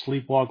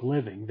sleepwalk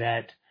living,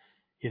 that,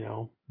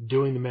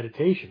 doing the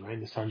meditation, right?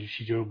 The Sanju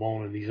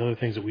Shijobon and these other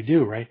things that we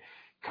do, right?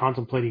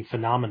 Contemplating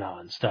phenomena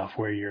and stuff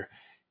where you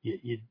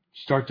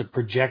start to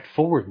project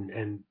forward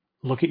and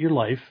look at your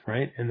life,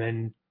 right? And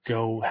then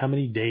go, how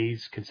many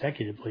days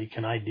consecutively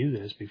can I do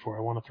this before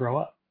I want to throw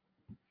up?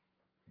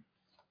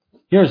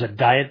 There's a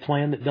diet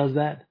plan that does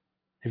that.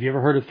 Have you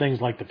ever heard of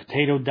things like the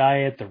potato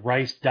diet, the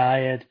rice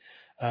diet,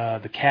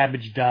 the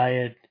cabbage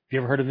diet? Have you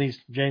ever heard of these,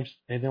 James?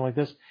 Anything like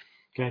this?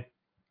 Okay.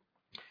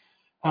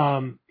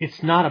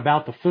 It's not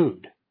about the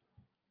food.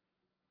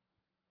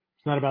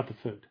 It's not about the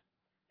food.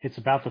 It's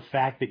about the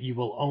fact that you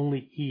will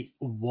only eat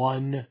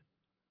one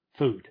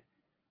food.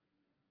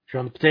 If you're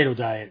on the potato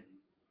diet,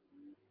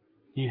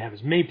 you can have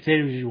as many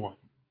potatoes as you want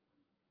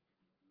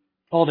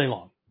all day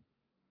long,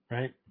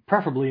 right?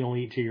 Preferably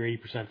only eat till you're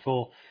 80%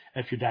 full.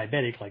 And if you're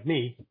diabetic like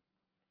me,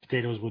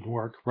 potatoes wouldn't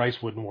work,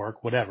 rice wouldn't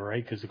work, whatever,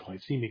 right? Because the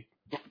glycemic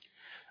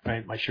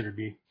right? My sugar would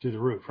be through the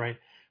roof, right?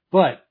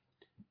 But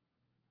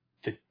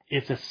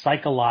it's a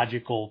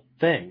psychological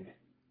thing.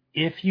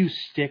 If you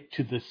stick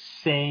to the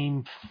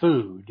same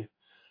food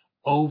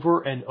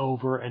over and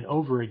over and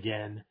over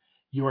again,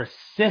 your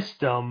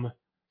system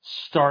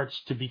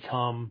starts to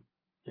become,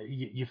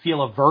 you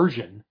feel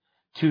aversion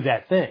to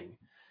that thing.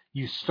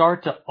 You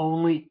start to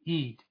only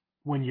eat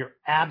when you're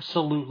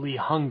absolutely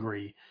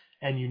hungry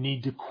and you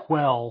need to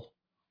quell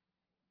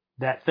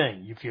that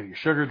thing. You feel your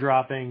sugar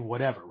dropping,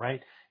 whatever,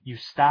 right? You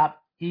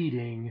stop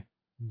eating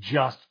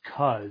just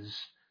because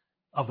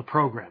of the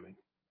programming.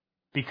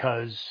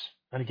 Because,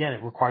 and again,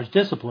 it requires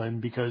discipline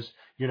because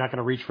you're not going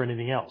to reach for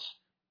anything else.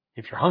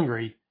 If you're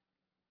hungry,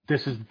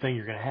 this is the thing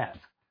you're going to have.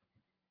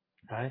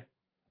 Right?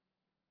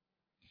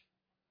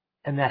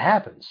 And that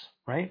happens,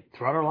 right?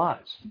 Throughout our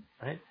lives,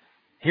 right?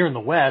 Here in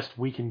the West,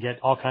 we can get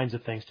all kinds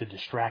of things to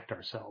distract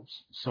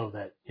ourselves so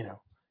that,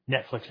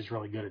 Netflix is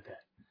really good at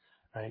that,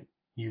 right?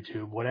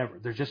 YouTube, whatever.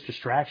 They're just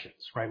distractions,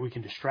 right? We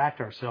can distract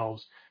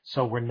ourselves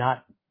so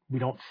we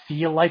don't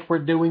feel like we're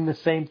doing the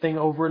same thing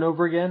over and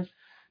over again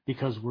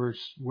because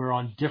we're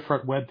on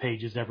different web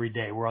pages every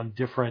day. We're on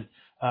different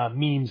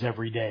memes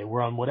every day.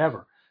 We're on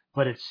whatever.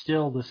 But it's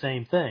still the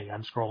same thing.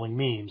 I'm scrolling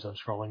memes. I'm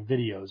scrolling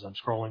videos. I'm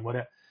scrolling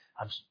whatever.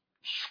 I'm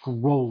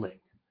scrolling.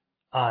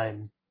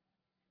 I'm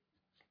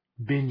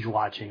binge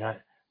watching.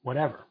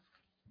 Whatever.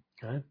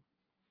 Okay.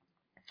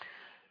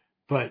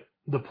 But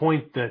the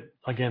point that,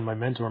 again, my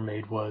mentor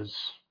made was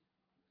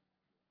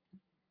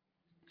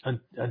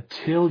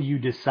until you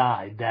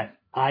decide that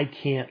I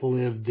can't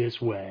live this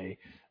way,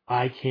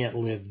 I can't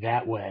live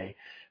that way,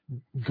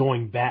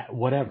 going back,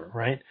 whatever,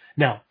 right?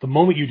 Now, the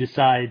moment you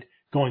decide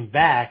going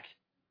back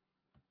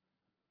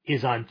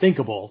is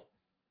unthinkable,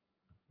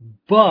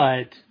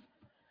 but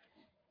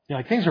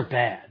things are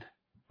bad,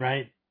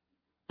 right?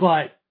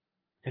 But,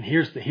 and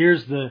here's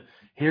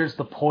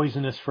the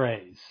poisonous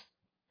phrase.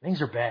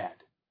 Things are bad,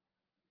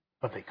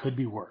 but they could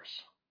be worse.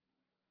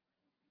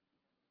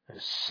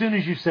 As soon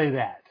as you say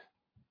that,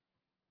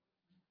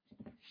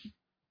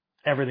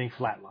 everything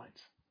flatlines.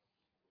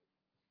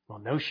 Well,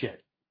 no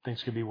shit.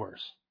 Things could be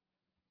worse.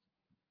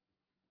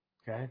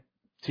 Okay?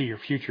 To your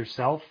future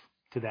self,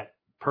 to that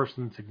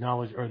person that's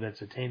acknowledged or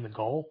that's attained the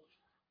goal.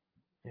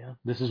 Yeah,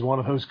 this is one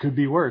of those could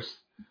be worse.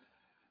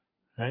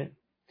 Right?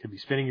 Could be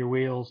spinning your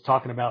wheels,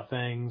 talking about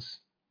things,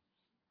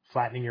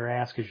 flattening your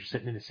ass because you're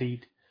sitting in a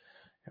seat,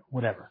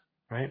 whatever.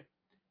 Right?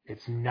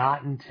 It's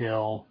not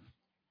until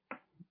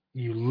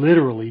you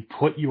literally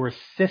put your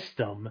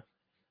system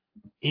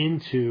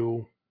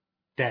into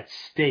that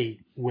state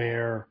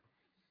where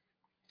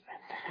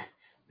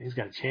things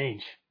got to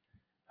change.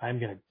 I'm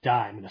going to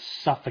die. I'm going to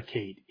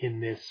suffocate in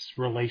this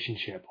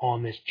relationship,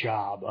 on this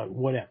job,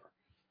 whatever.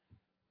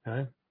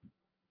 Okay?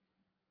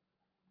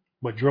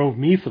 What drove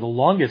me for the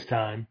longest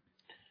time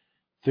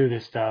through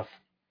this stuff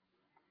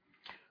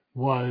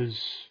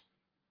was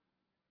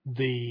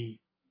the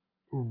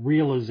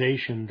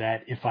realization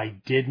that if I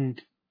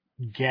didn't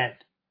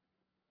get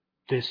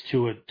this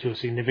to a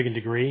significant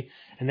degree,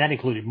 and that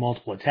included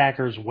multiple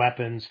attackers,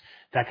 weapons,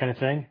 that kind of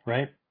thing,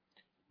 right?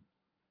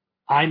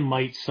 I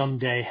might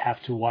someday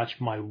have to watch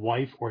my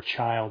wife or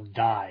child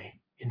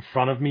die in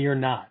front of me or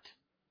not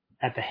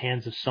at the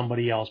hands of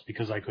somebody else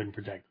because I couldn't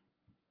protect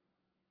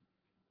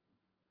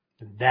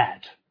them. And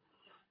that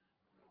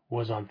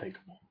was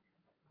unthinkable.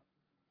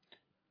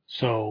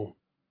 So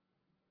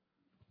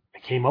I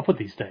came up with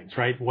these things,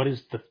 right? What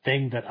is the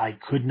thing that I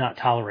could not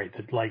tolerate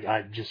that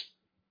I just,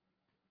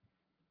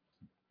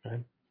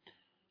 right?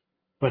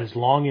 But as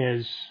long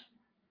as,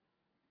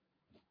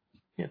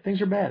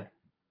 things are bad,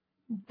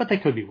 but they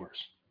could be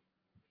worse.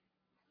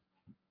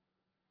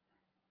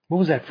 What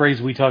was that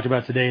phrase we talked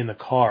about today in the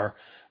car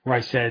where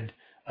I said,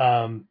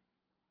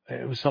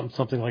 it was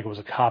something like it was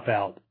a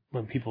cop-out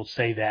when people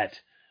say that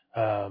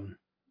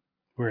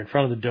we're in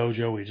front of the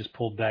dojo, we just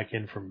pulled back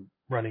in from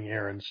running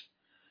errands.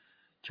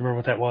 Do you remember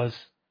what that was?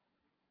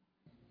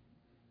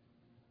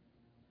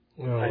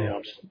 Oh, I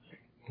know.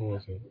 what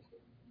was it?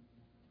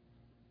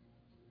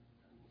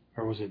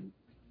 Or was it?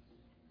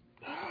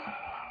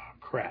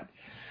 Crap.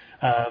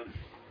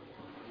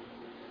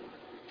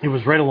 It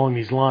was right along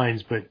these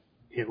lines, but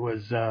it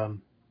was. It'll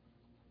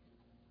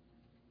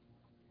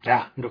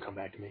come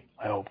back to me,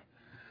 I hope.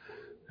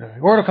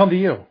 Or it'll come to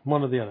you,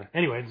 one or the other.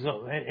 Anyway,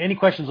 so any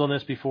questions on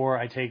this before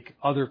I take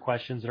other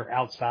questions that are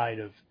outside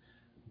of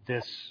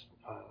this?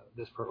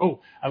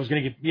 I was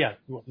going to get,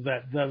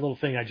 that little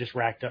thing I just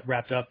wrapped up.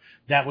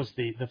 That was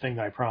the thing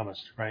that I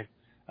promised, right?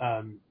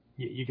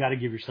 You got to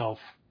give yourself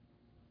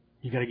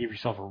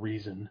a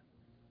reason,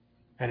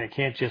 and it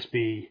can't just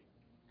be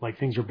like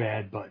things are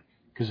bad, but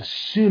because as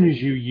soon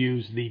as you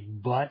use the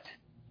but,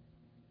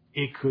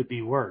 it could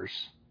be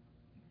worse.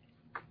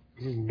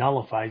 It just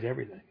nullifies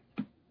everything.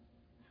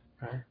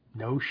 Right?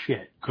 No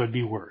shit. Could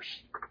be worse.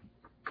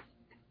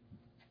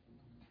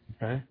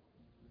 Right?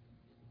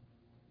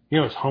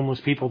 There's homeless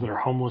people that are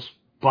homeless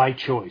by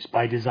choice,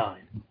 by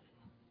design.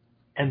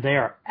 And they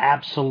are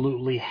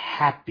absolutely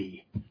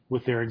happy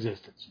with their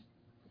existence.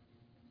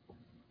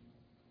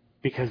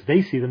 because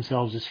they see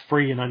themselves as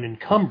free and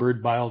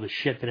unencumbered by all the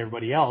shit that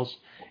everybody else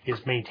is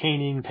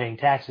maintaining, paying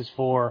taxes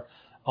for,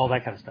 all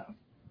that kind of stuff.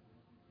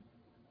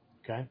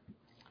 Okay?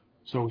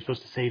 So are we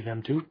supposed to save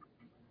them too?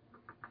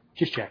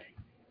 Just checking.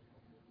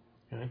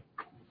 Okay?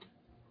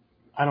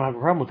 I don't have a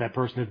problem with that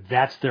person if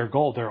that's their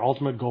goal. Their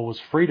ultimate goal is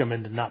freedom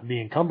and to not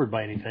be encumbered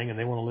by anything, and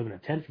they want to live in a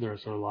tent for the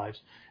rest of their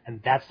lives,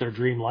 and that's their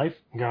dream life.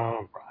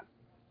 No,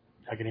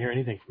 I can hear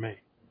anything from me.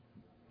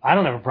 I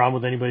don't have a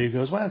problem with anybody who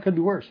goes, well, it could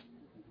be worse.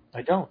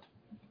 I don't.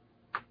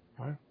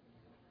 Right?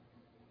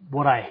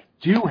 What I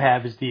do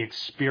have is the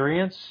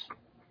experience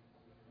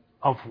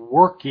of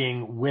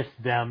working with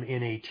them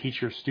in a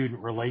teacher-student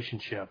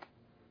relationship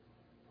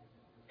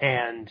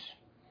and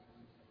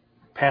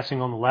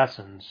passing on the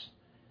lessons,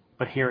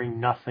 but hearing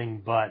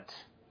nothing but,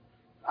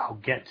 I'll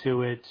get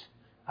to it,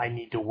 I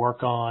need to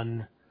work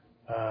on,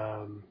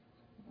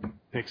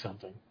 pick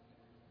something,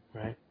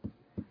 right?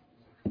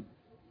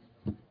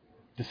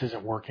 This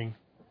isn't working.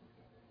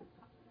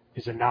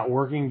 Is it not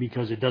working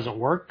because it doesn't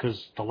work?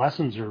 Because the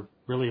lessons are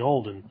really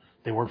old and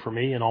they work for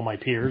me and all my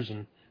peers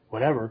and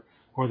whatever.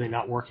 Or are they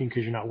not working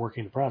because you're not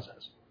working the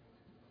process?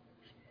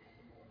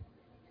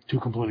 Two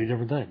completely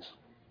different things,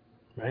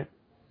 right?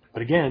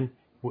 But again,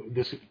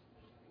 this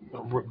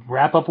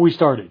wrap up where we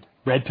started.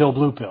 Red pill,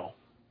 blue pill.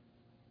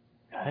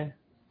 Okay?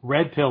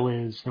 Red pill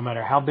is no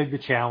matter how big the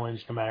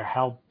challenge, no matter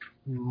how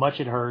much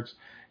it hurts,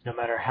 no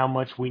matter how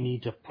much we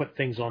need to put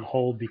things on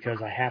hold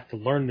because I have to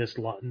learn this,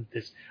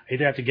 I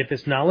either have to get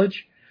this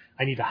knowledge,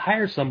 I need to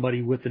hire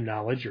somebody with the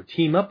knowledge or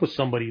team up with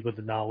somebody with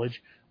the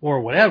knowledge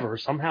or whatever.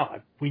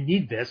 Somehow we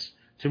need this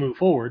to move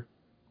forward,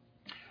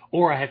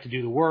 or I have to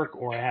do the work,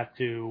 or I have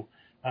to,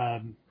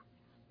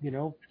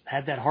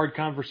 have that hard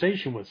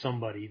conversation with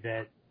somebody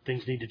that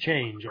things need to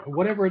change or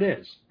whatever it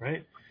is,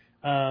 right?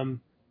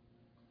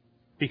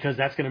 Because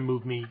that's going to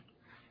move me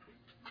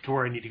to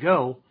where I need to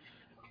go,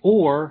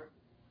 or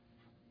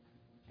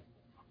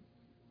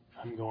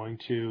I'm going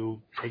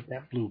to take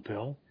that blue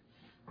pill,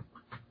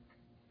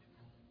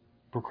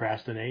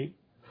 procrastinate,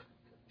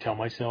 tell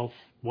myself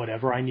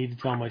whatever I need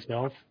to tell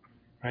myself,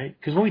 right?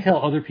 Because when we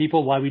tell other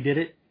people why we did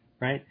it,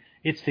 right,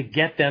 it's to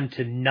get them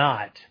to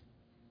not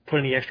put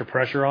any extra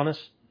pressure on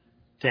us,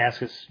 to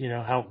ask us,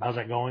 how's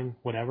that going,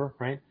 whatever,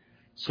 right?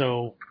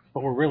 So,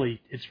 but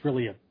it's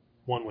really a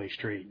one-way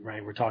street,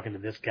 right? We're talking to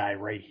this guy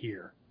right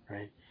here,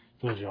 right?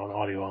 For those of you on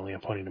audio only,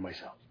 I'm pointing to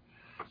myself.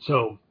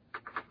 So,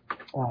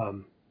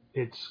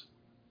 it's,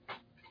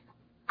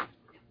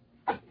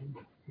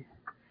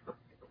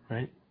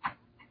 right?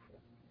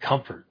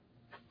 Comfort.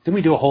 Didn't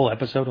we do a whole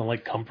episode on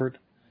comfort?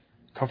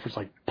 Comfort's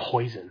like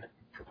poison.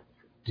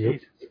 Yep.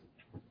 Jesus.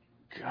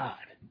 God.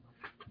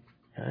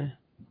 Okay?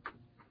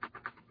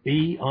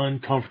 Be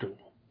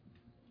uncomfortable.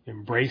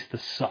 Embrace the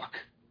suck.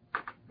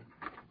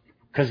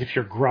 Because if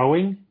you're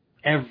growing,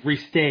 every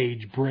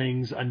stage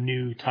brings a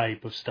new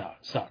type of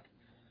suck.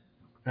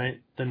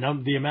 Right?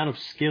 The amount of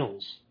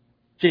skills.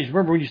 James,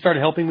 remember when you started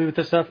helping me with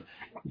this stuff?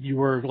 You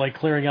were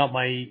clearing out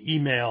my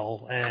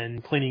email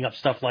and cleaning up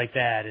stuff like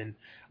that and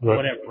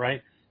whatever,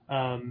 right?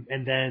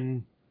 And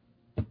then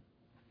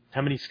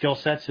how many skill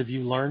sets have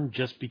you learned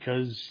just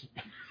because?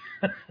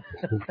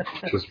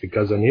 Just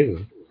because I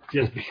needed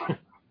them.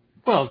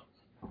 Well,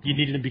 you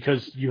needed them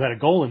because you had a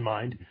goal in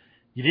mind.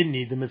 You didn't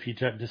need them if you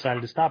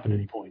decided to stop at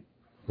any point.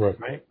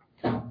 Right?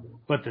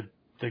 But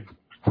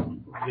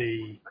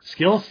the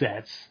skill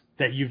sets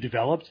that you've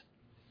developed,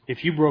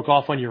 if you broke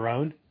off on your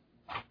own,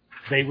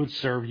 they would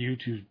serve you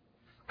to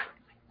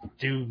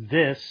do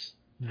this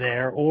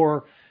there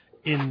or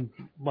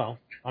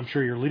I'm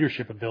sure your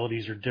leadership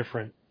abilities are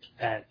different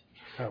at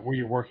where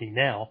you're working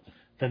now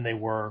than they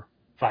were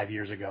 5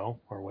 years ago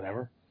or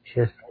whatever.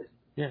 Sure.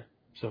 Yeah.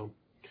 So,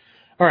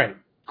 all right.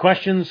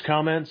 Questions,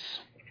 comments,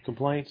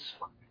 complaints?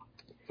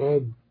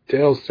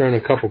 Dale's thrown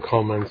a couple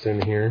comments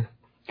in here.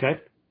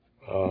 Okay.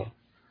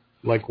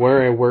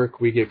 Where I work,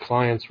 we get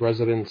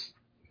residents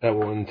that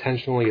will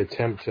intentionally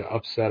attempt to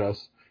upset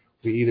us.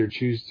 We either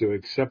choose to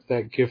accept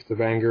that gift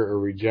of anger or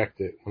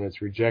reject it. When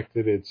it's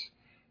rejected,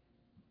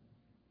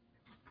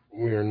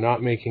 we are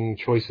not making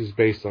choices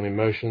based on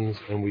emotions,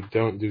 and we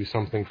don't do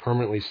something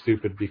permanently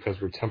stupid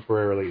because we're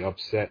temporarily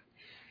upset.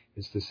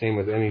 It's the same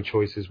with any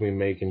choices we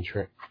make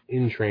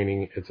in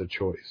training. It's a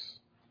choice.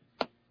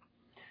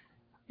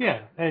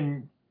 Yeah,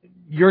 and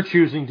you're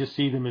choosing to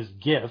see them as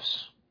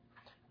gifts.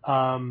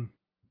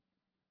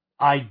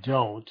 I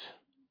don't.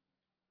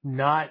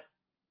 Not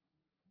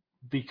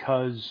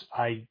because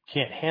I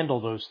can't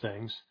handle those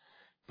things,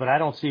 but I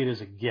don't see it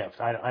as a gift.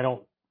 I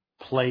don't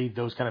play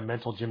those kind of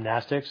mental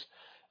gymnastics.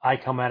 I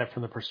come at it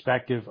from the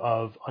perspective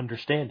of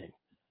understanding.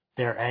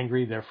 They're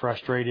angry, they're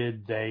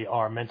frustrated, they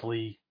are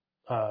mentally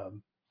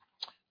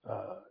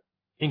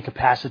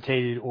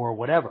incapacitated or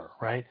whatever,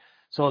 right?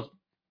 So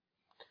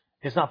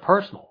it's not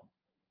personal,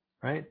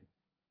 right?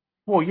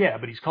 Well, yeah,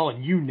 but he's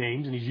calling you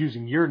names and he's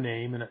using your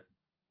name, and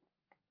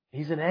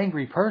he's an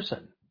angry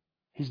person.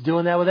 He's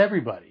doing that with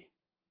everybody.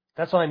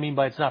 That's what I mean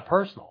by it's not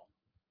personal,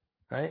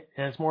 right?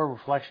 And it's more a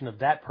reflection of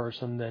that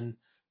person than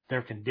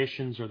their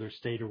conditions or their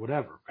state or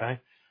whatever, okay?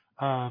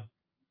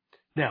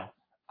 Now,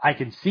 I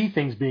can see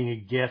things being a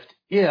gift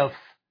if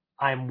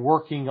I'm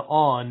working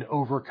on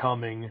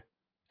overcoming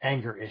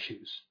anger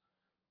issues,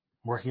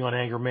 working on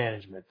anger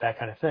management, that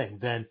kind of thing.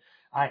 Then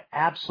I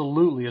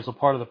absolutely, as a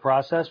part of the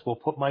process, will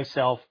put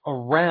myself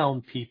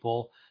around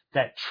people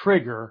that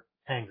trigger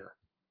anger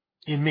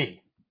in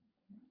me.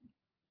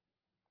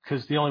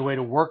 Because the only way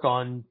to work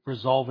on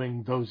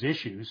resolving those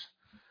issues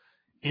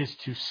is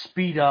to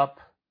speed up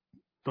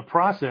the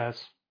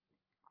process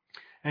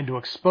and to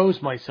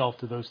expose myself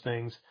to those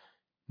things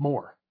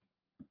more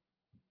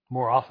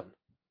often,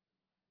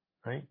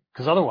 right?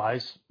 Because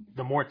otherwise,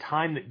 the more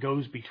time that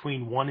goes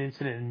between one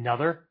incident and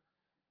another,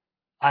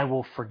 I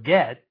will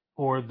forget,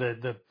 or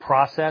the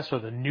process or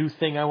the new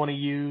thing I want to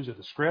use or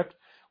the script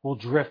will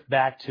drift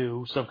back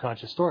to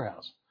subconscious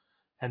storehouse.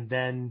 And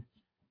then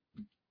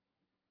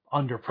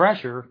under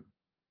pressure,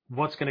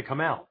 what's going to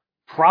come out?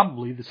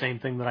 Probably the same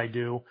thing that I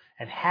do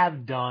and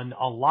have done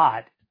a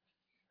lot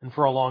and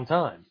for a long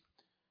time,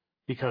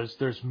 because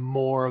there's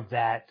more of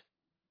that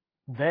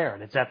there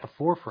and it's at the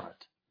forefront,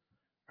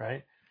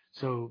 right?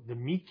 So the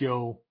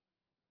Mikyo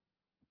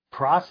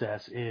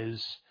process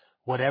is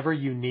whatever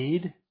you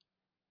need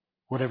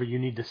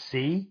to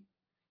see,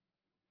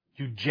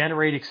 you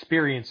generate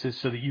experiences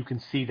so that you can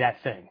see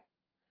that thing.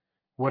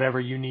 Whatever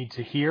you need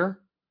to hear,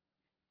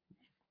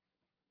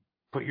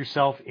 put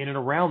yourself in and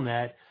around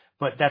that.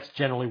 But that's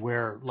generally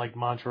where like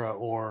mantra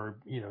or,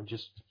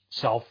 just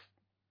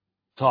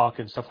self-talk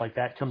and stuff like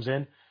that comes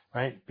in,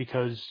 right?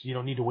 Because you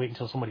don't need to wait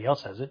until somebody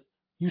else says it.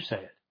 You say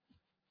it,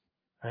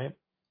 right?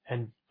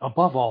 And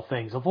above all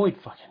things, avoid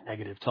fucking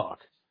negative talk,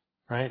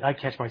 right? I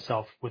catch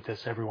myself with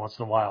this every once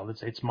in a while.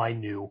 It's my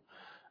new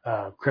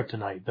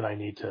kryptonite that I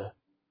need to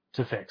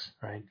fix,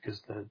 right?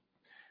 Because the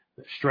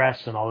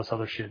stress and all this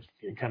other shit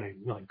kind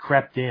of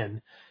crept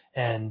in.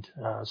 And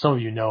some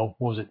of what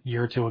was it, a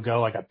year or two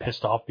ago, I got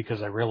pissed off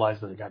because I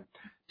realized that I got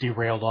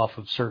derailed off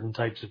of certain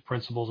types of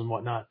principles and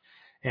whatnot.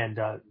 And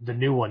the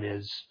new one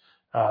is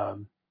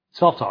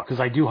self-talk, because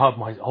I do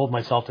hold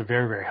myself to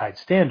very, very high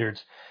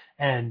standards.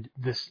 And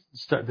this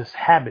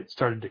habit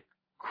started to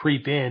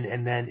creep in,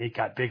 and then it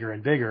got bigger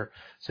and bigger.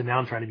 So now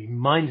I'm trying to be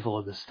mindful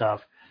of this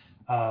stuff.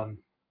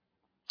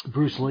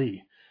 Bruce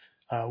Lee,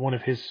 one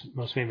of his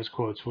most famous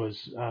quotes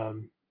was,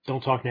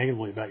 don't talk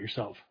negatively about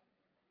yourself.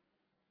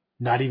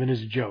 Not even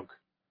as a joke.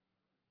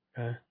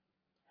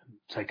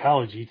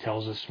 Psychology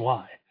tells us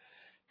why.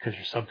 Because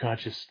your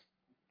subconscious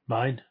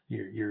mind,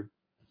 your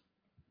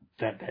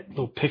that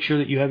little picture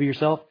that you have of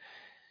yourself,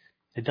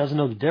 it doesn't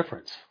know the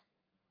difference.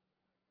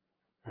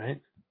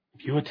 Right?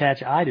 If you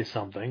attach I to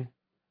something,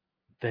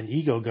 then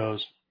ego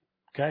goes,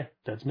 okay,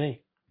 that's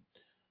me.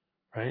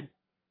 Right?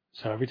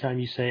 So every time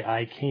you say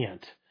I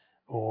can't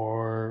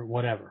or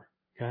whatever,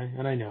 okay?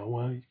 And I know,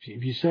 well,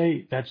 if you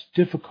say that's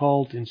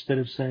difficult instead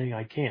of saying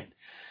I can't,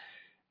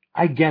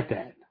 I get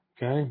that,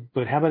 okay?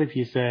 But how about if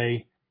you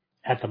say,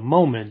 at the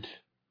moment,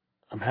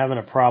 I'm having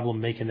a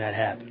problem making that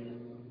happen,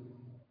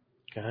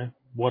 okay?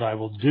 What I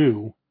will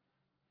do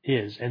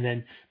is,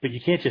 but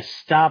you can't just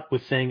stop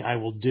with saying I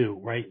will do,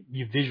 right?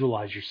 You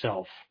visualize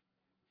yourself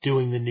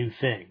doing the new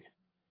thing,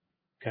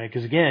 okay?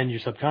 Because again, your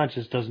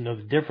subconscious doesn't know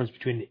the difference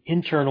between the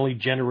internally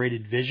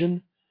generated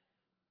vision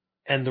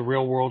and the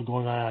real world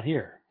going on out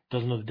here.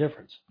 Doesn't know the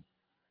difference.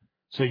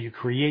 So you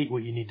create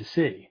what you need to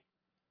see.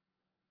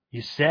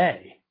 You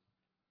say,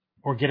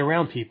 or get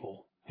around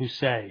people who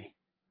say,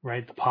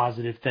 right, the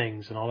positive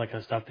things and all that kind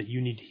of stuff that you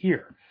need to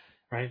hear,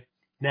 right?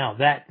 Now,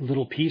 that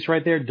little piece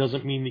right there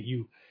doesn't mean that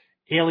you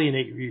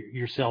alienate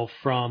yourself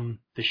from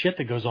the shit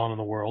that goes on in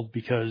the world,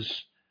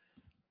 because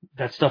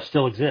that stuff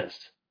still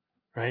exists,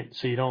 right?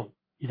 So you don't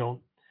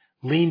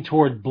lean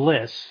toward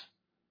bliss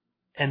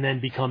and then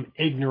become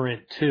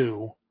ignorant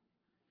to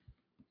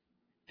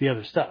the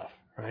other stuff,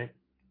 right?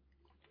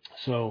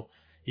 So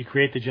you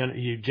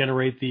you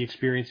generate the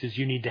experiences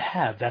you need to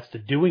have. That's the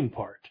doing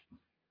part,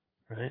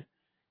 right?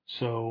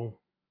 So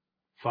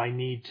if I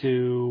need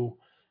to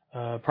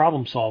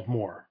problem solve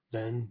more,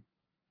 then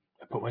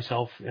I put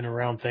myself in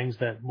around things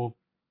that will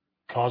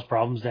cause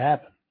problems to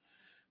happen.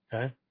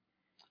 Okay.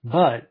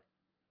 But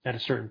at a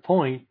certain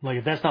point, like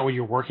if that's not what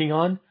you're working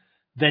on,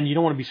 then you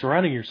don't want to be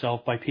surrounding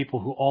yourself by people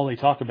who all they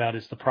talk about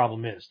is the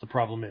problem is, the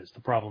problem is,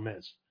 the problem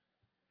is.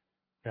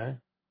 Okay.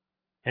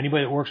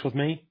 Anybody that works with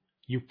me,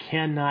 you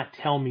cannot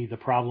tell me the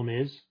problem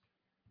is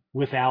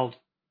without,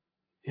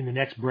 in the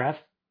next breath,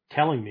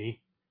 telling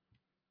me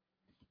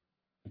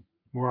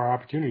where our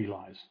opportunity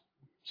lies.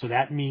 So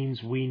that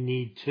means we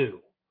need to.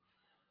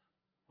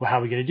 Well, how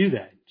are we going to do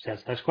that?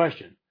 That's the next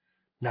question.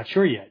 Not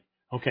sure yet.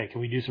 Okay,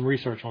 can we do some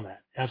research on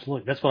that?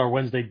 Absolutely. That's what our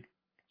Wednesday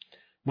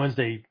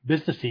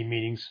business team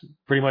meetings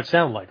pretty much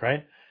sound like,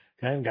 right?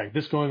 Okay, we got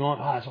this going on.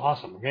 That's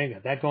awesome. Okay, we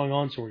got that going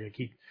on, so we're going to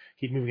keep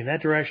moving in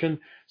that direction.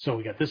 So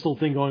we got this little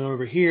thing going on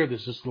over here.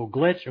 There's this little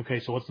glitch. Okay,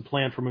 so what's the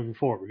plan for moving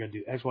forward? We're going to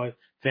do X, Y.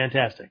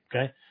 Fantastic.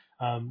 Okay.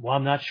 Well,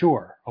 I'm not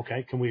sure.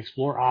 Okay, can we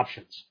explore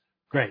options?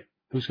 Great.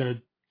 Who's going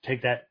to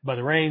take that by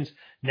the reins?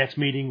 Next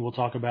meeting, we'll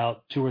talk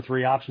about 2 or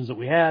 3 options that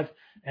we have,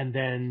 and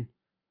then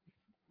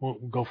we'll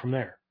go from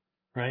there,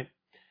 right?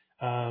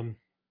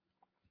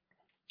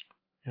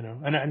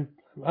 And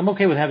I'm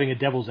okay with having a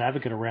devil's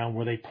advocate around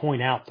where they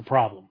point out the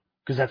problem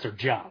because that's their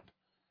job,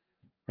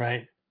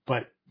 right?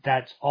 But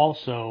that's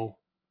also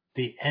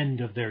the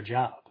end of their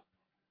job.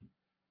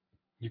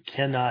 You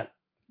cannot,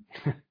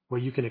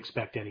 well, you can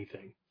expect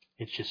anything.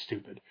 It's just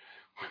stupid.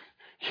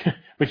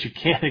 But you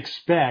can't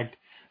expect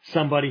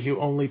somebody who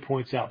only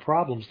points out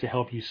problems to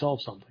help you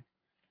solve something.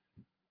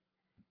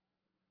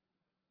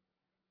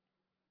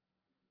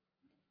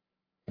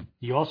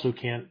 You also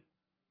can't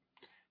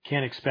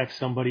expect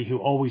somebody who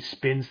always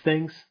spins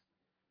things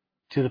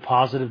to the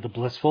positive, the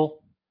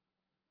blissful,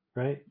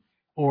 right?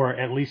 Or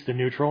at least the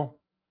neutral.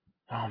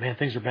 Oh man,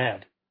 things are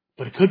bad,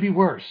 but it could be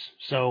worse.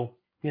 So,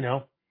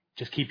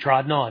 just keep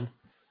trotting on.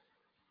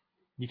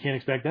 You can't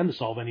expect them to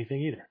solve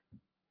anything either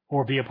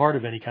or be a part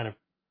of any kind of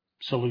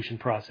solution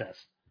process.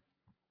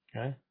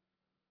 Okay.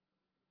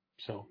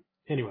 So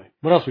anyway,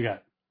 what else we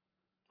got?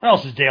 What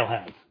else does Dale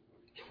have?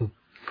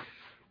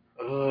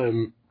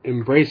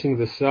 Embracing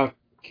the suck,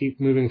 keep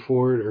moving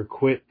forward, or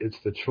quit. It's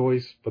the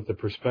choice, but the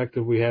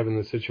perspective we have in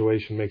the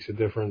situation makes a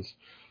difference.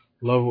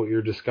 Love what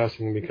you're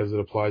discussing because it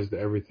applies to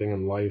everything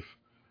in life.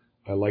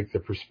 I like the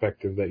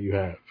perspective that you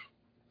have.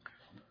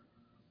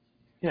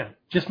 Yeah,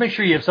 just make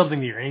sure you have something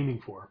that you're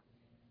aiming for.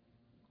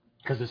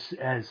 Because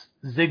as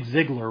Zig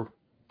Ziglar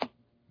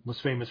was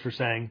famous for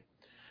saying,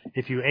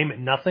 if you aim at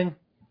nothing,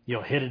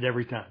 you'll hit it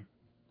every time.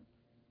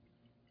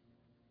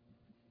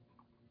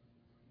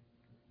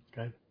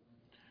 Okay.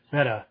 I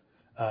had a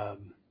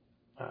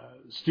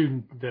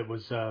student that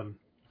was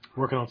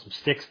working on some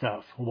stick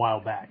stuff a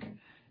while back,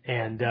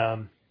 and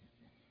a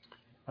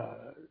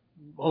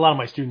lot of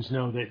my students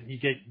know that you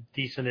get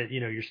decent at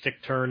your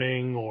stick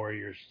turning or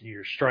your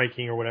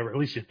striking or whatever. At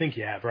least you think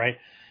you have, right?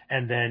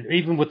 And then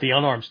even with the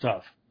unarmed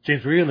stuff.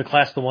 James, were you in the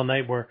class the one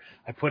night where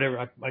I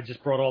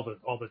just brought all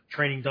the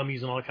training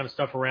dummies and all that kind of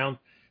stuff around,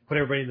 put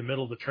everybody in the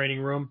middle of the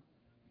training room,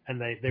 and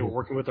they were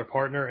working with their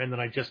partner, and then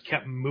I just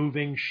kept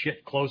moving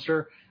shit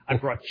closer. I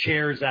brought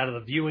chairs out of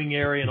the viewing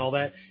area and all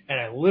that, and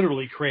I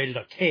literally created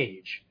a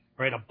cage,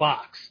 right, a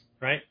box,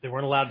 right? They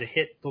weren't allowed to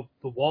hit the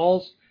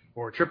walls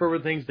or trip over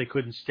things. They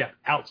couldn't step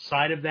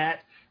outside of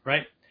that,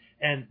 right?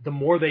 And the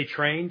more they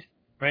trained,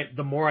 right,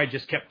 the more I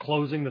just kept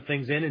closing the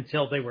things in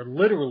until they were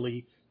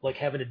literally like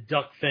having to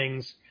duck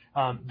things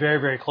very,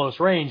 very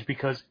close range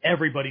because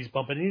everybody's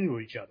bumping into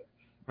each other,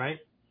 right?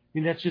 I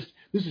mean,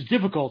 this is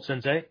difficult,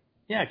 Sensei.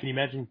 Yeah, can you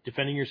imagine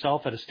defending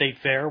yourself at a state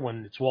fair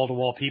when it's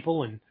wall-to-wall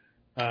people and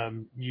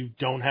you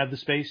don't have the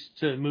space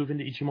to move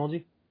into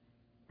Ichimonji,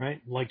 right?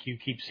 Like you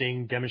keep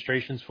seeing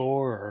demonstrations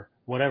for or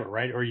whatever,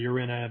 right? Or you're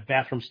in a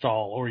bathroom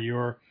stall or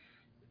you're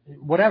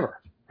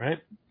whatever, right?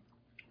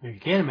 If you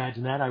can't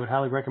imagine that, I would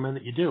highly recommend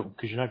that you do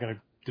because you're not going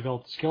to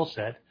develop the skill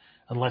set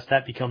unless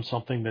that becomes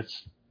something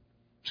that's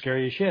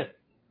scary as shit.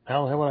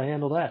 How would I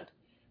handle that?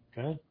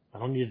 Okay, I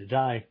don't need to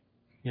die,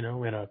 in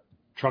a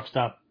truck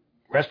stop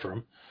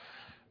restroom,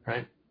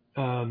 right?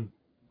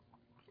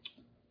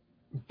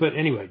 But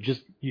anyway,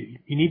 just you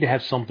need to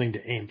have something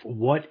to aim for.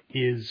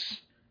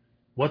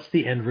 What's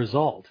the end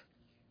result?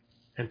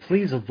 And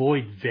please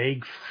avoid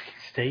vague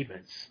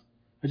statements.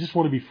 I just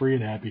want to be free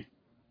and happy.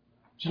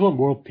 I just want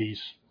world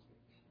peace.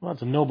 Well,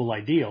 it's a noble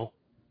ideal.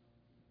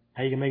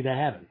 How you can make that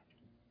happen?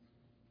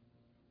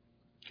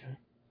 Okay.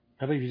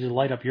 How about you just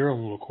light up your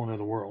own little corner of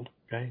the world?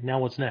 Okay. Now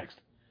what's next?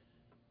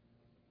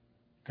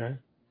 Okay.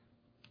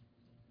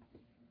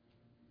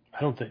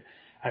 I don't think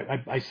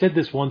I said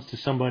this once to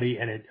somebody,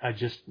 and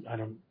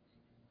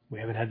we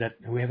haven't had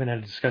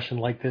a discussion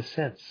like this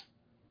since.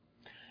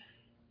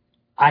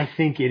 I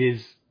think it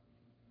is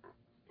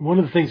one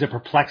of the things that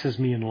perplexes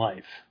me in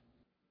life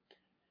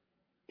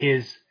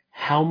is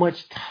how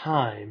much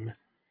time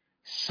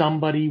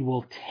somebody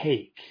will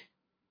take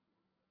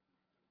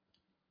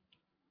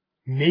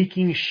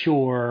making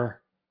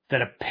sure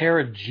that a pair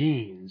of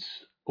jeans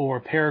or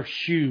a pair of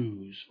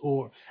shoes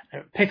or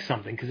pick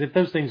something, because if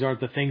those things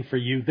aren't the thing for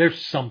you,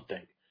 there's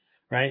something,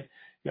 right?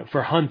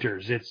 For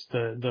hunters, it's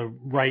the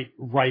right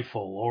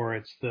rifle or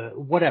it's the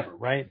whatever,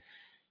 right?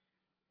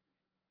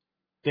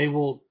 They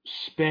will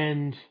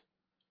spend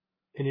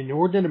an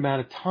inordinate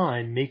amount of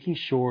time making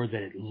sure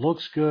that it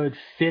looks good,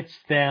 fits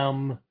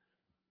them,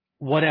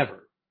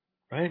 whatever,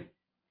 right?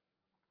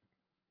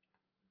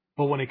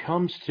 But when it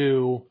comes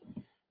to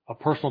a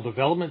personal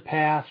development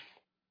path,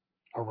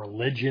 a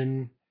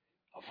religion,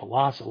 a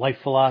philosophy, life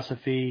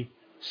philosophy,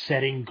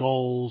 setting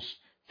goals,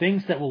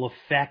 things that will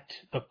affect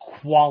the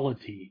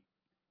quality,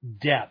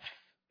 depth,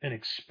 and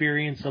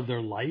experience of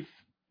their life.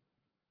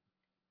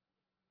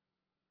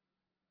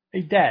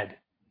 Hey, Dad,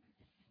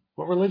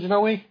 what religion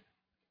are we?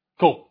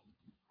 Cool.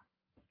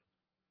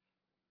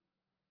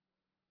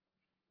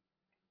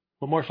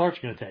 What martial arts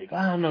are you going to take?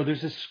 I don't know.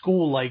 There's this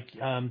school like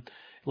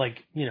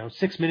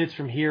 6 minutes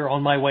from here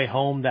on my way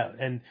home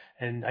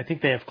and I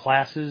think they have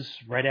classes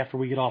right after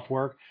we get off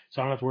work.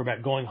 So I don't have to worry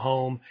about going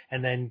home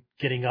and then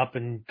getting up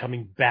and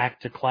coming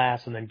back to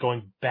class and then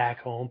going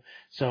back home.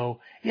 So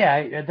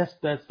yeah, that's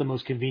the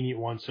most convenient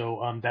one.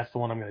 So, that's the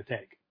one I'm going to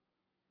take.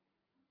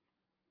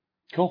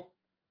 Cool.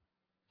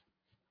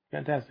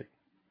 Fantastic.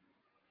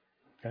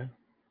 Okay.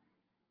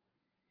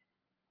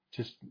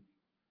 just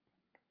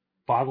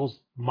boggles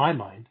my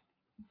mind.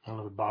 I don't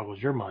know if it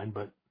boggles your mind,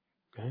 but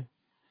okay.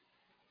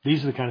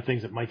 These are the kind of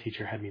things that my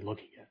teacher had me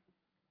looking at.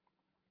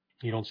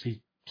 You don't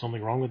see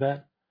something wrong with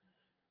that?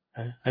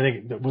 Okay? I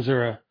think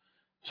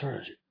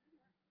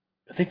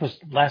I think it was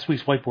last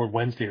week's Whiteboard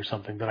Wednesday or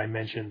something that I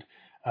mentioned.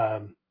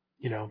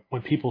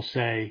 When people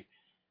say,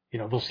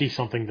 they'll see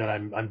something that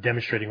I'm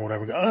demonstrating or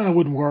whatever, go, it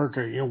wouldn't work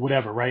or,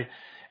 whatever, right?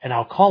 And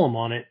I'll call them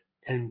on it.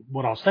 And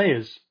what I'll say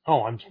is,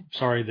 I'm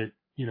sorry that,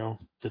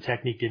 the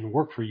technique didn't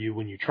work for you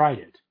when you tried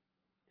it,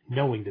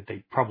 knowing that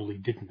they probably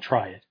didn't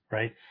try it,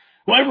 right?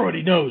 Well,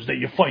 everybody knows that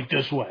you fight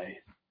this way.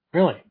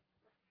 Really?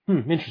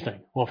 Interesting.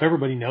 Well, if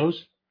everybody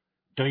knows,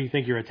 don't you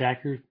think your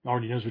attacker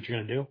already knows what you're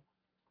going to do?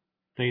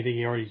 Don't you think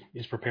he already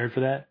is prepared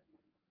for that?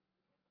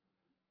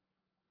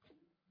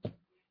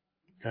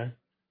 Okay.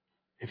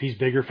 If he's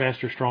bigger,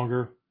 faster,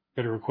 stronger,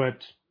 better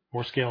equipped,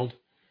 more skilled,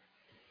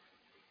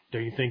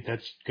 don't you think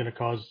that's going to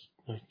cause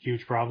a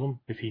huge problem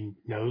if he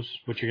knows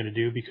what you're going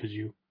to do because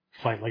you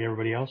fight like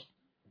everybody else?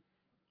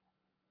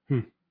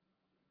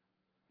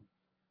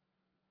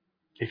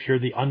 If you're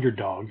the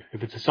underdog,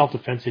 if it's a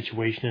self-defense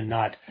situation and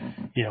not,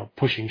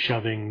 pushing,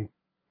 shoving,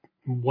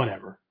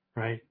 whatever,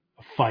 right?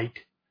 A fight,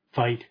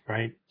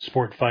 right?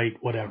 Sport fight,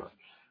 whatever,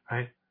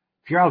 right?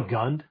 If you're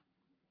outgunned,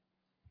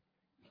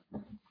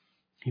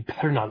 you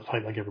better not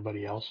fight like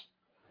everybody else.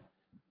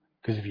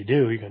 Because if you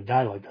do, you're going to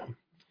die like them.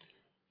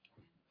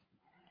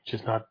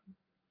 It's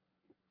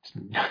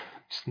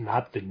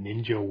not the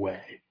ninja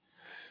way.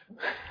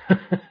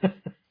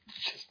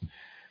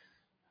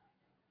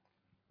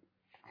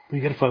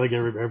 You got to fight like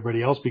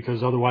everybody else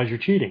because otherwise you're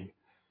cheating.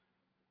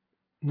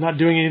 Not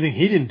doing anything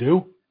he didn't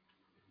do.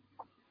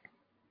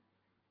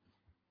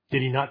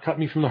 Did he not cut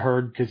me from the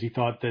herd because he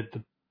thought that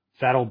the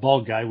fat old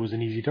bald guy was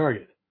an easy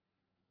target?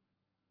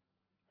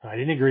 I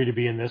didn't agree to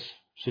be in this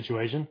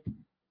situation.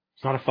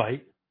 It's not a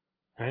fight,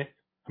 right?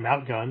 I'm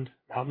outgunned,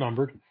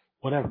 outnumbered,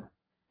 whatever.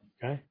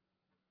 Okay?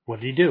 What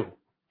did he do?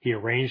 He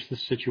arranged the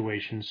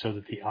situation so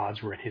that the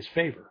odds were in his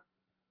favor.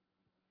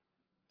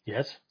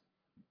 Yes?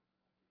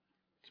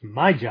 It's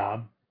my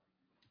job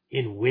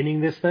in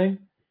winning this thing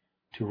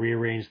to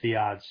rearrange the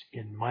odds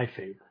in my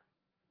favor,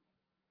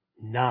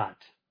 not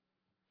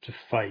to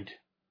fight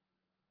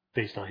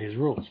based on his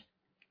rules,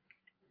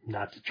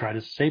 not to try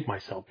to save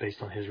myself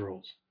based on his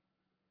rules,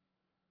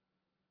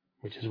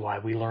 which is why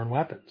we learn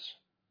weapons.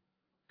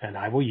 And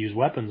I will use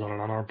weapons on an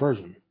unarmed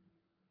person.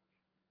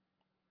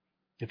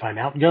 If I'm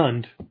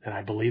outgunned and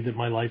I believe that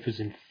my life is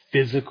in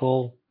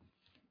physical,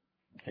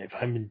 if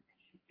I'm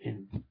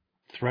in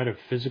threat of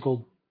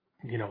physical,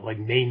 like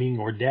maiming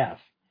or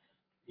death,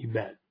 you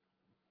bet.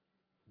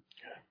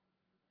 Okay.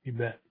 You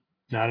bet.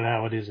 Not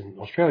how it is in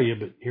Australia,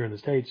 but here in the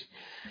States,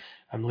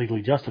 I'm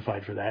legally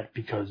justified for that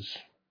because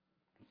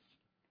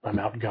I'm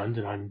outgunned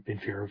and I'm in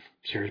fear of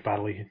serious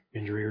bodily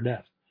injury or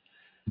death.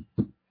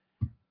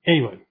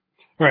 Anyway,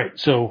 all right.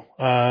 So,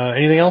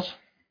 anything else?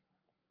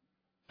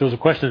 There was a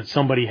question that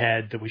somebody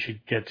had that we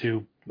should get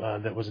to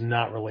that was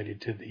not related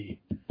to the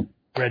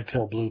red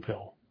pill, blue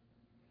pill.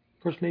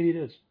 Of course, maybe it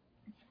is.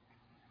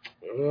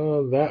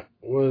 That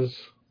was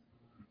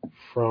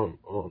from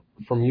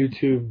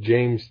YouTube,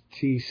 James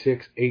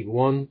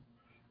T681.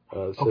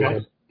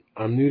 Okay.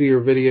 I'm new to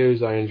your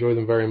videos. I enjoy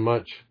them very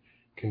much.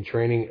 Can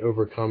training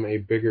overcome a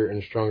bigger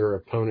and stronger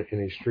opponent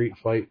in a street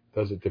fight?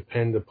 Does it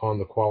depend upon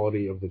the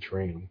quality of the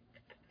training?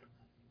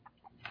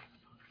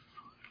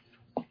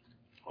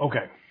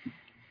 Okay.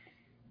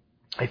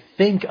 I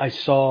think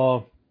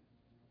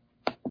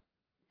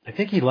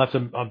he left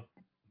a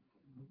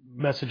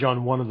message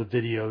on one of the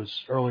videos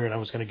earlier, and I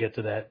was going to get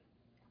to that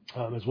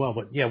as well.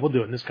 But yeah, we'll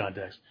do it in this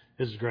context.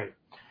 This is great.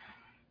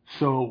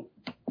 So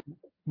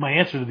my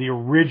answer to the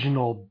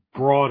original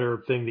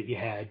broader thing that you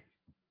had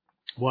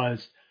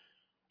was,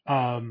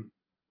 the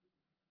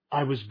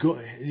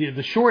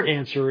short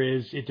answer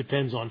is it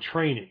depends on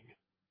training.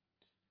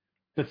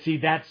 But see,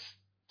 that's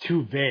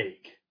too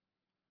vague.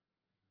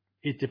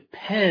 It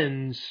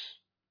depends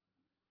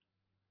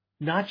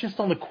not just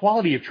on the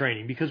quality of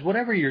training, because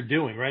whatever you're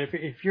doing, right?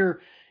 If you're,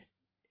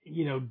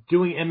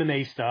 doing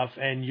MMA stuff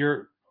and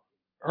you're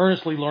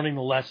earnestly learning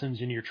the lessons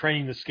and you're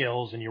training the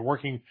skills and you're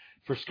working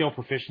for skill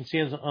proficiency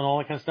and all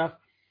that kind of stuff,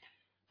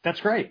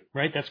 that's great,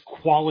 right? That's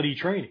quality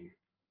training.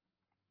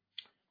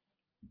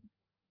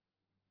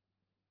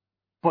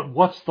 But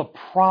what's the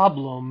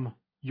problem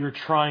you're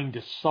trying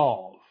to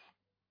solve?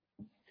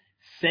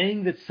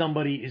 Saying that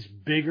somebody is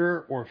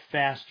bigger or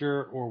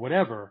faster or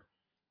whatever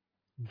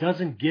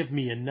doesn't give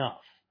me enough.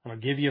 And I'll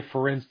give you a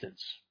for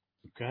instance,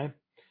 okay?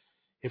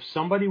 If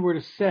somebody were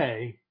to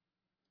say,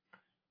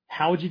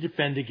 how would you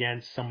defend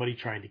against somebody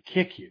trying to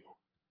kick you?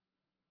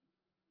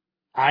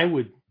 I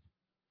would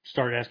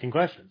start asking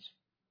questions.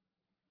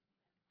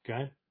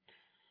 Okay?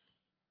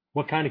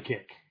 What kind of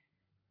kick?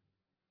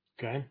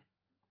 Okay?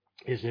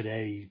 Is it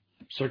a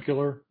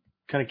circular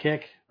kind of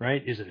kick,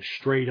 right? Is it a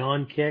straight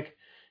on kick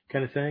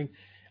kind of thing?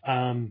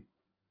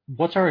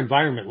 What's our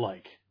environment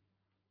like?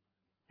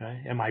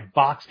 Okay? Am I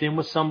boxed in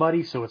with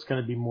somebody so it's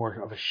going to be more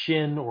of a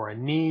shin or a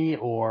knee,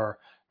 or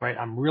right?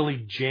 I'm really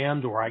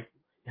jammed, or I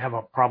have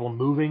a problem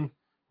moving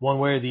one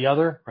way or the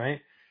other,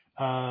 right?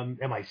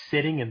 Am I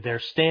sitting and they're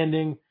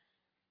standing?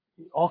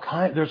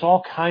 There's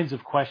all kinds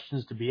of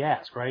questions to be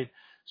asked, right?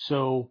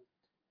 So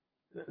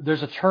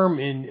there's a term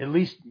in at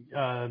least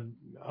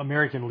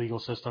American legal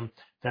system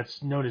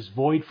that's known as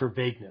void for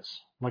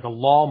vagueness. Like a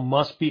law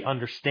must be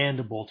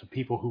understandable to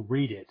people who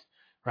read it,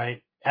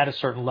 right? At a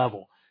certain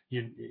level.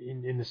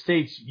 In the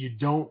States,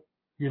 you're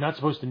not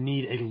supposed to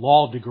need a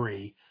law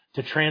degree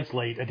to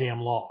translate a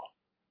damn law.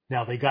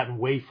 Now, they've gotten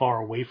way far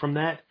away from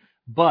that,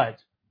 but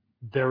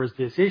there is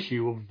this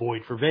issue of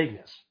void for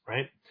vagueness,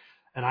 right?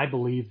 And I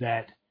believe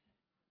that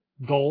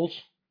goals,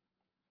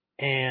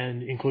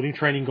 and including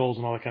training goals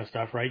and all that kind of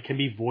stuff, right, can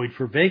be void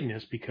for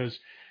vagueness, because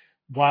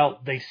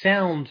while they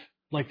sound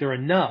like they're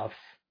enough,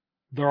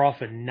 they're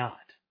often not.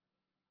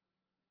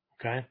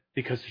 Okay?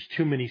 Because there's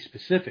too many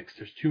specifics,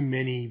 there's too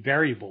many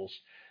variables,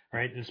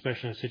 right? And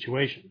especially in a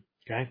situation.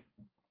 Okay?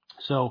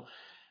 So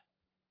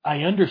I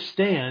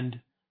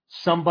understand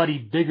somebody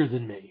bigger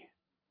than me,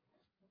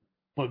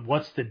 but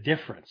what's the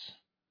difference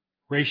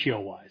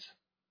ratio wise?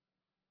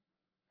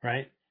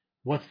 Right?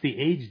 What's the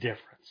age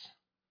difference?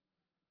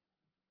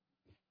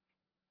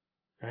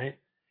 Right?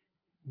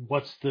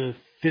 What's the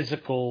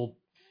physical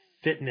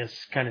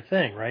fitness kind of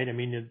thing, right? I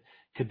mean,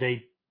 could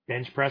they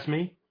bench press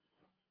me,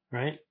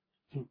 right?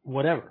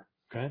 Whatever,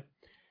 okay?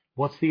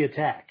 What's the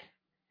attack?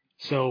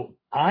 So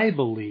I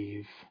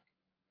believe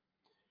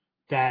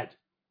that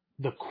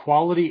the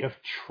quality of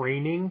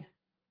training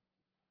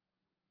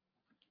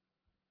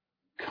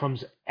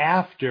comes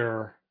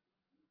after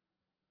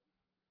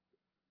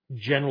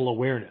general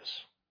awareness,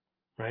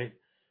 right?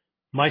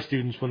 My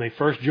students, when they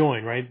first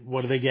join, right,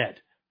 what do they get?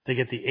 They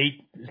get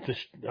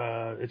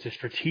it's a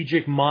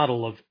strategic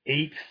model of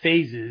 8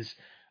 phases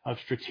of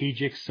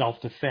strategic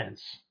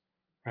self-defense,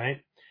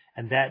 right?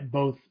 And that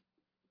both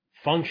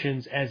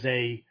functions as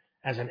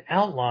an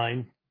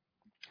outline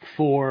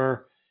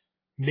for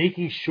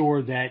making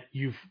sure that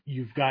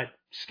you've got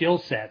skill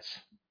sets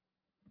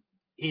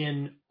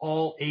in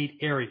all 8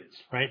 areas,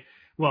 right?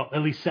 Well,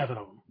 at least 7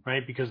 of them,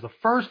 right? Because the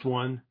first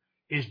one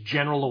is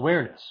general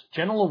awareness.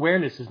 General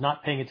awareness is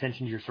not paying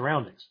attention to your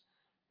surroundings.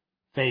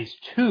 Phase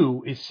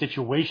 2 is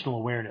situational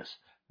awareness.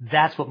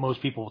 That's what most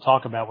people will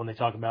talk about when they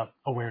talk about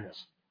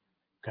awareness.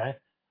 Okay?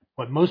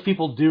 What most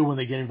people do when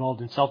they get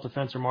involved in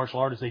self-defense or martial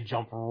art is they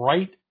jump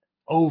right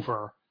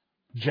over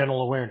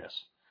general awareness.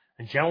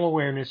 And general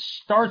awareness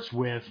starts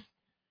with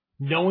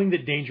knowing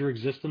that danger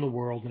exists in the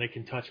world and it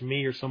can touch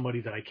me or somebody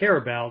that I care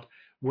about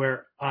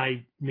where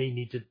I may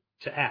need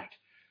to act.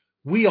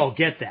 We all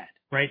get that,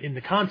 right? In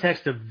the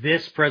context of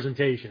this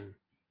presentation,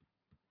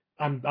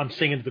 I'm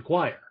singing to the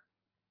choir.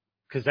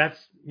 Because that's,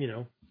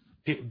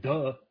 people,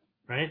 duh,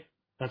 right?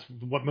 That's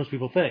what most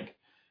people think.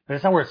 But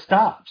that's not where it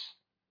stops.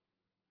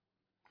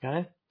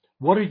 Okay?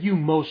 What are you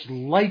most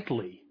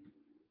likely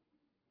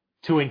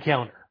to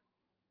encounter?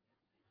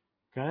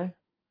 Okay?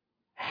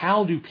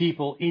 How do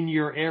people in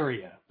your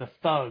area, the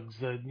thugs,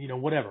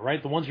 whatever,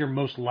 right? The ones you're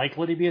most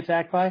likely to be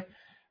attacked by,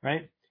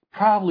 right?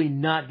 Probably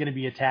not going to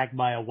be attacked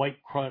by a white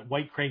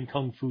crane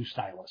kung fu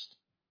stylist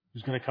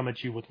who's going to come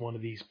at you with one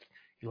of these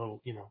little,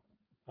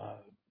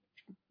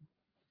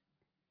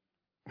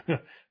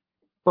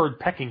 bird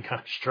pecking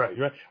kind of strike,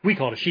 right? We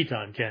call it a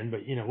shitan, Ken,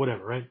 but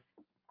whatever, right?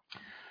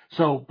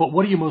 So, but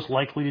what are you most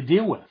likely to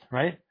deal with,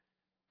 right?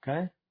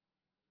 Okay.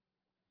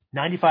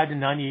 95 to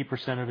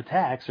 98% of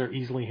attacks are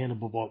easily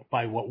handleable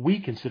by what we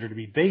consider to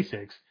be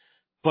basics,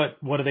 but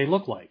what do they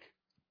look like?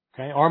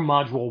 Okay. Our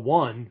module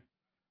 1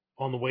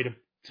 on the way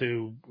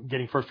to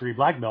getting first degree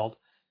black belt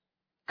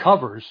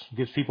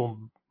gives people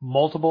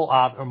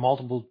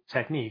multiple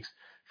techniques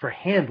for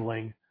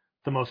handling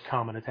the most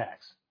common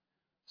attacks.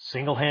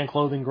 Single hand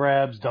clothing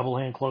grabs, double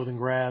hand clothing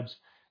grabs,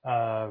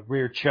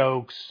 rear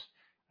chokes,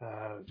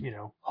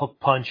 hook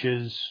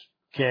punches,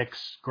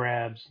 kicks,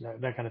 grabs,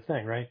 that kind of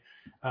thing, right?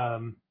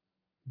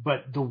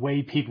 But the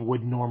way people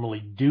would normally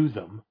do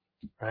them,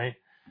 right?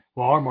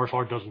 Well, our martial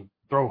art doesn't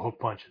throw hook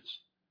punches.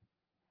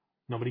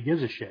 Nobody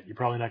gives a shit. You're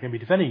probably not going to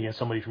be defending against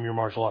somebody from your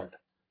martial art.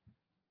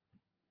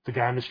 The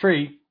guy on the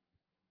street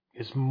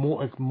is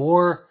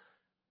more.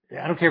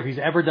 I don't care if he's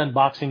ever done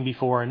boxing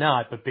before or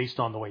not, but based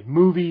on the way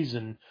movies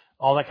and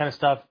all that kind of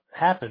stuff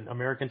happen,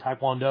 American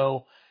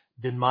Taekwondo,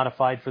 been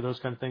modified for those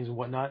kind of things and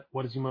whatnot.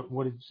 What is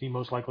he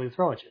most likely to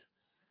throw at you?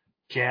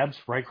 Jabs,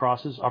 right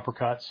crosses,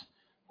 uppercuts,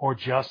 or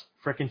just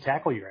frickin'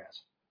 tackle your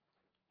ass.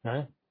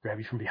 Okay? Grab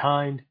you from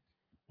behind,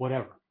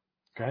 whatever.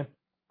 Okay?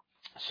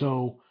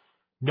 So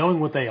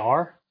knowing what they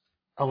are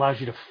allows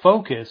you to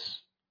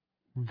focus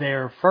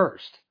there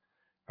first,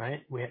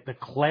 right? We have the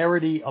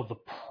clarity of the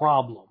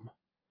problem,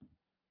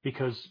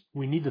 because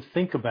we need to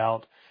think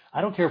about,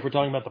 I don't care if we're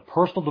talking about the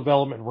personal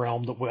development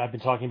realm that I've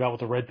been talking about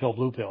with the red pill,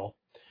 blue pill,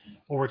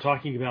 or we're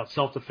talking about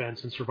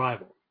self-defense and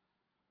survival.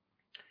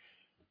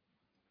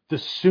 The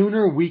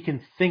sooner we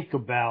can think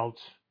about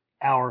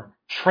our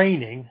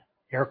training,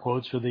 air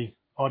quotes for the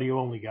audio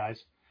only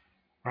guys,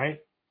 right?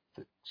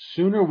 The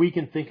sooner we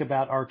can think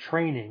about our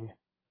training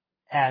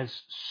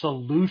as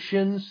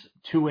solutions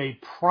to a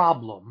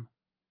problem,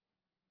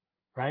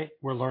 right?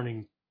 We're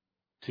learning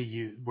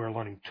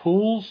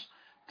tools,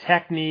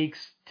 techniques,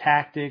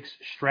 tactics,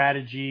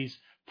 strategies,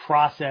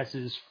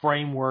 processes,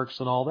 frameworks,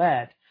 and all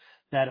that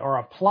are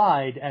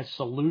applied as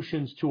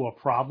solutions to a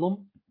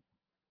problem.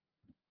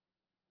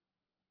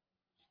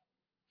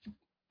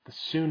 The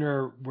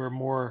sooner we're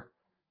more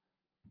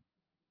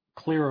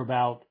clear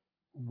about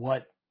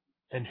what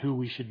and who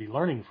we should be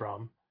learning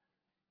from,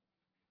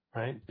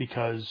 right?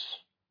 Because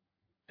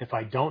if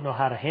I don't know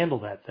how to handle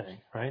that thing,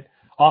 right?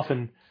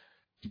 Often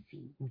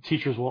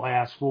teachers will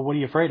ask, well, what are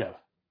you afraid of?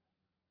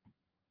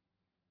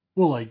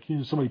 Well, like,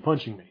 somebody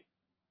punching me.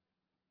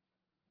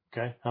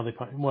 Okay? How they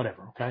punch,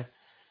 whatever, okay?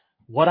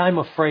 What I'm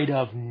afraid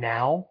of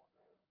now,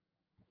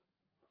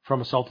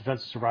 from a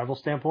self-defense and survival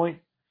standpoint,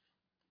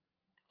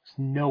 is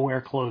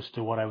nowhere close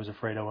to what I was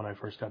afraid of when I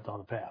first got down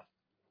the path.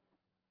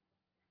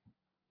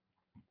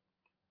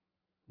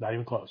 Not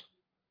even close.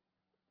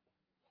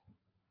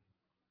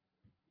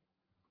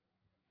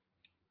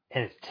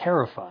 And it's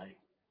terrifying,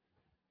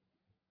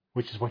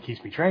 which is what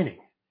keeps me training.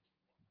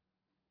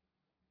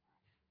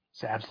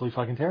 It's absolutely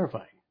fucking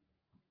terrifying.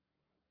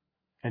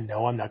 And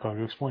no, I'm not going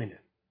to explain it.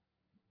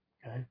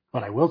 Okay?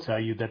 But I will tell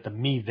you that the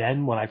me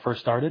then, when I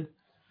first started,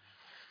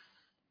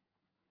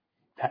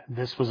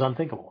 this was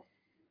unthinkable.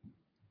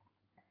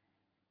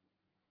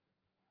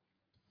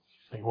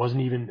 It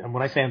wasn't even, and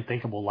when I say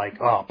unthinkable,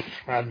 like, oh,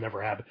 that'd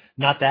never happen.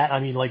 Not that.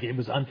 I mean, like, it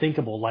was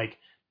unthinkable. Like,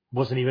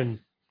 wasn't even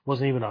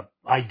an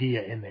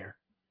idea in there.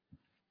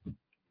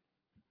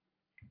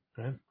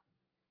 Okay?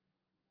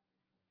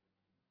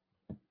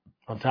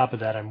 On top of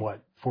that, I'm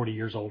 40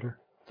 years older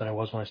than I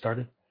was when I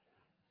started.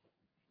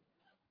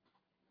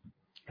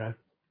 Okay.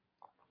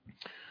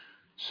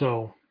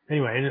 So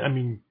anyway, I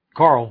mean,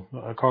 Carl's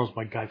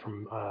my guy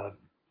from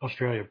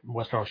Australia,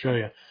 Western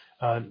Australia,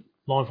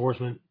 law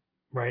enforcement,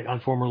 right? On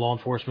former law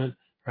enforcement,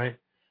 right?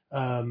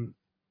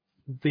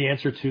 The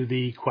answer to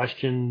the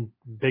question,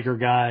 bigger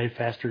guy,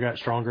 faster guy,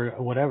 stronger,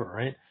 whatever,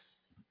 right?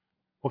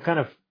 What kind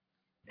of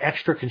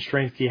extra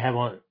constraints do you have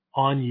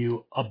on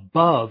you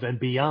above and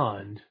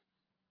beyond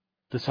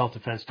the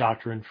self-defense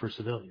doctrine for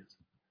civilians?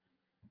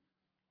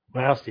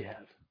 What else do you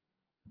have,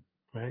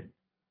 right?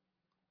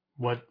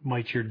 What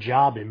might your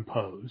job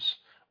impose?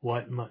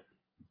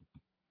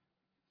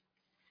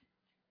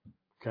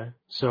 Okay.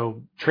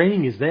 So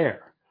training is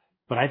there,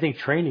 but I think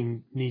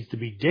training needs to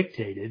be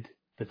dictated,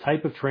 the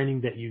type of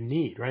training that you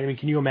need, right? I mean,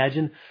 can you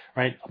imagine,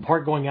 right? A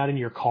part going out in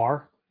your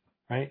car,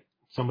 right?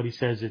 Somebody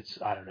says it's,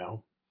 I don't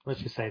know, let's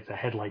just say it's a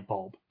headlight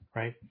bulb,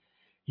 right?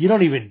 You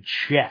don't even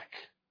check,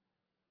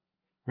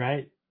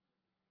 right?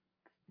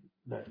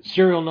 The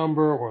serial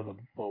number or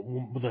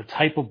the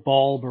type of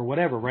bulb or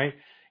whatever, right?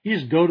 You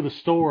just go to the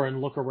store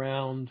and look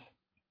around.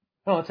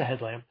 Oh, it's a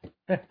headlamp.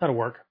 That'll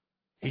work.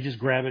 You just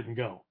grab it and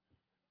go.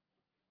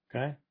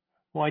 Okay.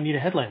 Well, I need a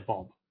headlamp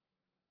bulb.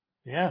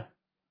 Yeah.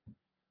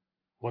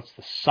 What's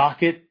the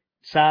socket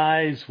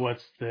size?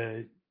 What's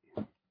the,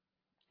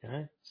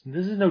 okay? So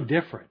this is no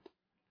different.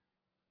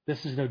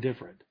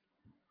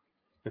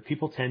 But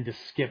people tend to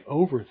skip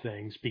over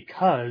things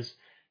because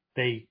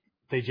they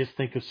just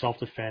think of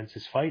self-defense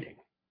as fighting,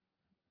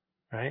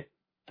 right?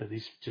 That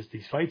these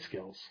fight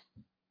skills,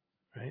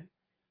 right?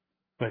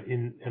 But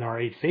in our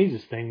 8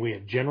 phases thing, we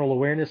have general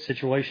awareness,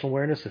 situational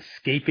awareness,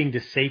 escaping to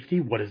safety.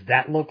 What does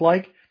that look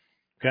like?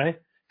 Okay?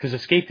 Because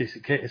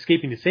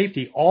escaping to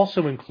safety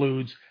also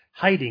includes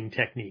hiding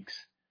techniques.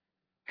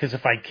 Because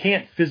if I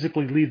can't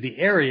physically leave the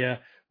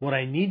area, what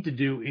I need to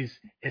do is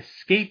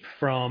escape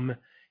from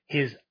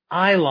his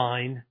eye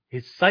line,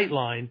 his sight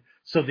line,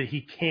 so that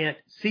he can't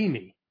see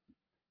me.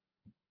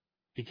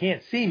 If he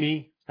can't see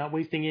me, not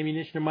wasting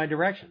ammunition in my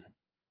direction.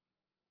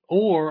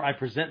 Or I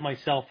present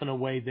myself in a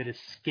way that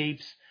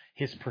escapes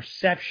his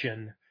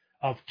perception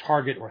of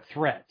target or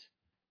threat,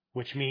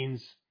 which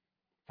means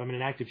if I'm in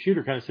an active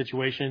shooter kind of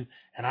situation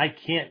and I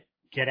can't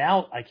get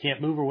out, I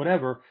can't move or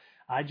whatever,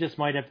 I just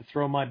might have to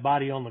throw my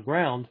body on the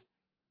ground,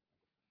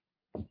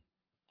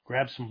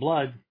 grab some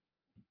blood,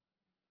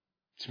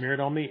 smear it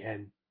on me,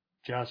 and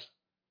just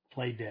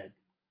play dead.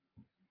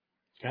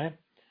 Okay?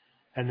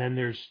 And then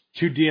there's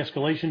 2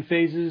 de-escalation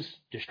phases,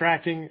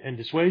 distracting and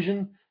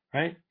dissuasion,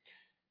 right?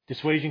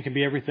 Dissuasion can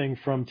be everything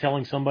from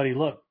telling somebody,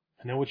 look,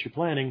 I know what you're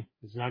planning.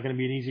 It's not going to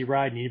be an easy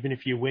ride. And even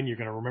if you win, you're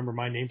going to remember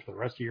my name for the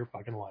rest of your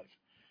fucking life.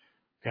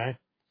 Okay?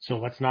 So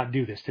let's not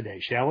do this today,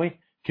 shall we?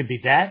 Could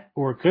be that,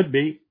 or it could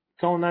be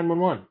calling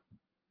 911.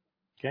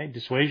 Okay?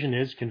 Dissuasion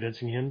is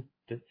convincing him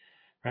that,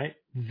 right?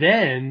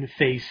 Then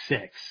phase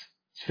 6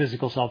 is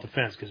physical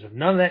self-defense. Because if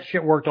none of that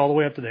shit worked all the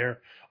way up to there,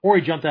 or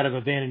he jumped out of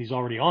a van and he's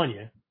already on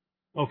you,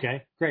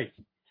 okay, great.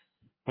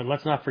 But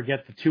let's not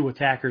forget the 2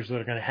 attackers that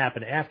are going to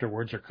happen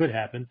afterwards, or could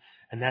happen,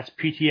 and that's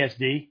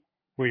PTSD,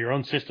 where your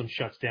own system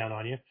shuts down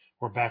on you,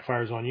 or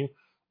backfires on you,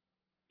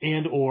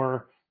 and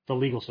or the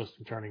legal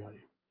system turning on you.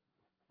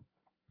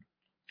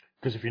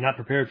 Because if you're not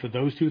prepared for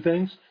those 2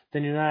 things,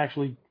 then you're not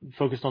actually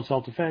focused on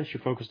self-defense,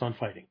 you're focused on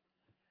fighting.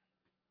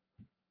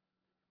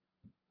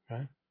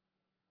 Okay?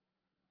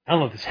 I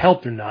don't know if this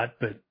helped or not,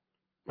 but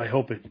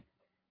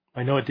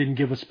I know it didn't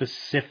give a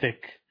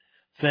specific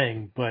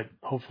thing, but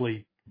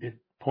hopefully it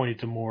pointed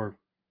to more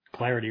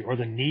clarity or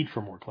the need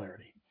for more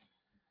clarity.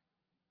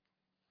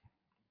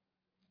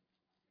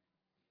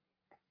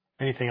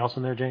 Anything else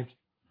in there, James?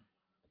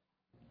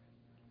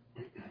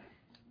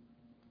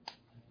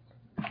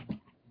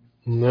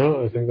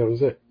 No, I think that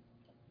was it.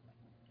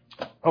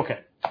 Okay.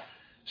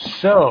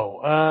 So,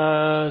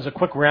 as a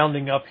quick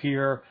rounding up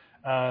here,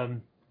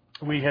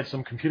 we had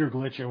some computer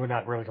glitches. Well,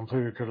 not really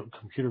computer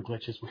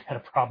glitches. We had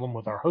a problem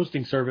with our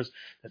hosting service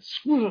that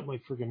screwed up my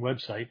freaking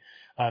website.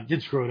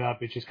 Didn't screw it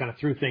up. It just kind of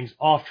threw things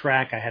off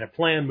track. I had a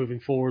plan moving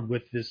forward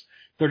with this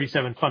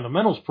 37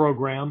 Fundamentals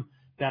program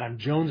that I'm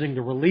jonesing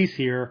to release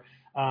here.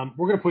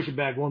 We're going to push it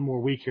back one more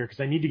week here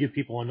because I need to give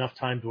people enough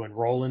time to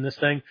enroll in this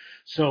thing.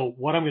 So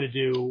what I'm going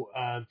to do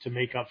to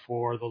make up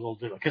for the little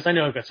delay, because I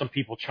know I've got some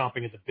people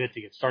chomping at the bit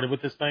to get started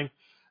with this thing.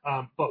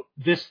 But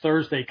this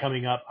Thursday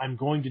coming up, I'm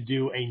going to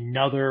do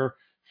another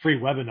free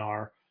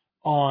webinar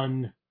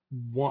on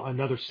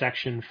another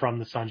section from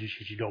the Sanji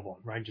Shichidobon,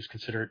 right? Just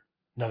consider it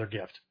another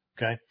gift,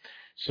 okay?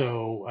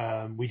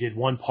 So we did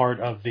one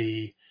part of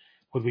the,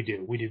 what did we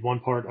do? We did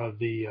one part of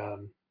the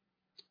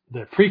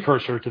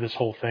precursor to this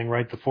whole thing,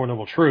 right? The Four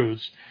Noble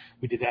Truths.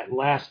 We did that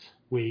last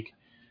week.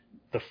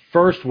 The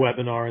first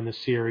webinar in the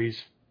series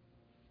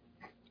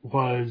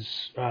was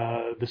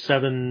the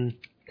 7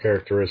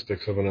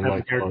 Characteristics of an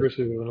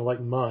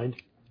enlightened mind.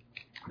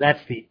 That's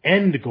the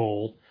end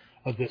goal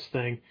of this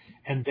thing.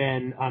 And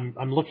then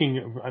I'm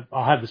looking,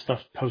 I'll have the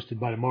stuff posted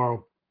by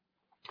tomorrow,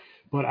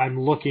 but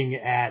I'm looking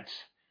at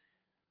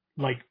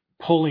like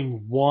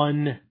pulling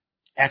one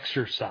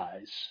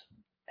exercise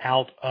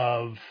out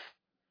of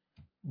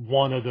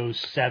one of those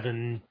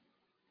 7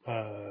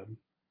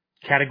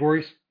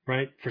 categories,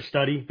 right, for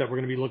study that we're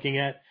going to be looking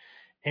at.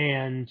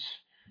 And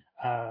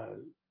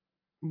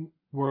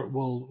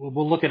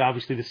we'll look at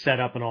obviously the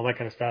setup and all that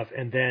kind of stuff,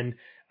 and then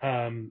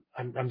I'm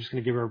just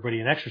going to give everybody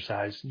an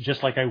exercise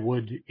just like I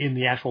would in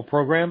the actual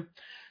program.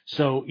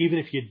 So even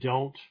if you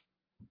don't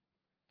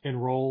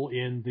enroll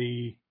in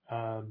the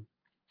Sanji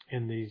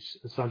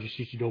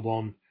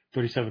Shichidobon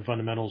 37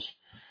 Fundamentals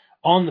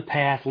on the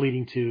path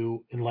leading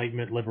to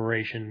enlightenment,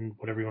 liberation,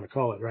 whatever you want to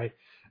call it, right?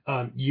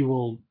 You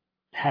will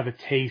have a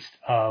taste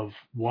of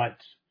what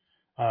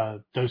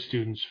those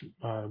students'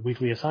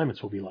 weekly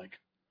assignments will be like,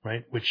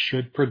 right? Which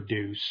should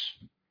produce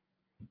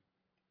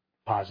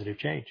positive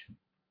change.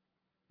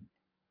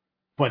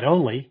 But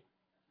only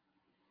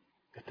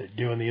if they're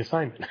doing the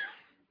assignment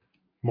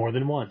more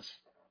than once,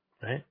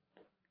 right?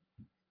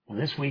 Well,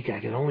 this week I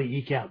can only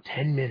eke out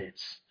 10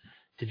 minutes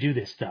to do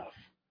this stuff.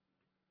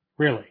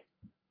 Really?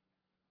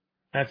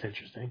 That's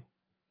interesting.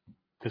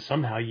 Because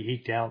somehow you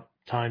eked out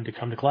time to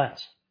come to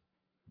class,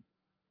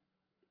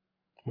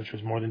 which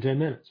was more than 10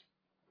 minutes.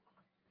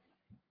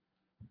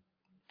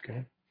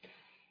 Okay.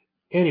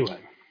 Anyway,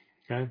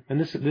 okay. And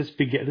this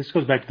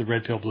goes back to the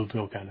red pill, blue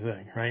pill kind of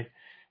thing, right?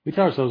 We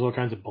tell ourselves all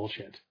kinds of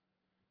bullshit,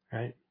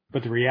 right?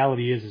 But the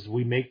reality is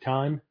we make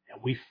time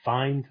and we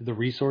find the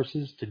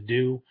resources to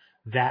do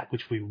that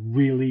which we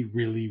really,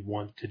 really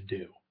want to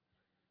do.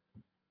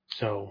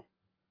 So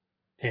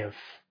if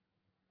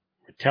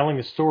we're telling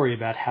a story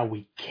about how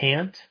we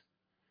can't,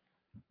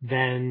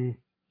 then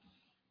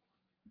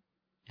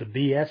the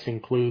BS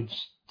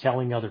includes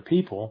telling other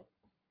people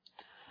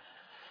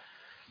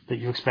that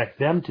you expect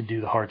them to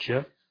do the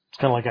hardship. It's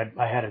kind of like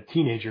I had a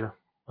teenager,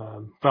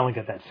 finally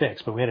got that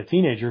fixed, but we had a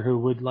teenager who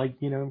would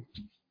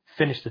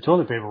finish the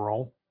toilet paper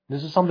roll.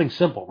 This is something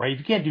simple, right? If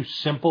you can't do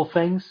simple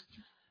things,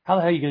 how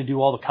the hell are you going to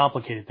do all the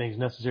complicated things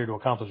necessary to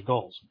accomplish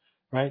goals,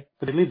 right?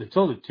 But they leave the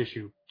toilet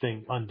tissue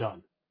thing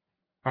undone,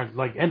 or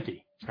like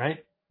empty,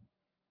 right?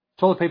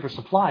 Toilet paper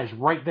supply is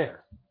right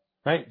there,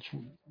 right?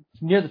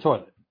 It's near the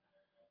toilet,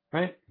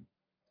 right?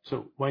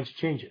 So why don't you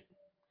change it?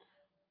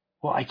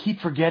 Well, I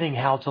keep forgetting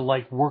how to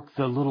work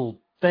the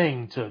little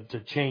thing to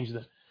change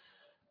the.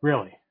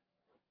 Really,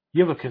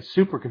 you have a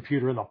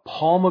supercomputer in the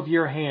palm of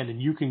your hand,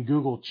 and you can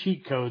Google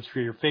cheat codes for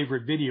your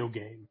favorite video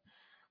game,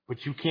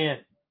 but you can't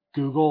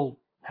Google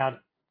how to.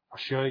 I'll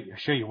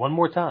show you one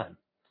more time,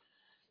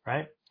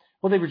 right?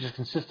 Well, they were just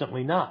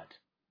consistently not.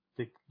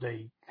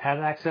 They had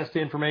access to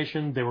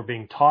information. They were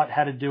being taught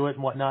how to do it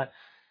and whatnot.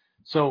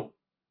 So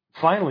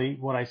finally,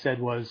 what I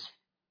said was,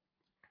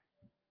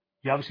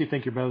 you obviously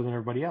think you're better than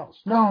everybody else.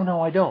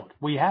 No, I don't.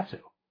 Well, you have to.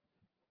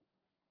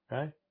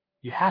 Okay?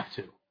 You have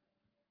to.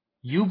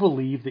 You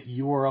believe that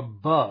you are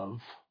above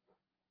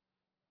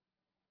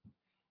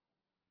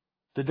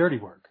the dirty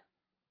work.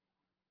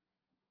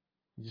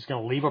 You're just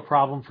going to leave a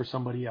problem for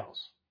somebody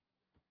else.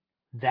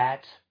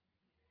 That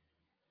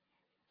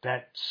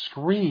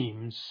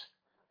screams,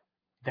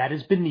 that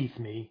is beneath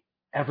me.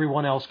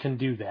 Everyone else can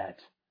do that.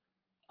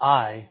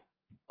 I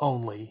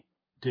only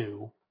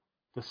do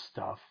the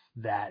stuff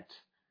that,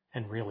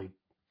 and really,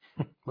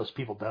 most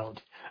people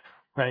don't,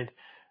 right?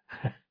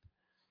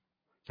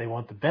 They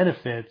want the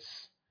benefits,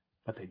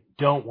 but they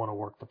don't want to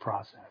work the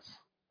process.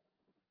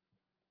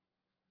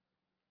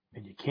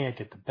 And you can't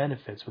get the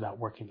benefits without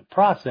working the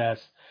process.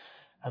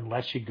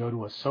 unless you go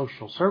to a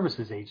social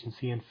services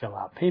agency and fill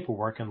out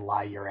paperwork and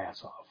lie your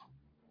ass off.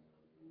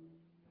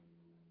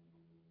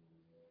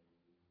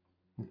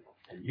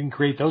 And you can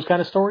create those kind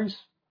of stories,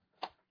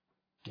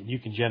 and you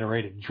can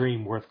generate a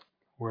dream worth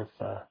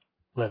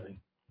living.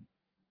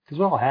 Because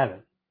we all have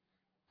it.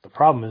 The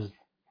problem is,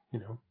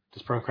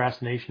 does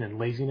procrastination and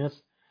laziness,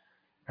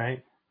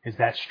 right? Is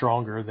that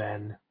stronger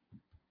than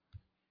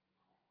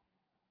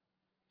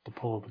the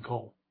pull of the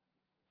goal?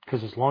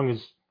 Because as long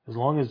as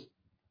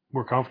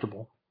we're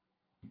comfortable,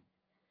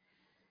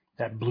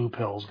 that blue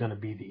pill is going to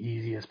be the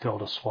easiest pill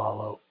to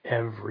swallow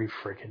every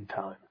freaking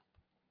time.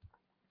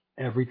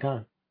 Every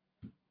time.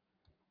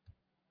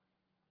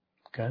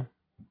 Okay.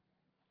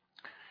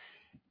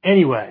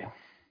 Anyway,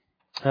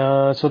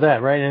 so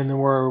that, right? And then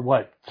we're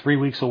 3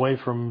 weeks away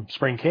from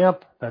spring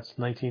camp. That's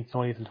 19th,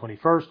 20th, and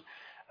 21st.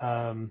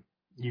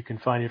 You can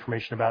find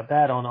information about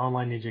that on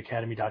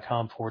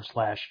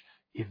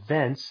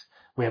onlineninjaacademy.com/events.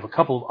 We have a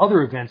couple of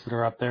other events that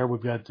are up there.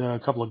 We've got a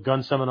couple of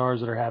gun seminars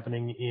that are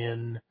happening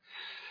in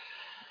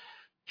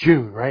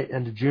June, right?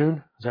 End of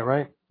June. Is that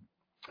right?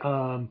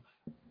 For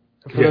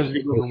those of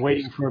you who have been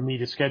waiting for me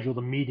to schedule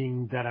the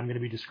meeting that I'm going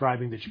to be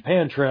describing the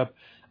Japan trip,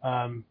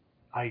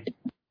 I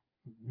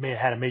may have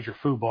had a major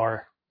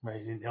foobar,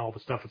 right, in all the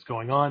stuff that's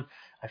going on.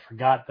 I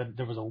forgot that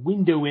there was a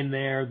window in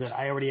there that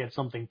I already had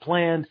something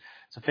planned.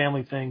 It's a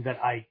family thing that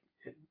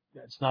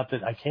it's not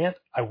that I can't,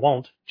 I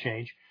won't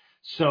change.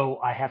 So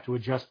I have to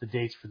adjust the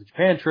dates for the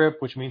Japan trip,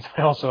 which means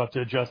I also have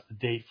to adjust the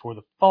date for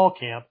the fall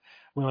camp.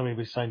 We don't have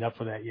anybody signed up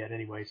for that yet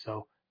anyway,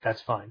 so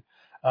that's fine.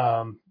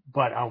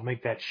 But I'll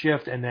make that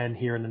shift, and then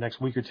here in the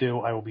next week or two,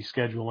 I will be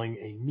scheduling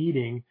a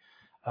meeting,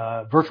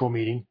 virtual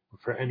meeting,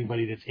 for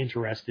anybody that's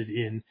interested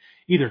in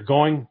either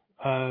going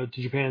to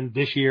Japan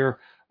this year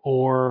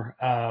or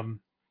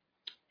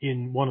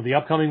in one of the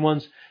upcoming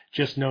ones.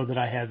 Just know that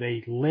I have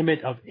a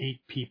limit of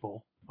 8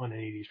 people on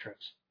any of these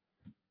trips.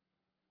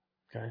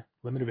 Okay,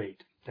 limit of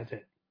 8. That's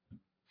it.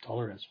 That's all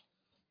there is.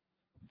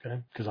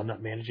 Okay, because I'm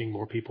not managing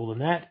more people than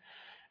that.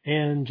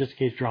 And just in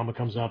case drama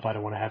comes up, I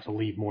don't want to have to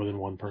leave more than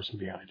one person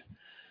behind.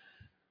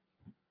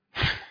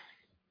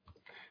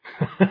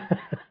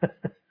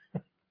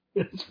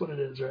 That's what it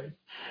is, right?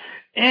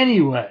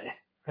 Anyway,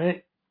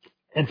 right?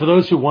 And for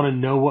those who want to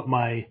know what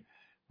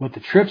the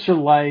trips are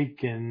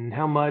like and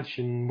how much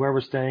and where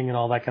we're staying and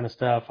all that kind of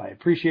stuff, I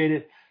appreciate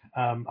it.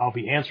 I'll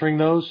be answering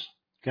those.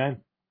 Okay.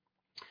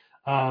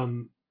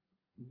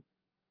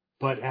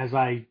 But as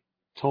I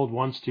told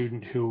one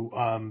student who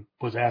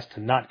was asked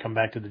to not come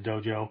back to the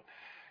dojo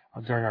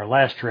during our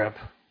last trip,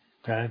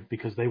 okay,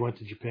 because they went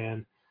to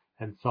Japan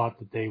and thought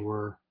that they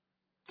were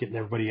getting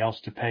everybody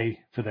else to pay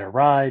for their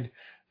ride.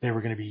 They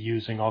were going to be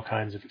using all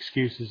kinds of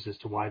excuses as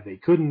to why they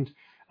couldn't.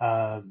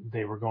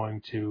 They were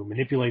going to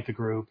manipulate the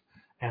group,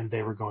 and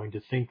they were going to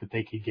think that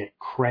they could get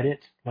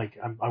credit. Like,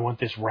 I want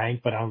this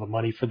rank, but I don't have the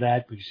money for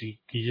that. But can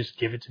you just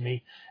give it to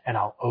me, and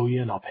I'll owe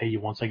you, and I'll pay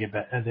you once I get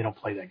back. And they don't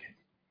play that game.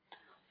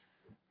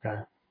 Okay?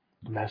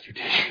 The master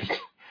teachers,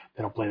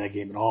 they don't play that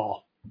game at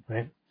all,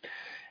 right?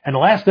 And the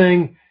last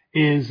thing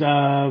is,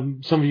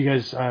 some of you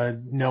guys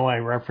know I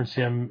reference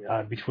him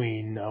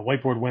between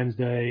Whiteboard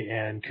Wednesday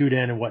and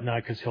KUDEN and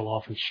whatnot, because he'll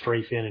often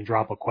strafe in and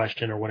drop a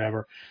question or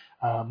whatever.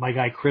 My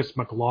guy Chris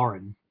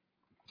McLaurin,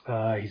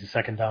 he's the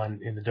second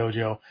dan in the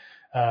dojo.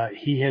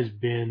 He has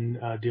been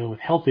dealing with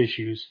health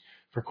issues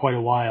for quite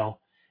a while,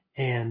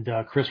 and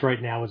Chris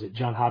right now is at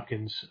Johns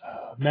Hopkins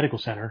Medical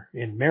Center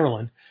in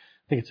Maryland.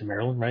 I think it's in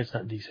Maryland, right? It's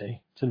not in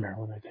D.C. It's in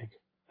Maryland, I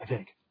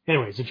think.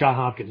 Anyway, it's at Johns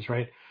Hopkins,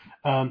 right?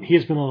 He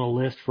has been on a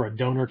list for a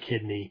donor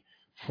kidney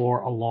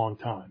for a long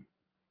time.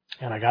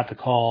 And I got the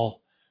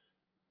call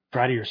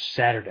Friday or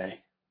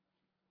Saturday.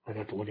 I'd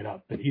have to look it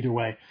up. But either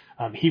way,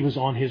 he was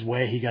on his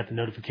way. He got the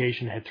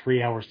notification, had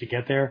 3 hours to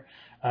get there.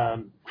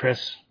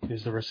 Chris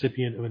is the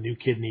recipient of a new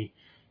kidney.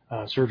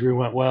 Surgery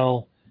went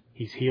well.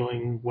 He's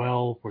healing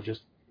well. We're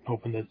just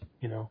hoping that,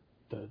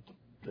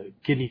 the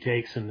kidney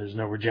takes and there's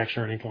no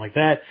rejection or anything like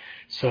that.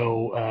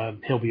 So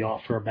he'll be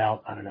off for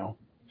about, I don't know.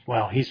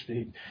 Well, he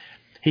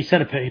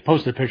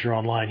posted a picture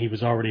online. He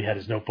was already had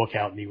his notebook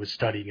out and he was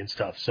studying and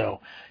stuff. So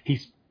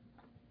he's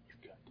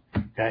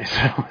okay.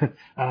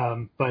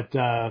 So,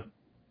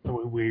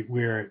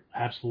 we're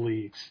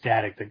absolutely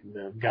ecstatic.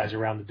 The guys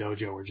around the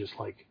dojo are just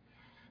like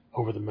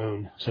over the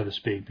moon, so to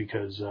speak,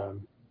 because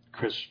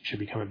Chris should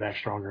be coming back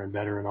stronger and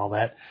better and all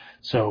that.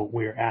 So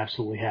we're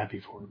absolutely happy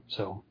for him.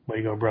 So way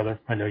to go, brother.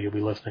 I know you'll be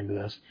listening to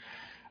this.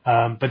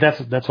 But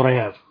that's what I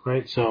have,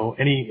 right? So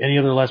any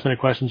other last minute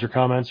questions or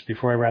comments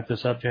before I wrap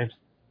this up, James?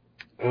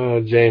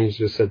 James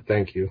just said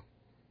thank you.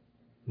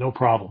 No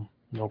problem.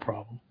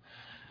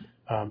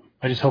 I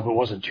just hope it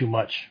wasn't too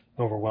much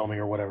overwhelming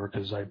or whatever,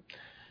 because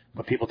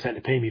what people tend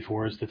to pay me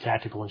for is the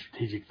tactical and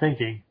strategic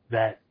thinking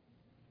that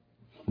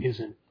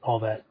isn't all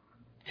that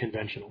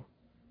conventional.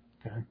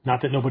 Okay?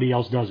 Not that nobody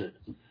else does it,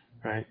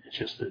 right? It's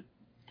just that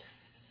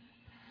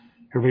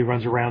everybody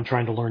runs around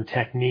trying to learn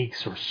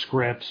techniques or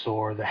scripts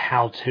or the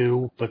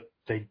how-to, but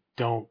they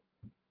don't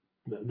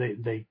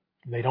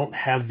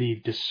have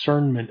the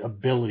discernment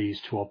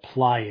abilities to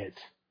apply it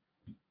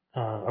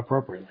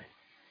appropriately.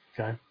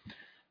 Okay.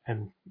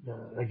 And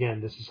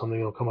again, this is something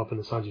that will come up in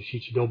the Sanji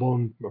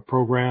Shichidobon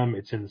program.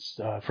 It's in the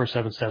First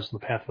 7 Steps on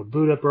the Path of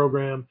Buddha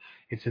program.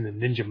 It's in the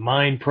Ninja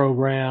Mind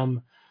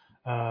program.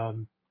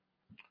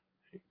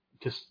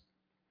 Just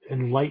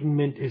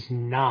enlightenment is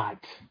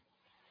not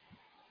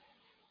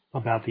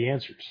about the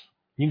answers.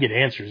 You can get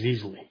answers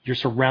easily. You're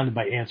surrounded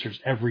by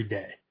answers every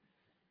day.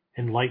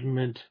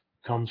 Enlightenment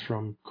comes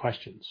from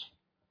questions.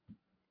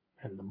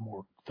 And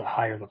the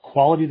higher the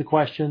quality of the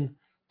question,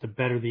 the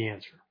better the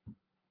answer.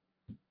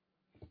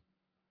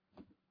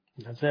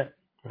 And that's it,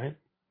 right?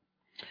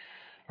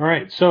 All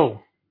right,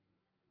 so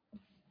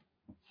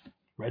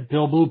red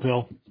pill, blue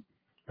pill,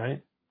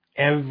 right?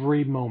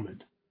 Every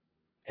moment,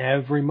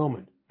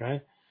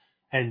 right?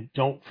 And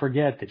don't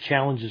forget that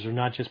challenges are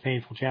not just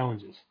painful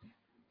challenges.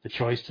 The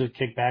choice to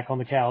kick back on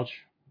the couch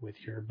with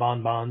your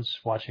bonbons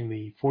watching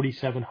the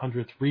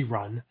 4700th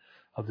rerun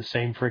of the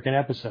same freaking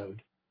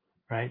episode,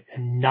 right?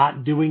 And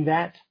not doing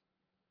that,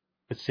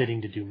 but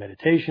sitting to do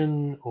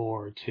meditation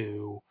or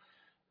to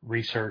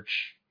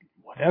research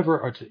whatever,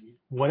 or to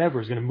whatever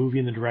is going to move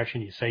you in the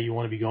direction you say you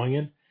want to be going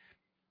in,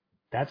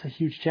 that's a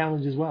huge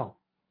challenge as well.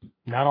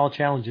 Not all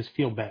challenges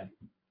feel bad.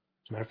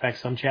 As a matter of fact,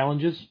 some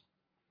challenges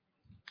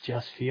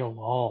just feel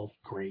all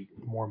great,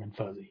 warm and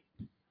fuzzy.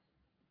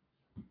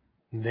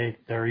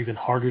 They're even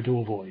harder to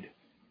avoid.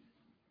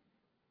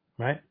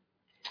 Right?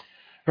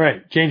 All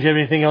right. James, you have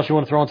anything else you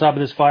want to throw on top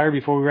of this fire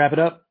before we wrap it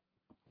up?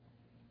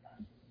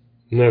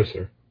 No,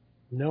 sir.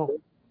 No.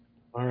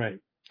 All right.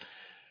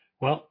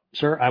 Well,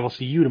 sir, I will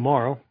see you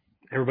tomorrow.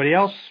 Everybody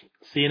else,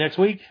 see you next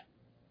week.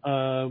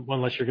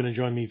 Unless you're going to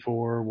join me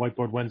for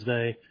Whiteboard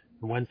Wednesday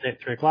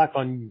at 3 o'clock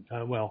on,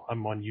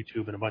 I'm on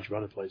YouTube and a bunch of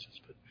other places.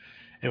 But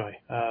anyway,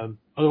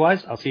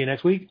 otherwise, I'll see you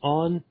next week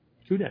on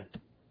KUDEN.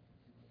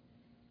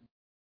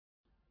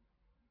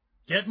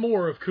 Get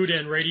more of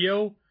KUDEN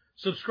Radio,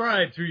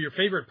 subscribe through your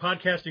favorite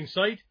podcasting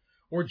site,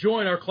 or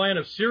join our clan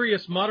of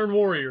serious modern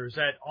warriors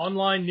at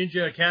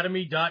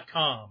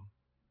OnlineNinjaAcademy.com.